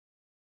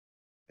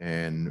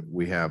 And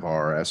we have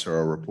our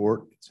SRO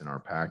report. It's in our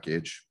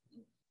package.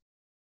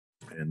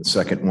 And the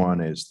second one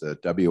is the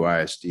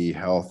WISD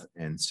health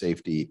and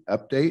safety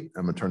update.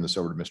 I'm going to turn this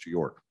over to Mr.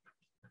 York.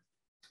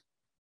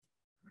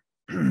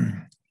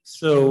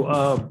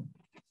 So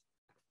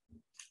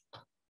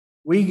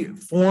we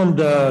formed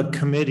a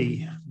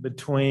committee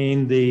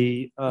between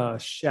the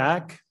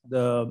SHAC,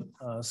 the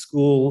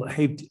School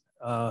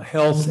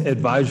Health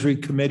Advisory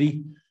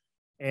Committee,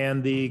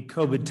 and the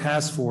COVID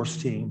Task Force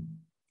team.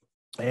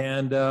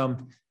 And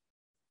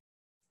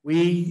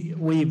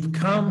we've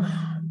come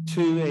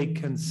to a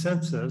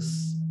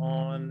consensus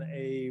on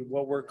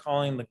what we're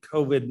calling the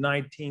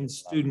COVID-19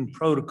 student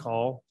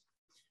protocol.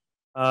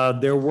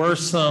 There were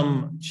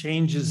some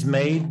changes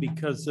made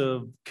because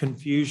of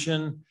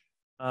confusion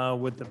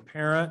with the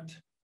parent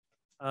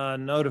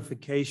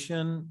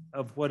notification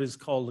of what is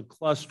called a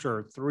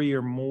cluster, 3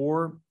 or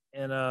more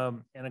in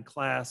a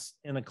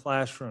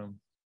classroom.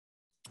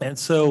 And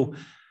so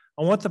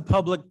I want the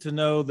public to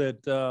know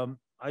that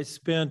I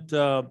spent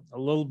a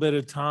little bit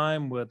of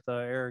time with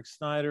Eric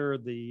Snyder,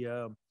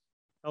 the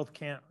Health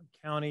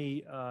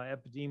County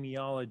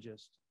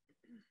epidemiologist.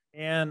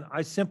 And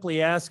I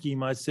simply asked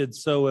him, I said,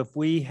 so if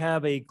we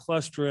have a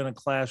cluster in a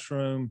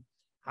classroom,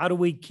 how do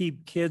we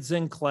keep kids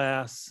in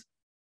class?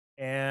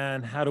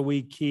 And how do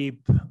we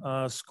keep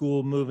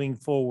school moving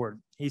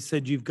forward? He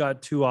said, you've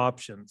got 2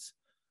 options.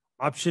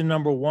 Option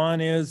number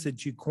 1 is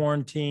that you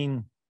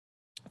quarantine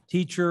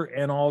teacher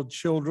and all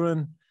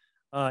children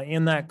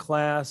in that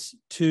class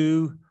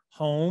to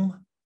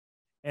home,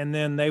 and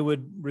then they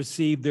would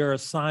receive their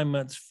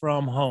assignments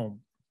from home.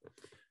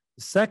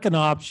 The second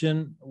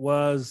option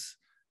was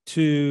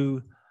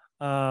to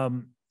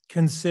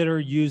consider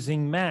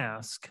using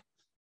masks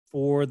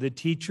for the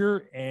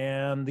teacher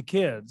and the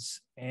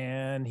kids.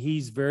 And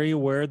he's very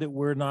aware that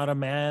we're not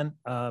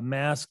a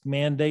mask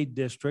mandate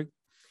district.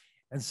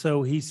 And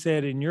so he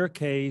said, in your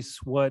case,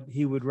 what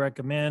he would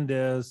recommend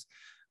is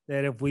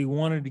that if we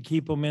wanted to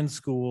keep them in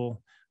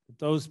school,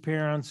 those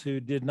parents who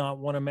did not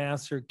want to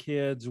mask their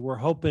kids were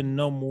hoping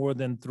no more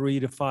than 3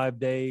 to 5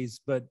 days,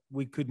 but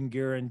we couldn't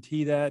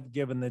guarantee that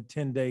given the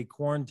 10-day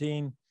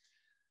quarantine,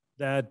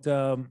 that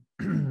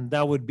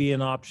that would be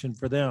an option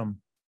for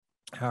them.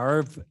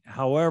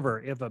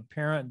 However, if a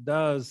parent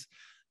does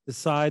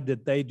decide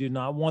that they do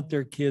not want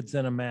their kids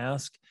in a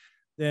mask,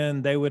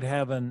 then they would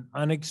have an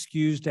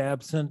unexcused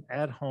absent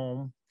at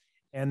home,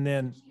 and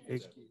then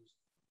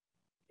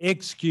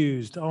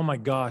excused. Oh my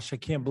gosh, I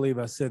can't believe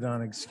I said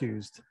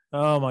unexcused.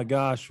 Oh my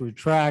gosh,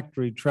 retract,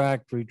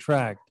 retract,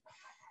 retract.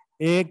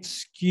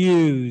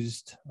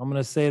 Excused. I'm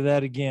going to say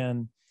that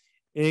again.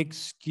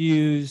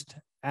 Excused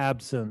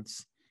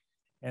absence.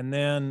 And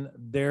then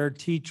their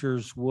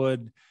teachers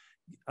would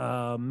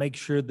make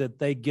sure that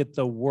they get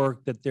the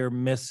work that they're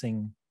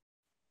missing.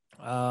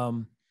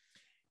 And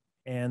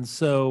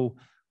so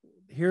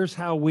here's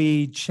how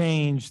we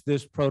change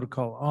this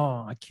protocol.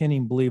 Oh, I can't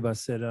even believe I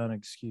said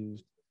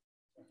unexcused.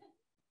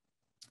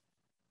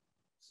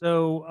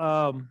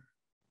 So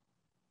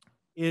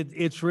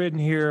it's written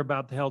here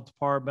about the health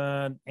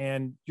department,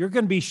 and you're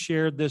going to be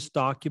shared this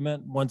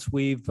document once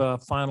we've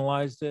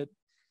finalized it.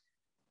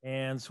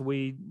 And so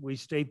we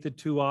state the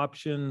two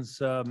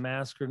options,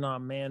 masks are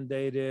not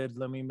mandated.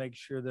 Let me make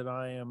sure that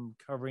I am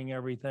covering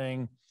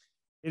everything.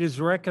 It is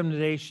a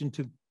recommendation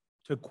to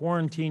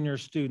quarantine your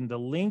student. The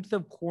length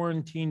of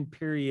quarantine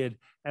period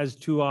has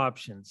two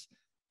options.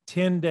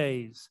 10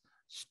 days.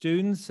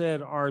 Students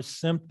that are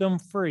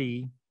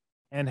symptom-free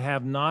and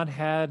have not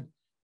had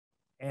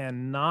a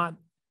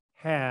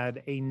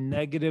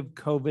negative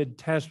COVID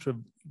test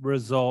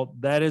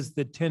result, that is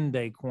the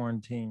 10-day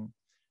quarantine.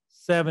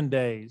 7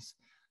 days.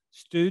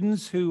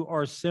 Students who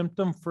are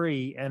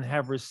symptom-free and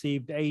have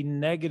received a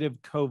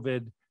negative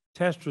COVID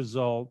test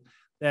result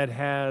that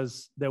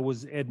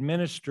was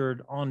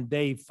administered on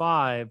day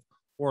 5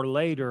 or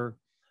later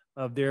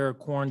of their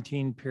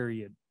quarantine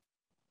period.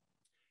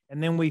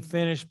 And then we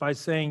finish by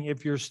saying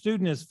if your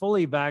student is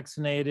fully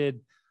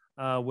vaccinated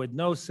with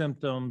no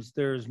symptoms,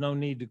 there's no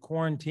need to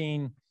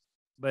quarantine,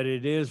 but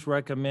it is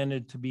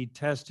recommended to be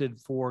tested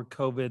for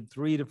COVID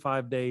 3 to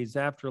 5 days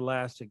after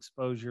last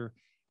exposure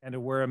and to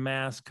wear a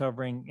mask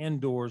covering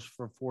indoors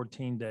for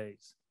 14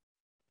 days.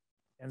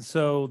 And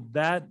so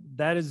that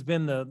has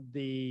been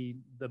the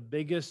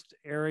biggest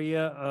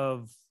area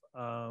of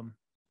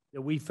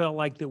that we felt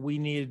like that we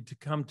needed to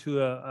come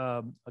to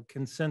a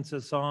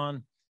consensus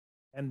on.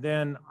 And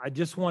then I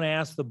just want to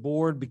ask the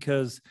board,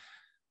 because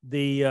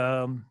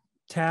the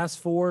task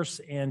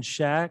force and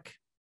SHAC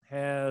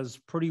has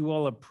pretty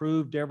well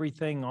approved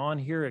everything on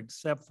here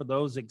except for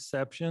those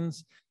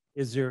exceptions.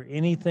 Is there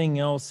anything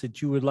else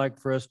that you would like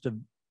for us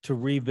to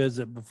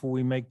revisit before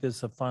we make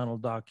this a final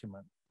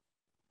document?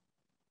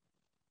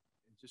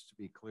 Just to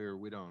be clear,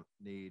 we don't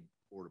need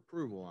board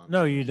approval on.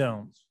 No, you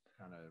don't.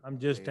 I'm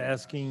just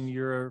asking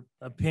your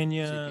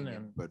opinion and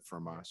input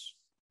from us.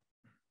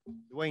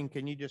 Dwayne,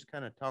 can you just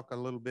kind of talk a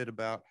little bit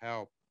about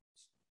how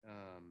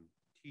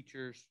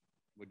teachers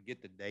would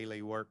get the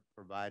daily work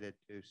provided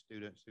to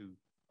students who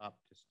opt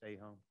to stay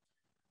home?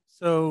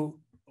 So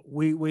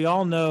we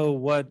all know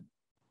what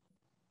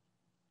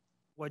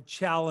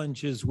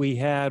challenges we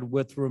had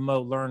with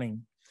remote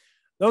learning.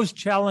 Those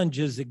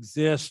challenges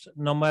exist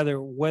no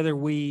matter whether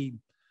we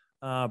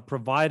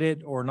provide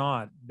it or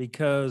not,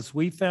 because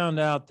we found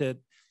out that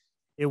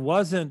it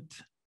wasn't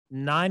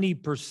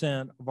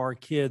 90% of our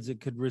kids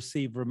that could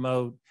receive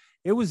remote.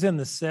 It was in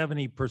the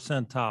 70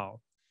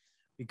 percentile,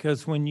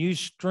 because when you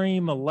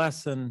stream a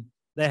lesson,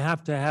 they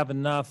have to have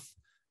enough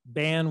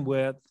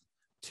bandwidth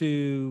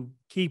to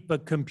keep a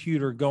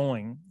computer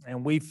going.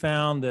 And we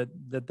found that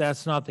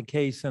that's not the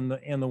case in the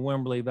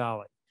Wimberley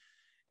Valley.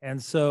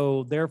 And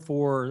so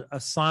therefore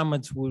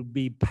assignments would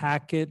be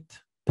packet,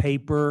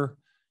 paper,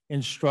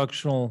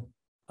 instructional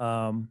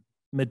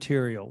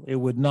material. It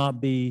would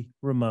not be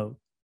remote.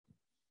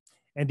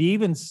 And to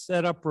even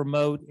set up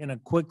remote in a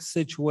quick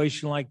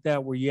situation like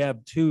that, where you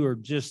have 2 or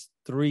just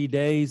 3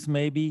 days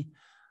maybe,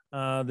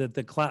 that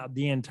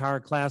the entire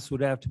class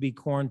would have to be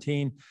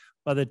quarantined.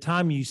 By the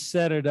time you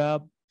set it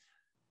up,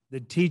 the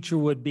teacher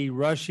would be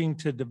rushing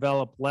to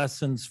develop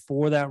lessons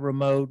for that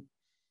remote.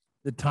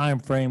 The time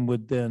frame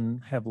would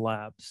then have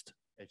lapsed.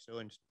 Okay,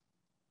 so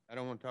I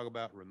don't want to talk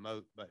about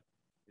remote, but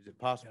is it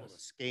possible to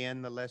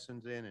scan the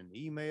lessons in and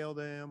email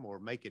them, or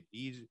make it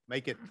easy,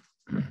 make it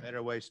a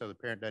better way so the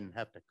parent doesn't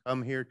have to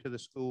come here to the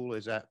school?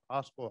 Is that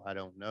possible? I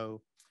don't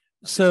know.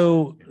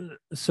 So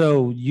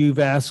you've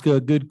asked a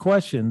good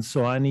question.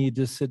 So I need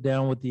to sit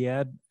down with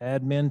the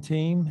admin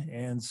team.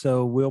 And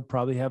so we'll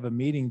probably have a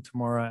meeting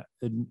tomorrow,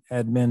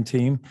 admin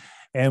team,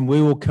 and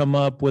we will come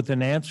up with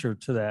an answer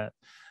to that,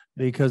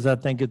 because I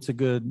think it's a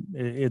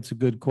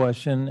good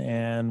question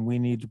and we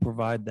need to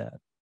provide that.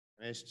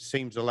 It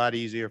seems a lot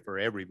easier for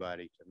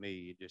everybody to me.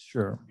 You just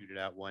Sure. shoot it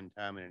out one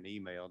time in an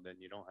email, then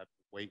you don't have to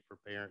wait for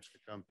parents to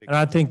come pick And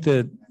I it think up.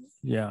 that,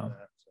 yeah.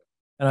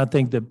 And I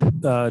think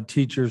that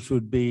teachers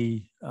would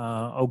be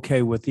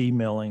okay with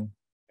emailing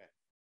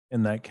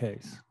in that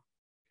case.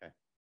 I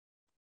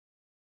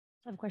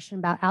have a question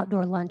about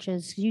outdoor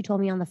lunches. You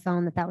told me on the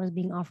phone that was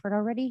being offered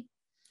already.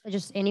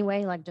 Just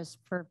anyway, like just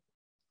for.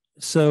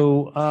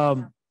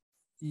 So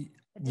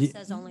This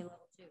says only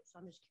level 2, so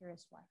I'm just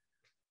curious why.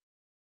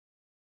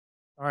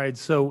 All right.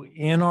 So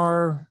in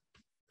our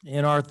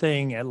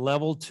thing at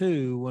level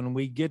 2, when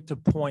we get to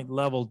point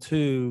level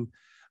 2,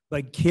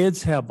 But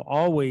kids have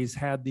always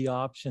had the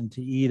option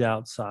to eat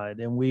outside,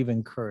 and we've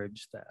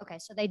encouraged that. Okay,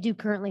 so they do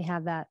currently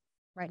have that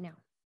right now.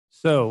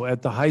 So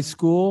at the high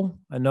school,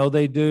 I know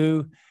they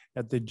do.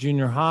 At the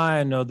junior high,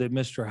 I know that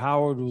Mr.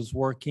 Howard was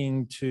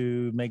working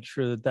to make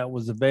sure that that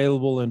was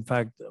available. In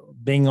fact,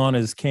 being on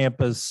his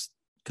campus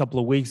a couple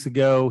of weeks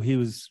ago, he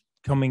was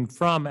coming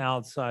from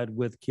outside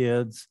with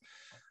kids.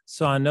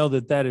 So I know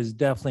that that is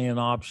definitely an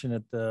option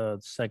at the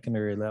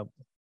secondary level.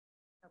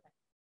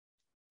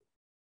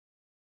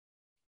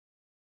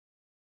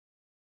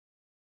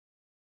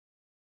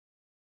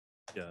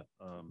 Yeah.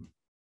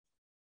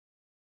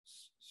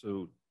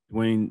 So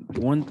Dwayne,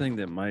 one thing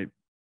that might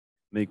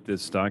make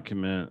this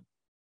document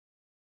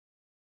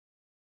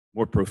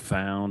more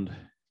profound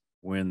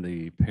when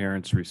the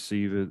parents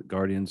receive it,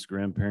 guardians,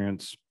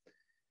 grandparents,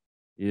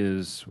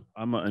 is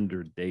I'm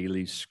under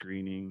daily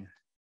screening.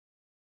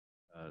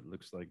 It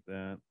looks like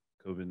that.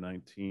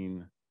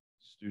 COVID-19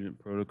 student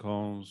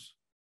protocols,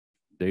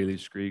 daily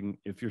screening.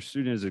 If your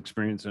student has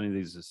experienced any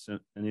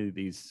of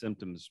these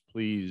symptoms,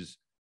 please,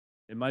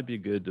 it might be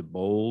good to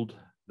bold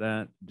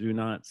that, do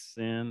not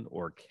send,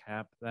 or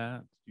cap that.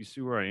 Do you see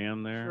where I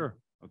am there? Sure.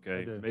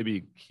 Okay,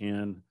 maybe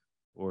Ken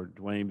or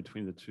Dwayne,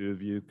 between the two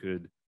of you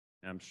could,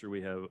 I'm sure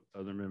we have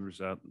other members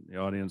out in the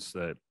audience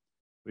that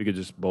we could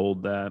just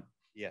bold that.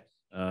 Yes.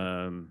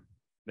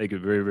 Make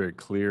it very, very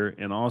clear.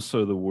 And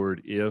also the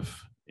word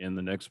if in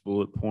the next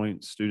bullet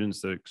point,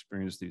 students that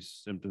experience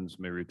these symptoms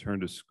may return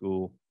to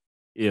school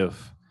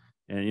if,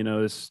 and you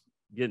know, it's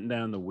getting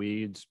down the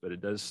weeds, but it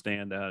does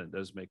stand out. It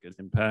does make an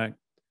impact.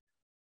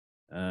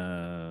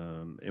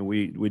 And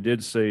we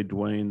did say,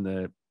 Dwayne,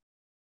 that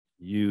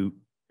you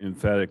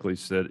emphatically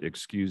said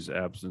excuse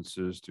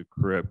absences to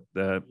correct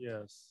that.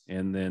 Yes.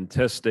 And then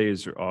test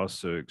days are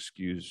also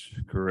excused,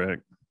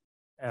 correct?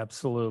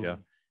 Absolutely. Yeah.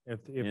 If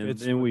And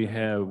it's then we within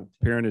have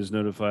context. parent is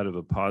notified of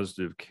a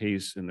positive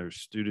case in their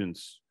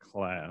student's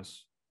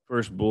class.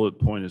 First bullet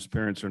point is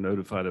parents are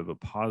notified of a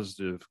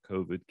positive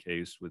COVID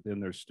case within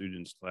their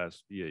student's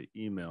class via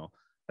email.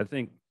 I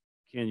think,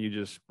 Ken, you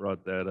just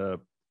brought that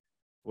up.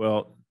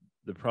 Well,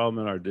 the problem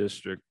in our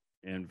district,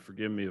 and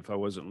forgive me if I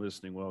wasn't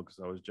listening well because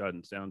I was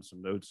jotting down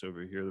some notes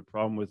over here. The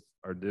problem with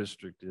our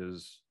district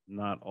is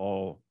not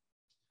all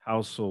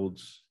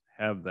households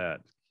have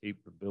that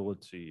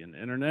capability in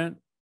internet.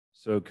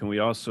 So can we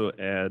also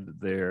add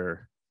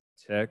their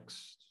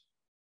text,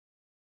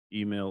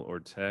 email, or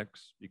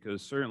text?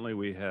 Because certainly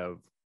we have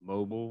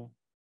mobile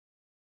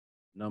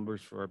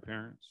numbers for our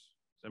parents.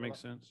 Does that make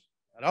sense?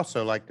 I'd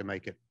also like to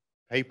make it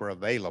paper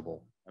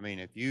available. I mean,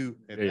 if Yeah.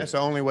 that's the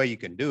only way you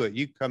can do it,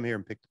 you can come here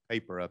and pick the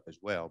paper up as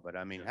well. But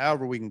I mean,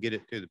 however we can get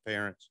it to the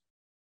parents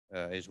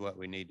is what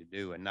we need to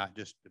do, and not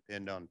just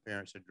depend on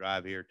parents that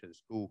drive here to the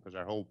school, because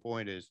our whole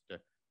point is to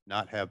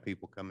not have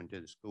people coming to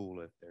the school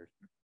if there's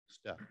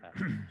stuff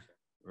happening.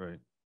 Right.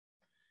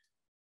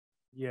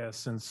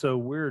 Yes, and so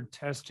we're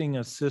testing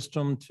a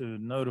system to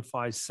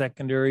notify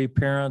secondary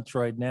parents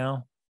right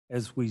now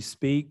as we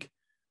speak.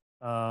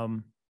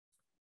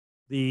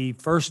 The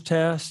first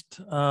test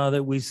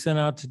that we sent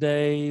out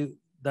today,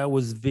 that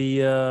was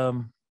via,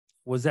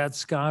 was that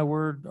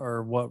Skyward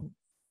or what?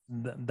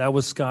 That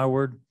was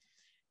Skyward.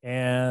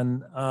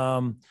 And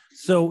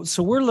so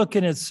we're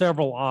looking at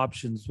several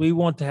options. We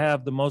want to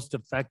have the most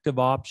effective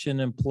option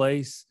in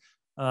place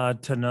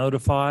to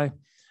notify.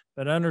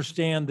 But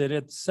understand that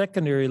at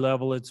secondary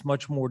level, it's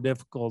much more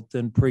difficult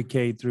than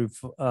pre-K through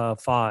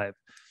 5.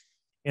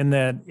 In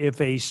that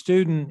if a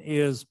student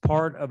is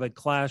part of a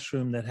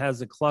classroom that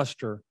has a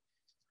cluster,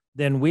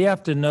 then we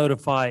have to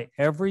notify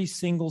every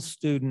single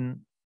student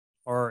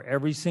or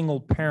every single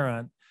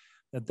parent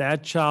that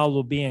that child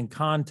will be in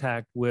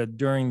contact with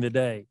during the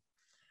day.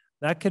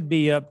 That could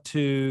be up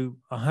to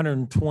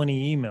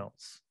 120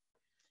 emails.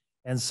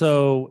 And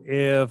so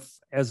if,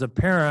 as a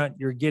parent,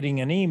 you're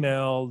getting an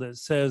email that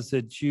says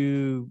that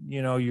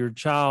your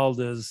child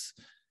is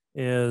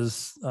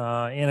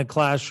in a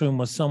classroom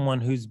with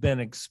someone who's been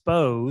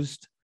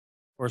exposed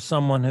or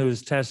someone who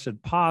has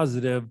tested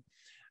positive,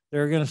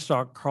 they're going to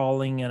start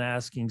calling and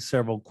asking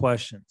several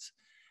questions.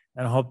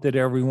 And I hope that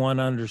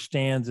everyone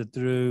understands that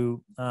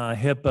through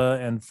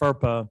HIPAA and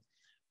FERPA,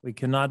 we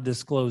cannot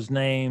disclose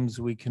names.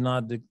 We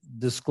cannot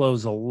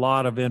disclose a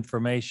lot of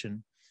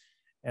information.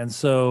 And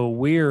so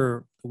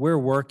we're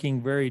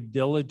working very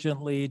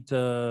diligently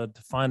to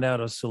find out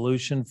a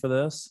solution for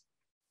this.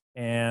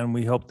 And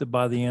we hope that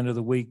by the end of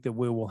the week that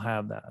we will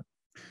have that.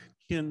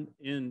 Ken,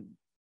 in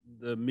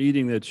the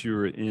meeting that you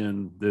were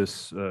in,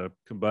 this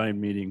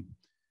combined meeting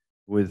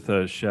with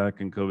SHAC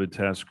and COVID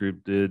task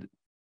group,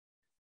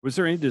 was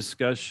there any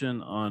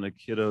discussion on a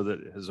kiddo that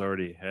has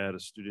already had, a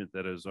student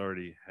that has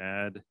already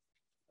had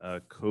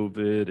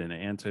COVID and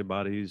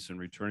antibodies and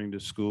returning to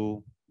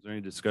school? Is there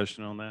any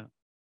discussion on that?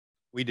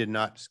 We did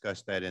not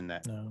discuss that in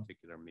that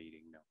particular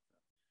meeting, no.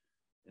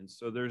 And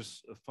so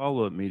there's a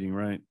follow-up meeting,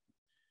 right?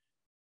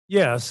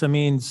 Yes, I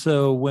mean,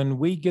 so when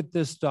we get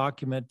this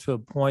document to a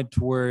point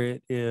where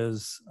it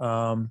is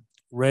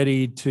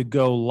ready to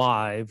go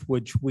live,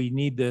 which we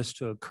need this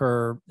to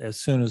occur as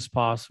soon as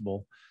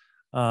possible,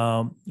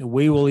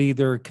 We will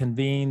either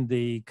convene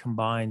the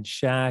combined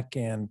SHAC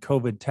and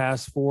COVID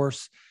task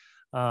force,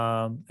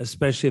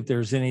 especially if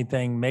there's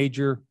anything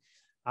major.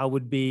 I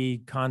would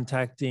be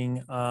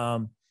contacting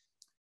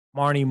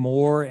Marnie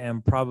Moore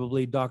and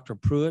probably Dr.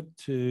 Pruitt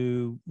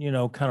to,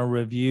 kind of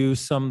review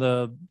some of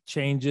the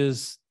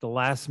changes, the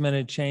last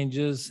minute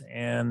changes,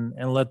 and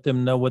let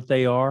them know what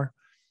they are.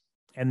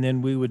 And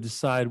then we would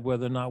decide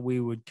whether or not we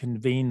would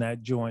convene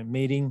that joint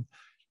meeting.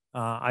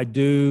 I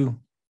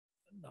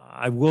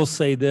will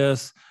say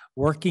this,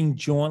 working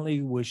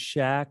jointly with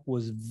SHAC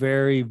was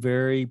very,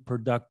 very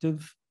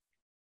productive.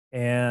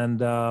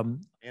 And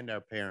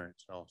our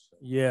parents also.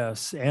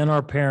 Yes, and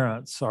our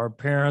parents. Our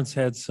parents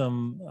had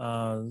some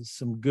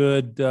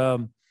good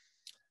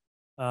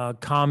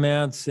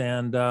comments,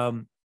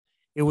 and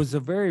it was a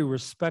very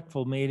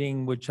respectful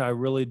meeting, which I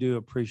really do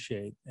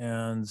appreciate.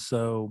 And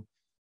so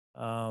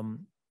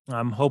I'm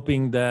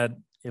hoping that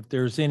if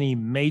there's any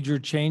major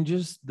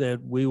changes,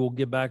 that we will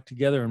get back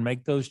together and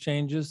make those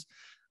changes.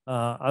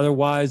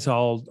 Otherwise,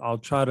 I'll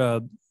try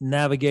to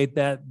navigate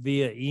that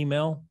via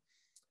email.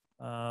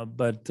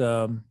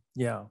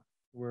 Yeah,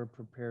 we're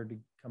prepared to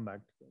come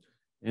back together.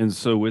 And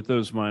so with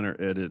those minor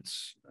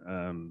edits,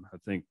 I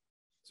think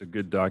it's a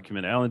good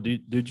document. Alan, do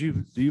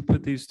you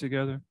put these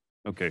together?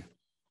 Okay.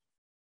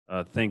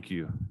 Thank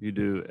you. You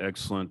do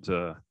excellent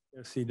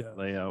yes, he does.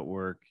 layout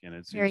work, and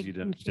it's Very easy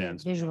to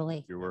understand.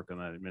 visually. You're working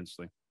on that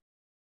immensely.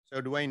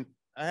 So Dwayne,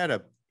 I had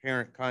a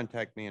parent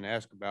contact me and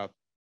ask about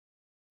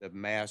the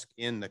mask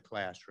in the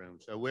classroom.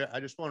 So I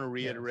just want to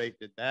reiterate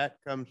that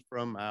comes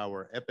from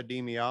our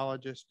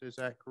epidemiologist. Is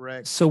that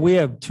correct? So we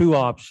have two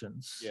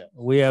options. Yeah.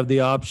 We have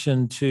the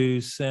option to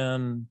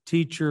send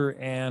teacher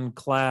and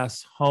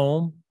class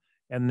home,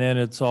 and then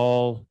it's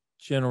all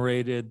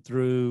generated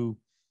through,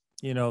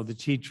 the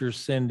teacher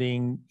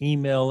sending,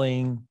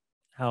 emailing,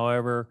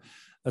 however,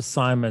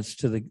 assignments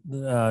to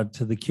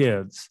the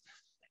kids.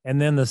 And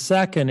then the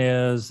second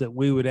is that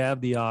we would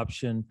have the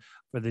option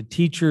for the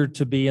teacher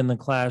to be in the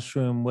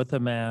classroom with a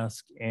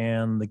mask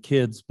and the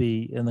kids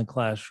be in the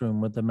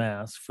classroom with a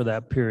mask for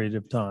that period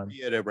of time.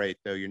 Reiterate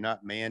though, you're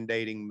not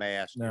mandating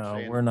masks.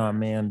 No, we're not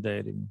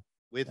mandating.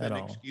 With at an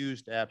all.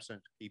 excused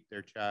absence, keep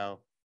their child.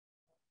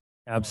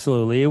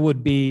 Absolutely. It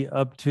would be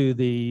up to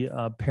the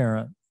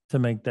parent to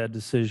make that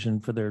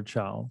decision for their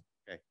child.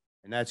 Okay.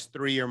 And that's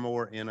 3 or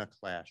more in a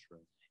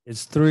classroom.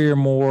 It's 3 or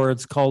more.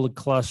 It's called a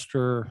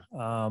cluster.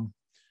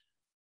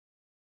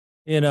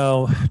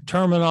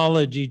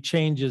 Terminology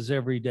changes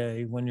every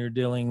day when you're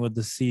dealing with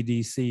the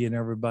CDC and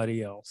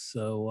everybody else.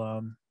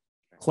 So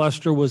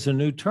cluster was a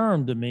new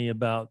term to me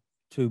about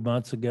 2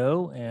 months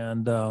ago,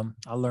 and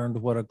I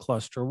learned what a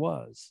cluster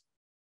was.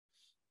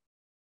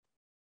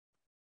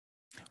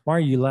 Why are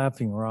you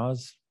laughing,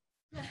 Roz?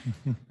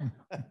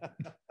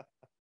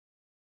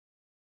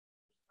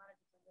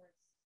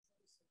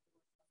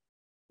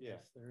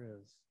 Yes, there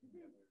is.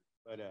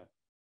 But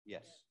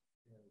yes.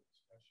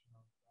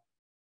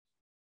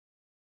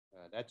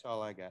 That's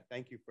all I got.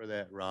 Thank you for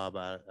that, Rob.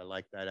 I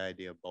like that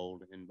idea of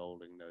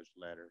embolding those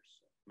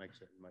letters.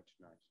 Makes it much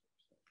nicer.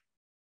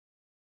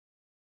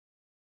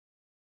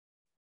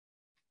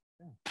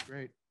 Yeah,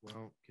 great.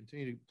 Well,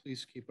 continue to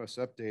please keep us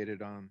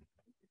updated on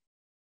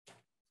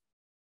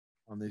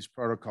these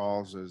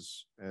protocols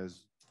as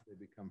they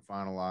become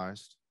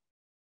finalized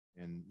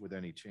and with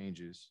any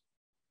changes.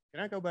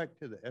 Can I go back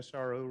to the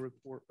SRO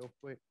report real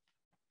quick?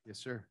 Yes,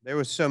 sir. There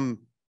was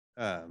some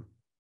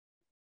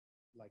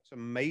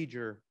some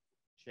major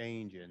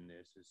change in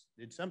this.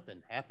 Did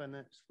something happen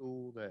at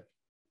school that,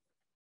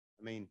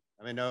 I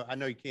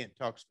know you can't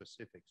talk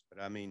specifics,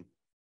 but the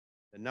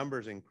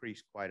numbers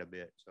increased quite a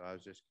bit. So I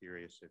was just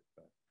curious if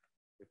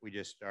we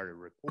just started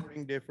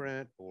reporting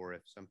different or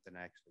if something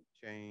actually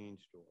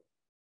changed or.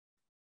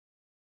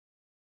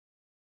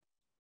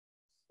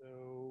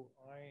 So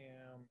I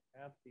am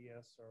at the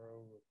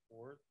SRO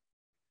report.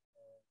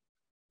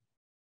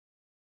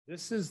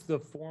 This is the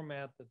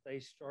format that they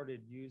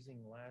started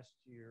using last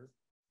year.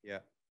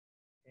 Yeah.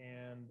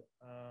 And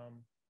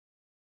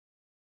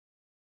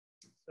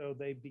so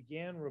they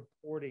began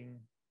reporting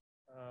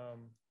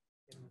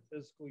in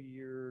fiscal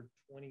year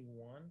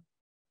 21.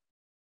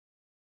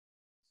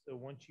 So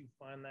once you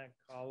find that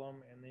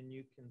column, and then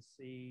you can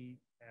see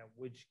at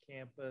which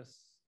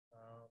campus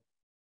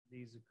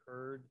these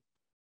occurred.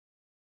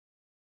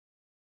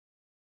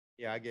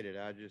 Yeah, I get it.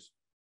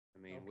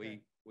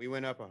 Okay. We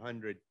went up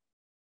 100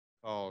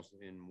 calls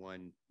in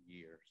 1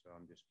 year. So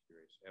I'm just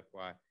curious.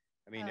 FY,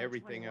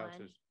 everything 21. else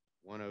is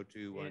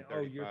 102, 135,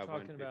 oh, you're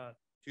talking about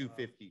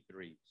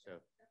 253. So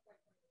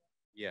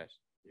yes,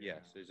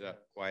 is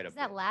up quite a bit. Is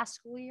that last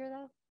school year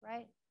though,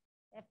 right?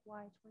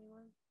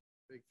 FY21.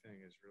 Big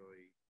thing is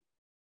really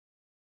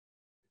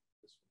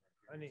this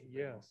one.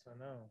 Yes, I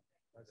know.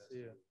 I see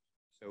it.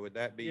 So would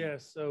that be? Yeah,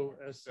 so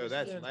that's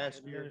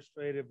last year.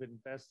 Administrative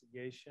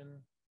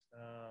investigation,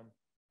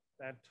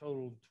 that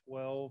totaled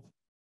 12.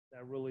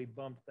 That really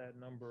bumped that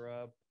number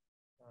up.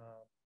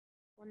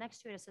 Well,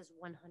 next to it, it says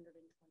 120.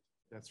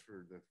 That's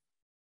for the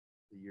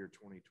year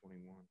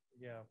 2021.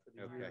 Yeah, for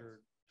the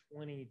year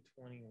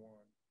 2021.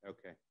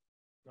 Okay.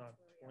 Not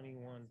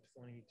 21,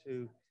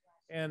 22.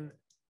 And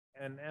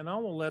I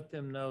will let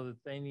them know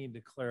that they need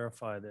to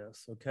clarify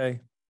this, okay?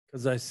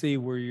 Because I see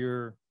where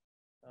you're,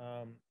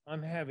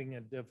 I'm having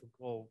a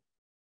difficult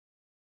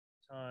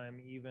time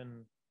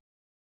even,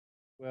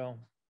 well,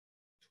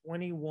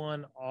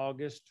 21,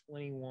 August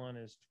 21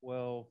 is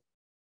 12.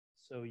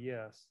 So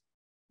yes,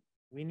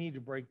 we need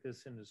to break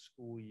this into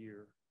school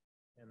year,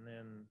 and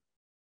then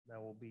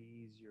that will be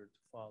easier to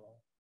follow.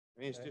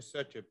 I mean, it's just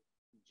such a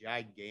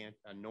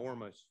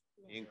enormous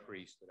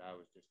increase that I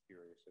was just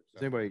curious.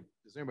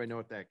 Does anybody know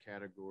what that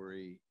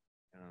category?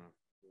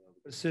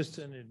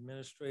 Assistant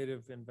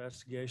Administrative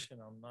Investigation.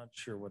 I'm not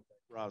sure what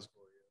that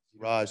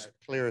Roz,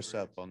 clear us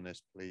up on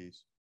this,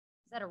 please.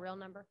 Is that a real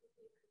number?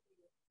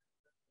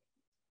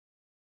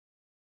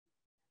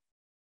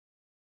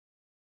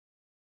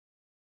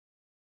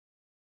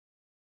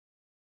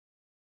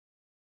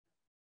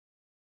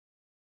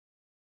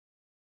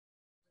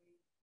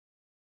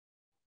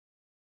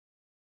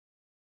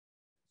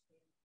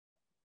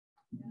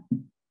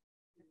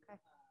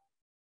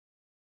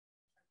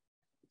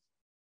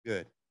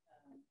 Good.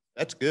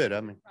 That's good. I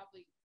mean,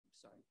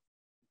 sorry.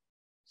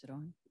 Is it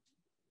on?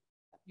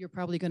 You're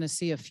probably going to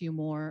see a few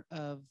more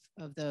of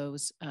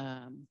those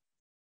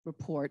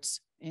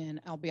reports.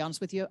 And I'll be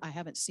honest with you, I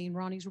haven't seen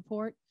Ronnie's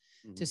report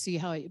to see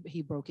how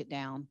he broke it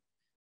down.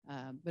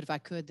 But if I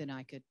could, then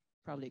I could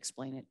probably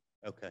explain it.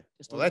 Okay.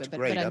 Just Well, a little that's bit.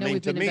 great. But I know mean,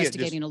 we've been to me,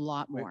 investigating a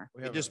lot more.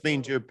 It just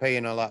means you're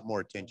paying a lot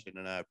more attention,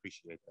 and I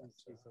appreciate that.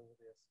 So.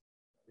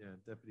 Yeah,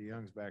 Deputy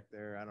Young's back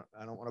there.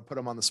 I don't want to put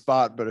him on the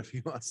spot, but if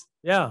he wants.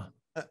 Yeah.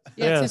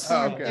 Yes.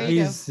 Okay.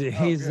 He's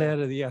head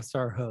of the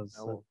SROs.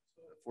 So. Well,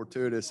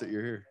 fortuitous that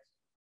you're here.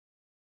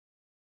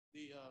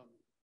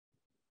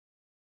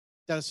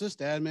 That assist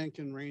admin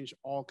can range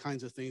all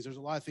kinds of things. There's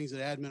a lot of things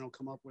that admin will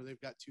come up where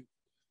they've got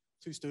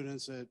two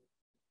students that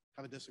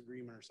have a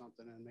disagreement or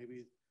something, and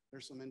maybe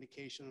there's some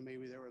indication of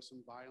maybe there was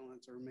some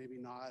violence or maybe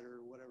not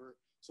or whatever.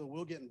 So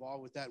we'll get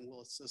involved with that and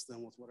we'll assist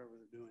them with whatever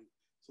they're doing.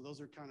 So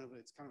those are it's kind of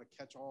a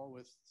catch-all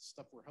with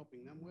stuff we're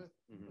helping them with.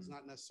 It's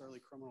not necessarily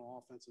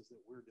criminal offenses that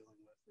we're dealing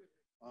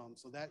with.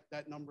 So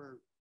that number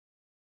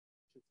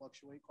can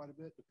fluctuate quite a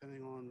bit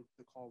depending on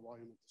the call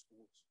volume at the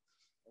schools.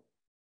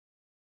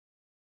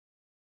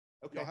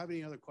 Okay. Y'all have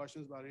any other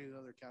questions about any of the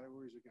other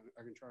categories?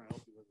 I can try and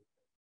help you with it.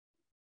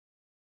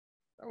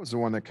 That was the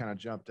one that kind of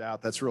jumped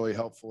out. That's really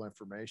helpful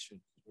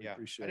information. We Yeah,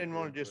 appreciate I didn't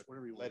want to just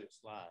whatever let it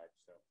slide.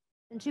 So.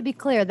 And to be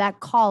clear, that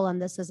column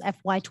that says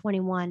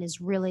FY21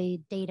 is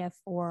really data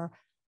for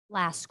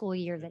last school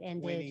year that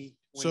ended.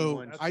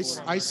 So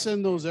I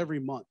send those every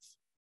month.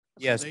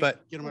 Yes,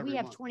 but get them we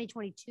have month.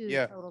 2022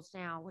 totals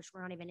now, which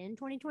we're not even in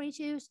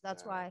 2022. So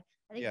that's why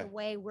I think the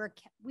way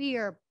we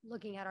are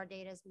looking at our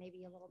data is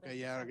maybe a little bit. Okay,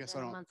 yeah, I guess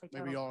I don't.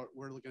 Maybe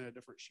we're looking at a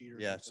different sheet.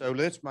 Or so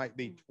this might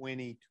be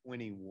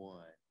 2021.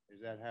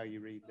 Is that how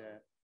you read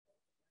that?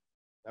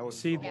 That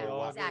was exactly.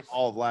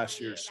 all of last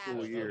year's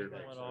school year.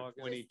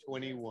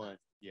 2021.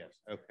 Yes.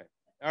 Okay.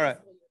 All right.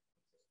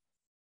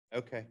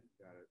 Okay.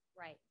 Got it.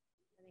 Right.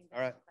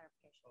 All right.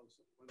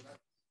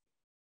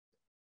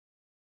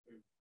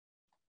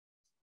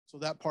 So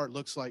that part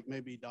looks like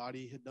maybe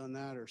Dottie had done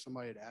that or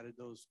somebody had added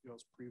those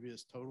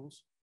previous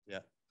totals. Yeah.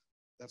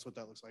 That's what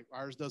that looks like.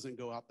 Ours doesn't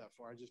go out that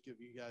far. I just give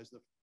you guys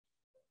the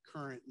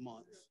current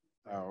month.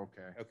 Oh,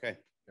 okay. Okay.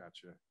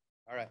 Gotcha.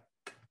 All right.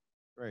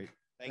 Great.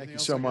 Thank you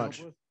so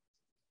much.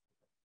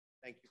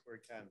 Thank you for your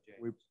time,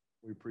 James.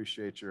 We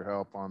appreciate your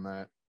help on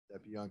that,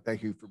 Deputy Young.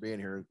 Thank you for being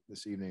here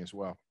this evening as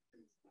well.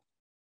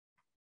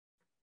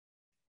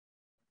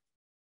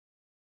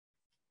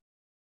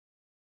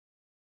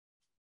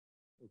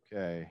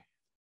 Okay.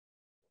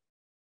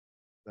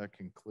 That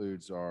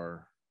concludes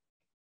our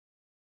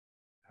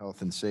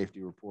health and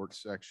safety report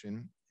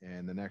section.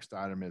 And the next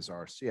item is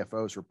our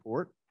CFO's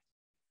report.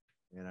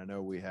 And I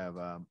know we have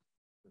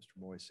Mr.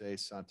 Moises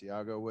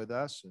Santiago with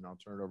us, and I'll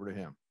turn it over to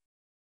him.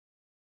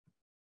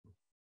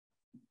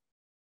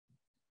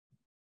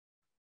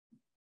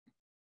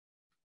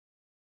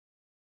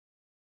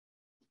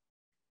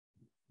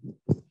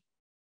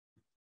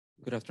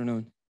 Good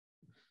afternoon.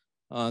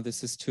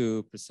 This is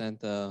to present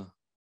the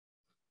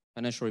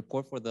financial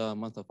report for the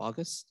month of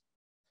August.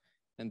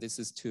 And this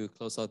is to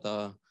close out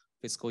the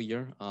fiscal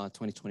year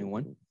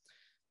 2021.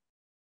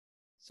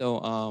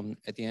 So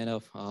at the end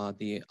of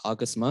the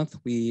August month,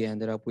 we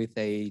ended up with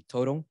a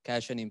total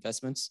cash and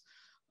investments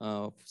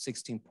of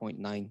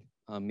 16.9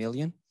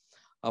 million,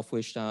 of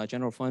which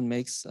general fund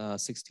makes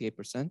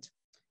 68%,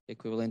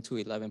 equivalent to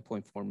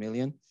 11.4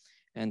 million,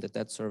 and the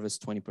debt service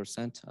 20%,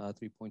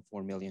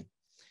 3.4 million.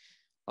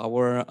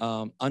 Our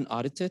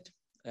unaudited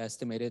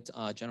estimated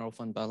general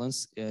fund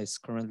balance is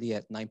currently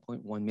at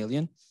 9.1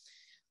 million.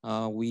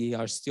 We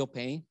are still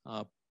paying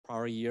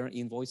prior year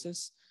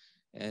invoices,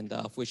 and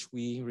of which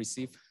we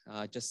received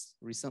just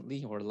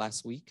recently or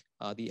last week,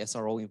 the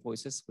SRO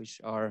invoices, which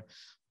are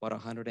about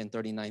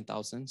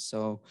 139,000.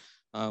 So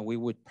we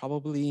would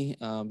probably,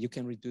 you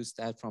can reduce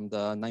that from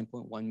the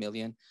 9.1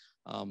 million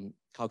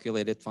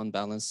calculated fund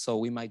balance. So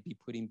we might be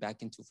putting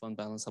back into fund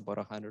balance about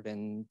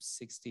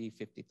 160,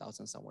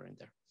 50,000, somewhere in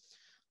there,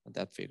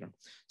 that figure.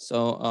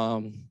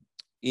 So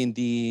in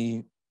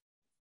the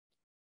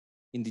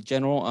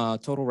general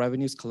total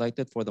revenues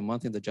collected for the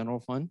month in the general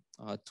fund,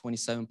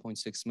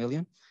 27.6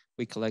 million.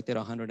 We collected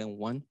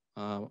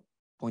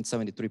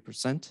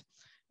 101.73%,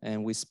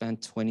 and we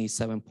spent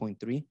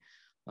 27.3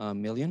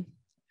 million,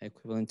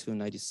 equivalent to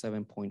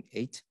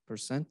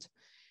 97.8%.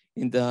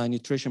 In the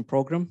nutrition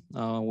program,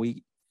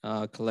 we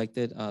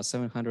collected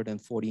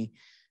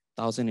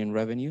 740,000 in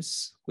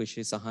revenues, which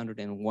is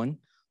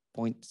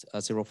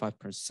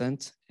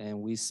 101.05%, and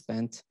we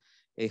spent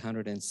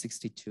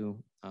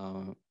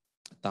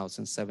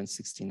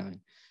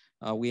 862,769.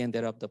 We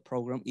ended up the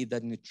program,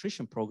 the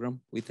nutrition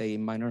program, with a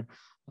minor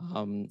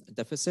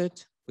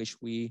deficit,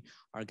 which we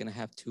are going to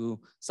have to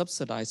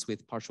subsidize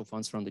with partial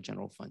funds from the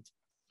general fund.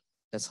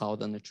 That's how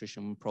the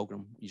nutrition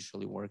program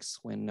usually works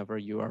whenever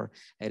you are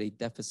at a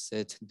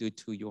deficit due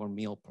to your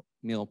meal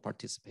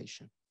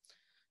participation.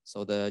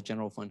 So the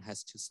general fund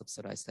has to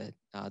subsidize that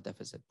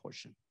deficit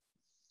portion.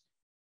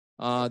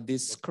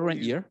 This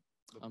current year,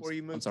 Before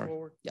you move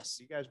forward, yes.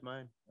 Do you guys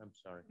mind? I'm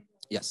sorry.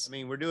 Yes. I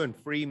mean, we're doing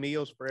free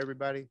meals for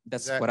everybody.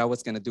 That's what I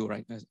was going to do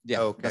right now.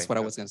 Yeah, okay. That's what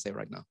I was going to say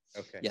right now.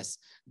 Okay. Yes.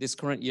 This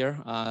current year,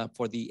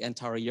 for the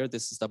entire year,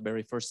 this is the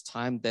very first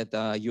time that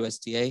the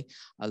USDA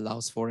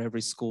allows for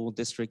every school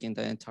district in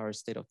the entire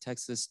state of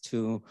Texas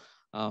to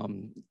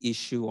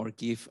issue or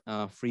give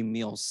free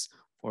meals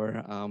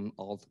for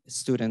all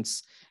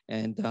students,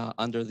 and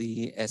under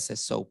the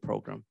SSO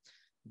program,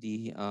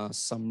 the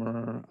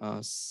summer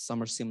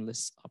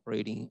seamless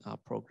operating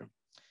program.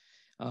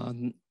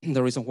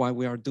 The reason why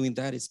we are doing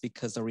that is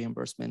because the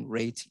reimbursement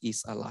rate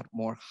is a lot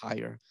more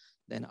higher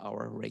than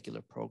our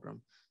regular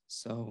program.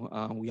 So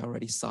we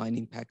already saw an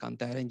impact on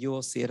that, and you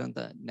will see it on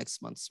the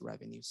next month's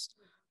revenues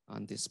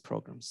on this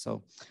program.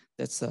 So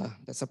that's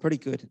a pretty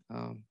good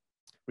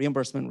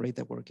reimbursement rate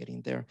that we're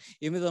getting there.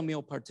 Even though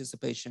meal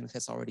participation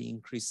has already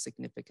increased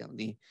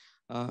significantly,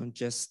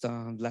 just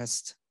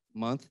last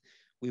month,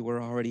 we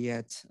were already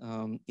at,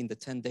 in the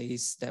 10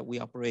 days that we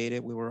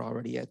operated, we were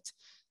already at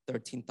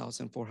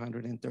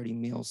 13,430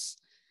 meals,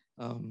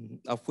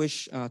 of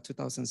which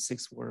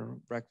 2,006 were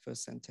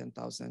breakfast and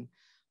 10,000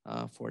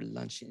 for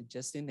lunch,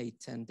 just in a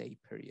 10-day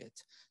period.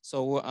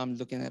 So I'm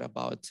looking at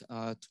about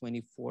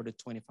 24 to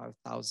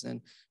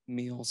 25,000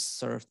 meals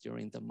served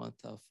during the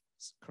month of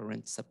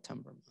current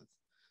September month.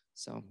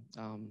 So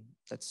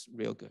that's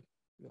real good,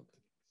 real good.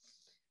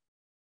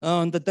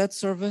 On the debt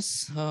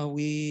service,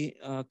 we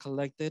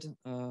collected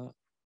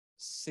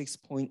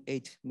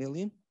 6.8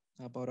 million,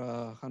 about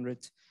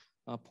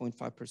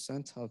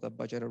 100.5% of the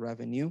budgeted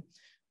revenue.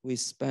 We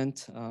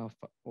spent,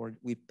 or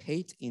we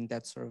paid in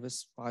debt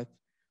service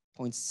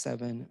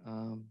 5.7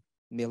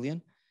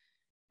 million.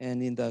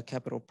 And in the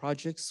capital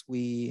projects,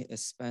 we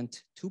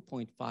spent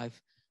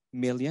 2.5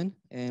 million,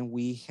 and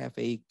we have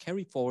a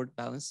carry forward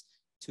balance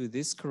to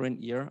this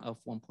current year of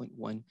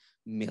 1.1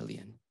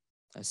 million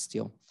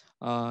still.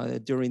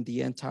 During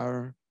the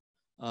entire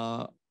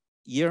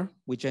year,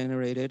 we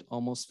generated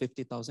almost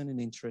 50,000 in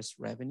interest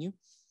revenue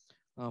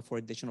for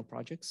additional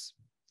projects.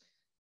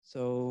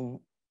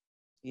 So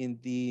in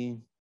the,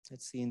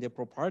 let's see, in the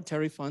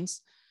proprietary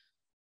funds,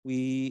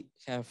 we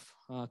have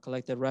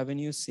collected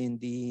revenues in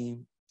the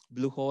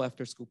Blue Hole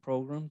After School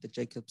Program, the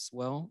Jacobs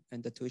Well,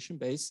 and the tuition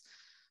base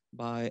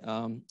by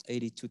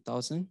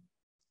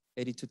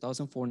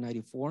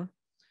 82,494,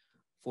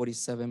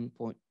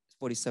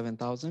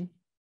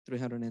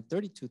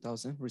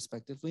 47,332,000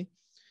 respectively.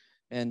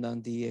 And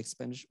on the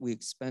expenditure, we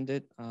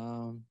expended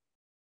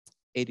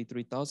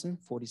 83,000,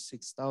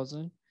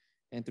 46,000,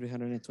 and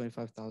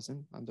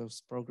 325,000 on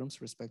those programs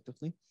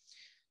respectively.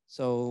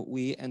 So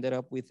we ended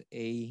up with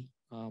a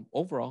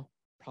overall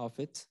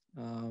profit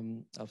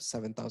of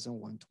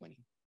 7,120.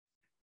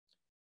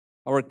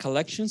 Our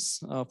collections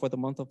for the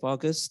month of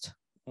August,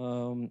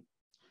 let's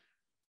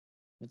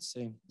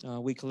see,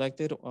 we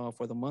collected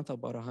for the month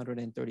about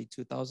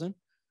 132,000,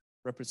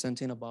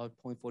 representing about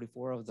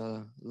 0.44 of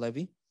the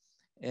levy.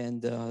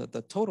 And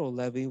the total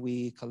levy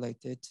we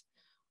collected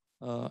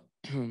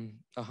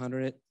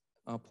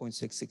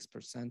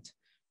 100.66%,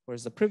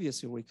 whereas the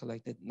previous year we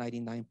collected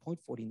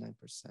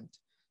 99.49%.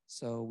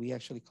 So we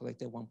actually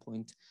collected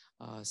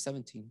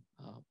 1.17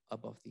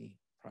 above the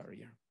prior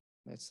year.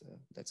 That's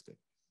good.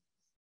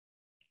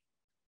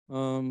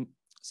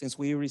 Since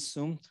we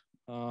resumed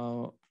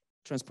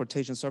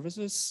transportation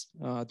services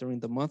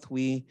during the month,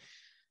 we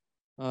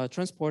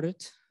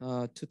transported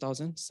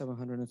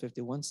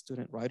 2,751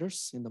 student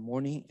riders in the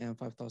morning and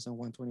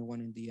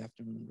 5,121 in the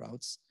afternoon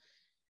routes.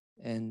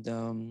 And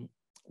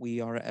we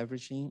are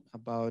averaging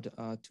about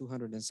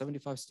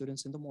 275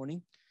 students in the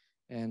morning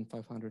and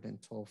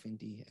 512 in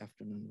the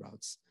afternoon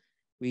routes.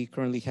 We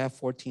currently have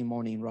 14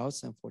 morning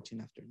routes and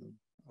 14 afternoon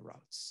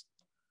routes.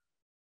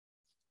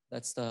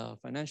 That's the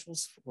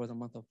financials for the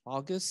month of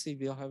August. If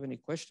you have any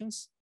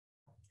questions.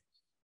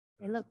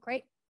 They look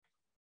great. I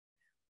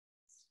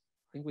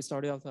think we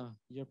started off the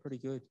year pretty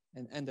good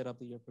and ended up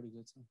the year pretty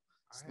good. So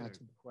It's I had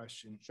not a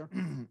question. Sure.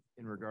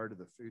 In regard to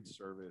the food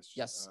service.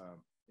 Yes.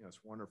 You know,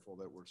 it's wonderful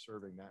that we're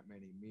serving that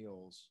many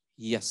meals.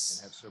 Yes.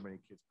 And have so many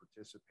kids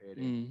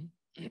participating. Mhm.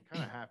 It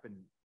kind of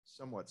happened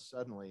somewhat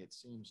suddenly. It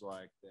seems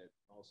like that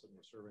all of a sudden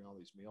we're serving all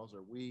these meals.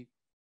 Are we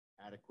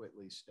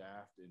adequately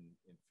staffed in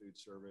food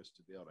service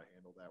to be able to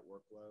handle that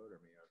workload? I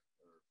mean, are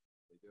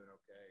they doing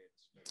okay?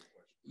 It's another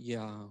question.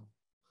 Yeah.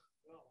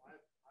 Well,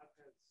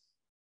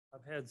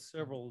 I've had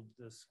several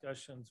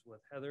discussions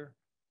with Heather,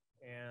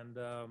 and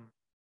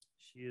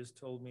she has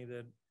told me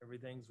that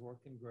everything's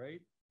working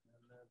great,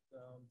 and that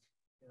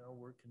you know,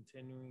 we're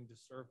continuing to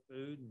serve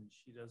food, and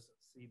she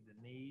doesn't see the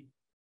need.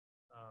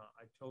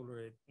 I told her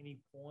at any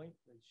point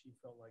that she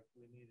felt like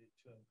we needed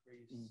to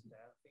increase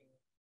staffing.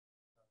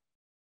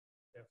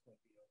 Definitely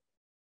be okay.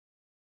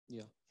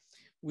 Yeah,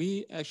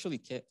 we actually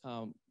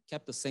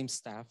kept the same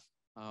staff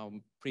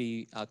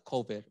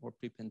pre-COVID or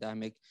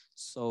pre-pandemic.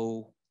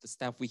 So the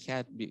staff we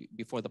had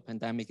before the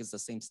pandemic is the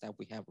same staff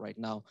we have right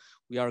now.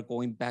 We are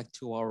going back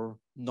to our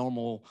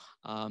normal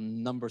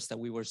numbers that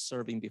we were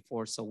serving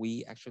before. So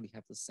we actually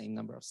have the same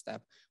number of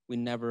staff. We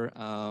never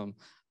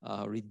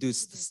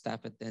reduced the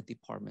staff at that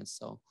department.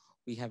 So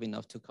we have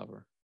enough to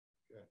cover.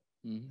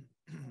 Good.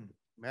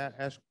 May I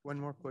ask one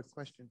more quick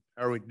question?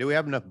 Do we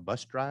have enough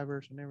bus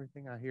drivers and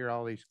everything? I hear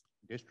all these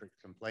districts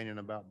complaining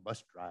about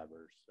bus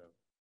drivers. So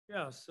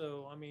Yeah,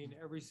 so I mean,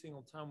 every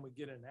single time we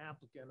get an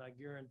applicant, I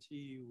guarantee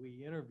you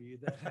we interview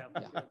that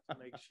applicant to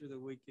make sure that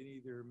we can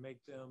either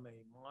make them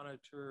a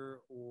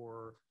monitor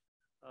or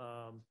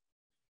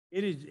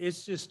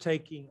it's just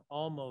taking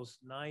almost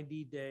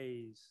 90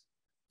 days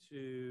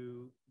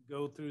to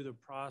go through the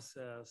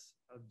process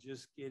of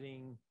just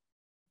getting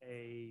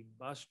a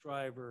bus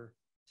driver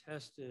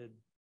tested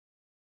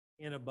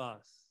in a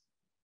bus.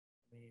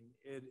 I mean,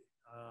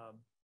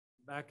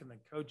 back in the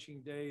coaching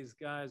days,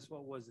 guys,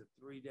 what was it,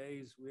 3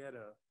 days? We had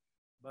a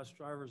bus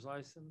driver's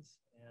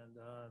license, and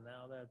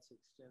now that's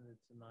extended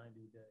to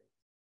 90 days.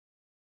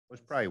 Well,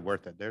 it's probably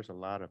worth it. There's a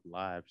lot of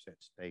lives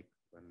at stake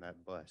on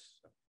that bus.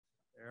 So.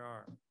 There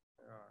are.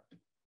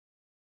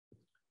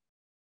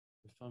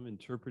 If I'm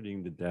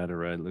interpreting the data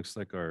right, it looks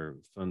like our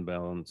fund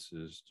balance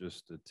is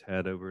just a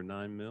tad over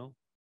 9 mil.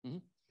 Mm-hmm.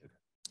 Okay.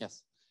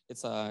 Yes,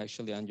 it's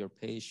actually on your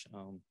page.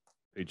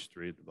 Page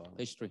 3 at the bottom.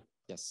 Page 3,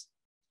 yes.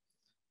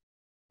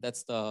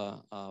 That's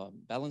the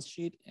balance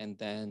sheet, and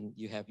then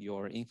you have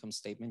your income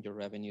statement, your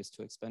revenues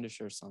to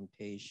expenditures on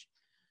page.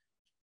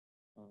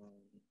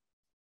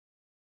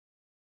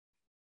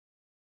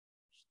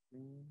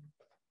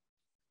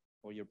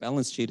 Or your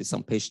balance sheet is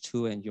on page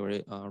 2, and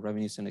your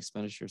revenues and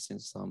expenditures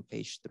is on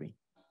page 3.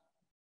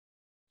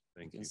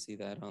 Thank you. Can see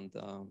that on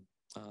the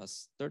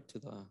third to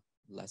the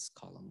last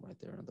column right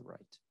there on the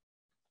right.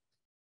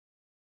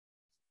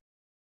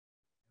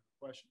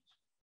 Questions?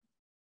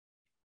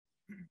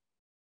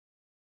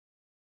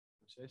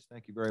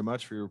 Thank you very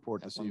much for your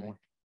report this evening.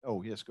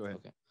 Oh, yes, go ahead.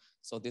 Okay.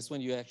 So this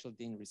one you actually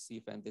didn't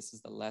receive, and this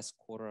is the last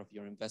quarter of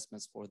your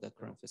investments for the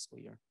current fiscal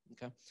year.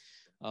 Okay.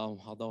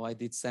 Although I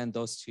did send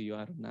those to you,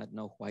 I do not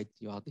know why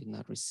you all did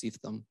not receive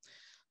them.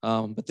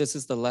 But this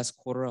is the last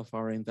quarter of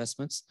our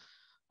investments.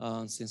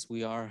 Since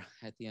we are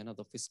at the end of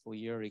the fiscal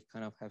year, we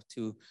kind of have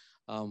to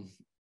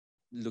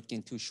look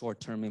into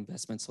short-term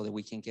investments so that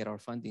we can get our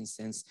funding,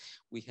 since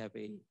we have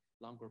a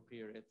longer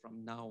period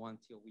from now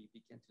until we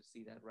begin to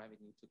see that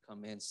revenue to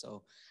come in.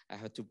 So I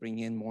had to bring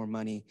in more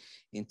money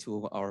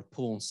into our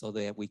pool so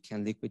that we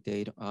can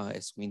liquidate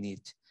as we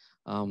need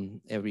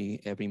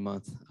every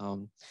month.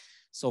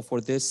 So for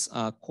this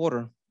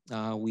quarter,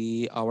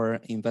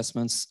 our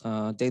investments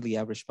daily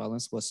average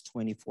balance was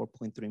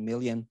 24.3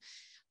 million,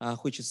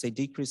 which is a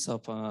decrease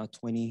of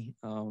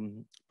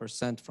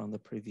 20% from the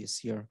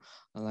previous year.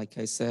 Like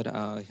I said,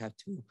 I have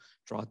to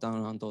draw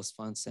down on those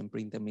funds and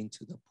bring them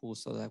into the pool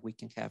so that we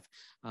can have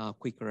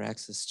quicker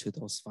access to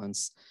those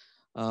funds.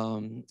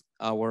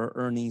 Our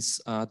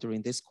earnings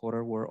during this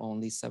quarter were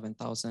only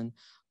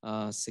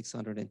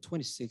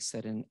 7,626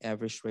 at an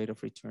average rate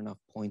of return of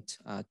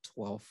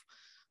 0.12.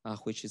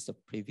 Which is the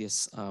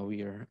previous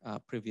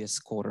previous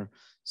quarter.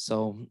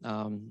 So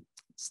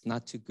it's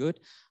not too good,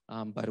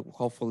 but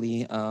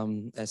hopefully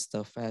as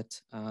the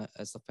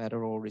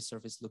Federal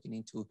Reserve is looking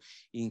into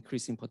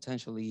increasing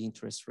potentially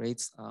interest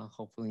rates,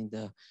 hopefully in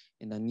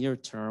the near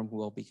term,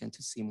 we'll begin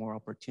to see more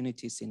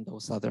opportunities in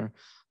those other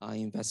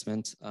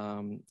investment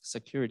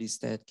securities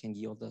that can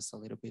yield us a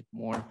little bit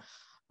more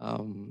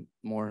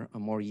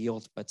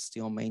yield, but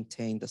still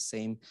maintain the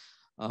same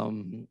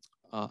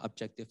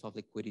objective of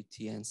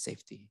liquidity and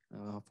safety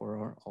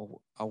for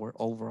our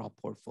overall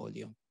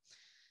portfolio.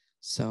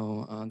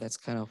 So that's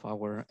kind of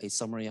a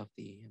summary of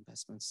the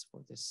investments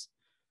for this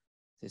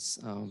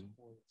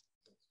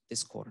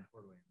quarter.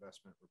 Quarterly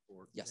investment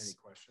report. Yes. Any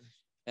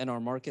questions? And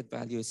our market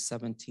value is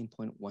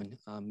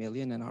 17.1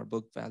 million, and our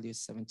book value is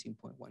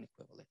 17.1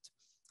 equivalent.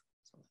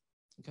 So,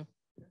 okay.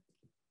 Thank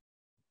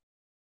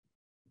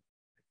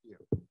you.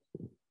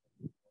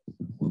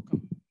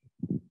 Welcome.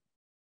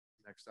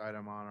 Next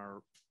item on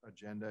our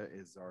agenda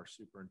is our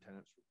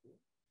superintendent's report.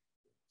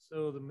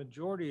 So the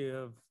majority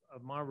of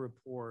my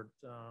report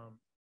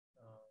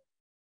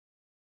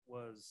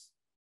was,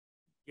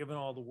 given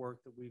all the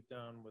work that we've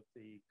done with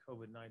the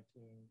COVID-19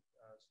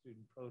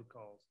 student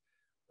protocols.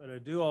 But I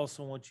do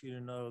also want you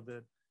to know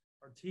that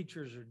our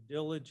teachers are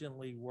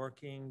diligently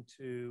working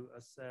to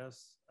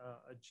assess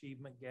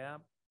achievement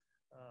gap.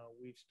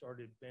 We've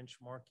started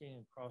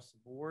benchmarking across the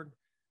board.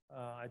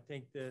 I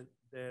think that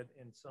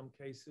in some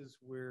cases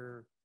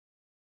we're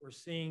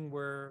seeing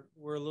we're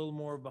a little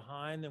more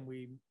behind than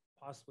we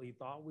possibly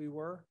thought we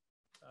were,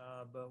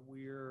 but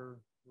we're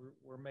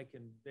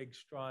making big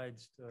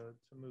strides to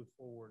move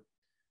forward.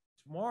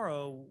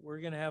 Tomorrow, we're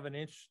going to have an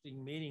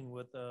interesting meeting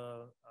with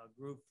a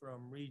group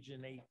from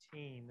Region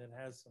 18 that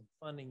has some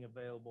funding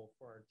available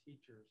for our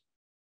teachers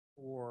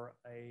for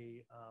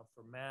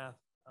math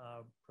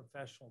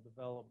professional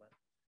development.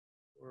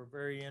 We're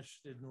very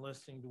interested in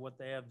listening to what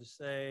they have to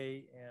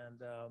say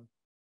and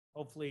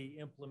hopefully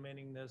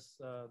implementing this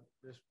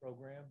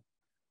program.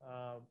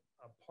 A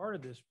part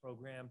of this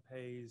program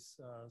pays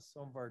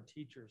some of our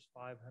teachers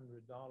 $500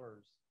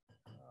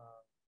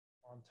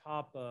 on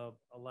top of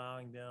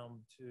allowing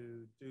them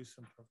to do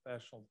some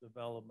professional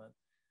development.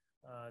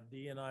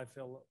 Dee and I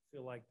feel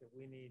like that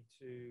we need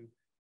to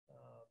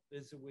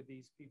visit with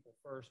these people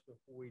first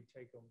before we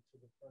take them to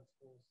the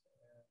principals.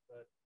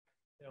 But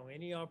you know,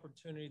 any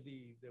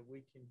opportunity that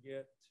we can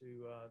get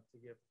to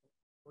get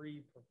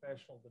free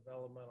professional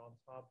development on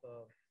top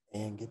of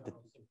and get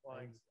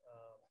supplying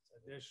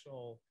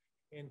additional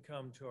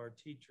income to our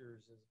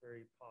teachers is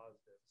very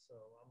positive. So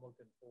I'm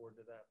looking forward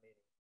to that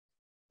meeting.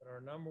 But our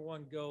number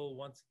one goal,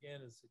 once again,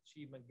 is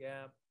achievement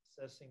gap,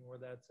 assessing where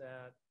that's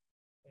at,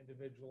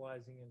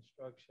 individualizing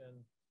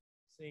instruction,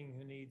 seeing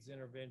who needs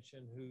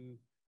intervention, who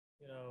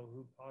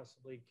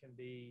possibly can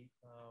be,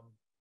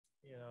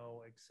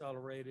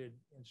 accelerated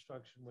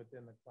instruction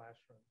within the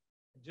classroom.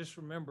 And just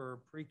remember,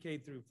 pre-K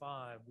through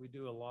 5, we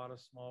do a lot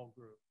of small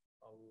group.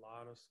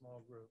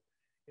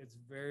 It's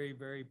very,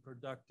 very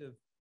productive.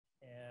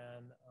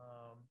 And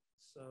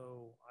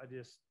so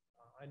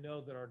I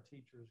know that our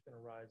teacher is going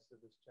to rise to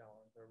this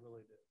challenge. I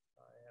really do.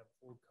 I have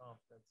full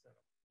confidence in them.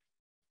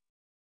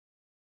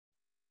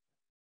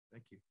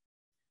 Thank you.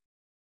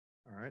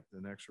 All right, the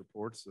next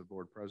report's the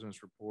board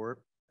president's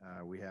report.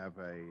 We have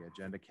an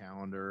agenda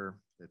calendar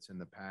that's in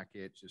the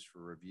packet just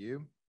for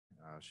review.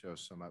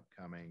 Shows some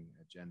upcoming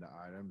agenda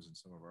items and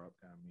some of our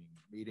upcoming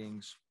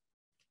meetings.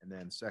 And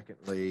then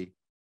secondly,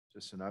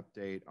 just an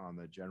update on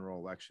the general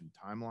election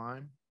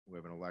timeline. We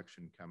have an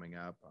election coming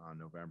up on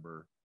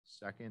November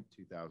 2nd,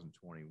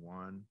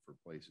 2021 for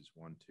places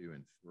 1, 2,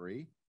 and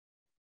 3.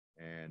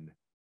 And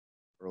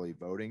early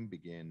voting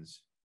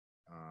begins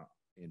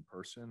in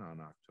person on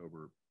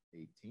October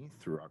 18th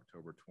through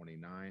October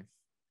 29th.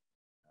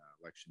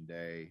 Election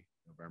day,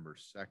 November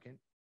 2nd.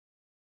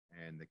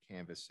 And the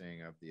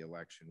canvassing of the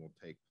election will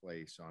take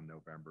place on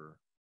November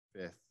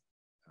 5th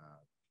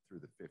through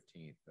the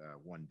 15th,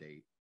 one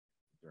date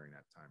during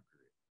that time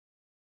period.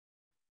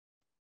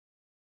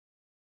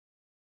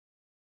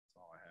 That's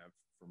all I have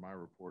for my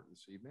report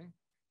this evening.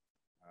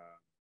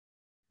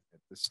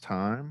 At this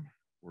time,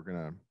 we're going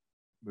to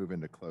move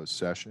into closed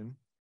session.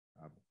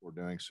 Before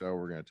doing so,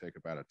 we're going to take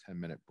about a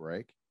 10-minute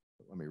break.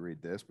 But let me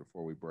read this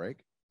before we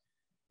break.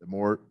 The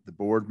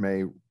board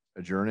may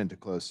adjourn into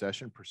closed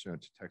session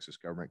pursuant to Texas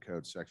Government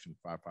Code Section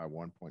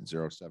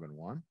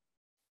 551.071.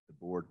 The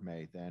board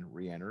may then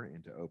re-enter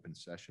into open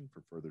session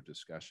for further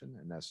discussion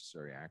and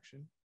necessary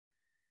action.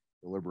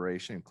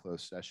 Deliberation in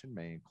closed session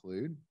may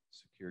include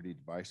security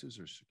devices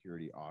or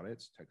security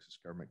audits, Texas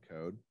Government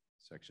Code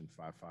Section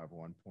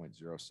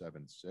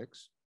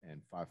 551.076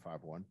 and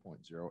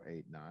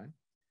 551.089.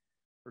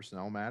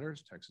 Personnel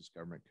matters, Texas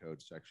Government Code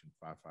Section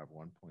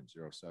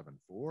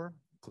 551.074,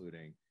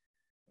 including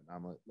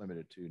but not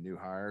limited to new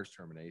hires,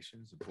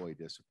 terminations, employee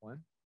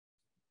discipline.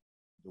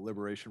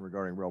 Deliberation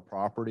regarding real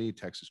property,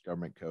 Texas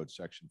Government Code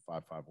Section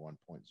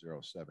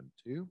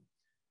 551.072.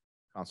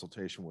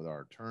 Consultation with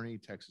our attorney,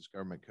 Texas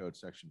Government Code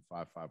Section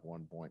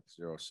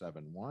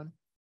 551.071.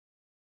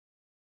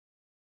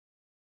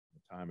 The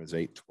time is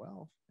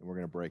 8:12, and we're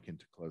going to break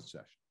into closed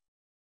session.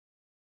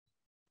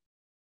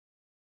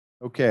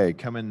 Okay,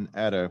 coming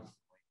at a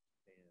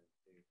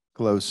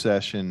closed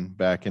session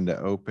back into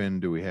open.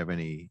 Do we have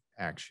any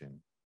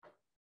action?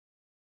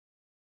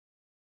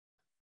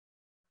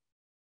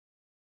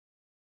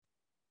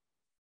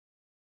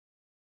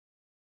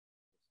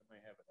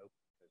 Somebody have it open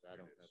because I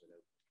don't have it open.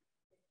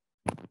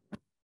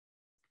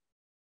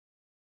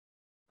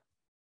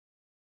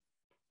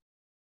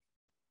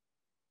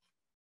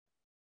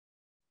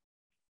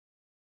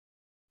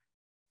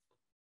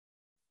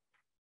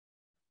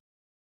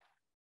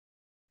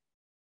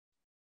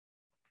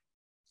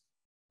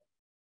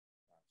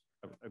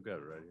 I've got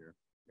it right here.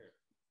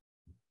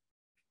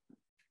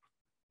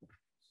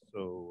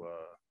 So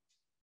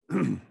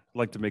I'd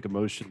like to make a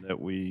motion that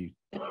we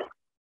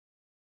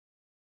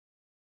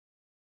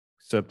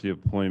accept the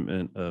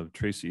appointment of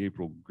Tracy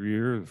April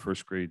Greer, the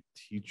first grade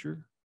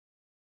teacher.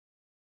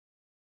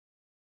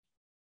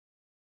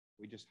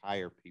 We just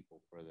hire people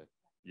for the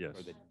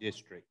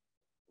district.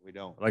 We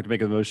don't. I'd like to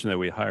make a motion that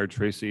we hire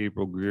Tracy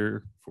April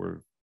Greer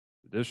for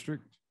the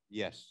district.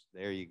 Yes,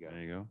 there you go.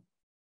 There you go.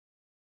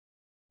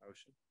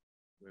 Motion.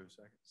 Do we have a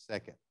second?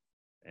 Second.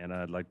 And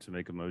I'd like to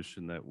make a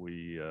motion that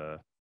we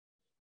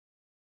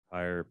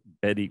hire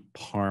Betty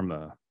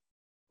Parma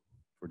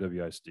for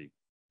WISD.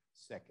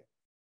 Second.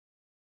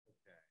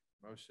 Okay,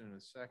 motion and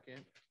a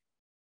second.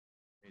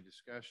 Any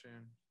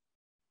discussion?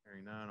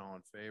 Hearing none, all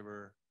in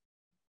favor?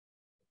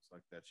 Looks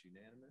like that's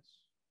unanimous.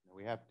 Now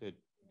we have to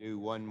do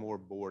one more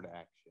board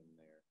action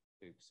there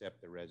to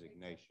accept the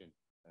resignation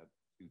of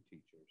 2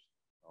 teachers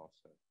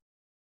also.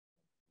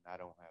 I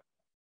don't have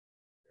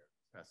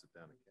that. Pass it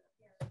down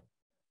again.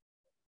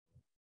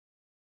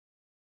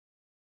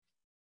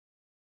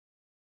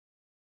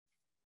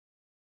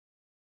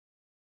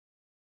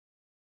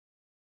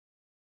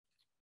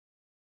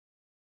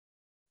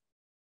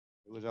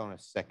 It was on a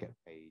second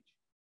page.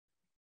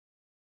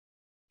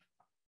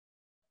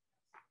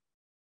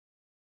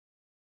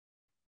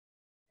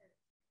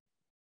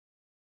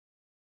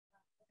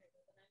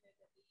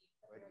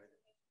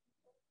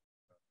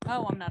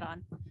 Oh, I'm not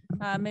on.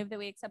 Move that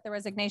we accept the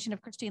resignation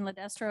of Christine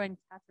Ledestro and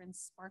Catherine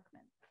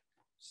Sparkman.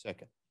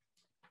 Second.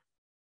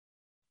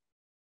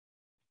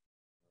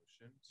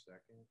 Motion,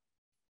 second.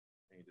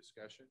 Any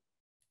discussion?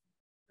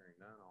 Hearing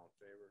none, all in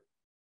favor?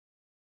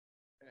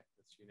 Okay,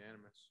 that's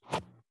unanimous.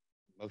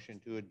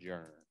 Motion to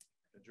adjourn.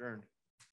 Adjourned.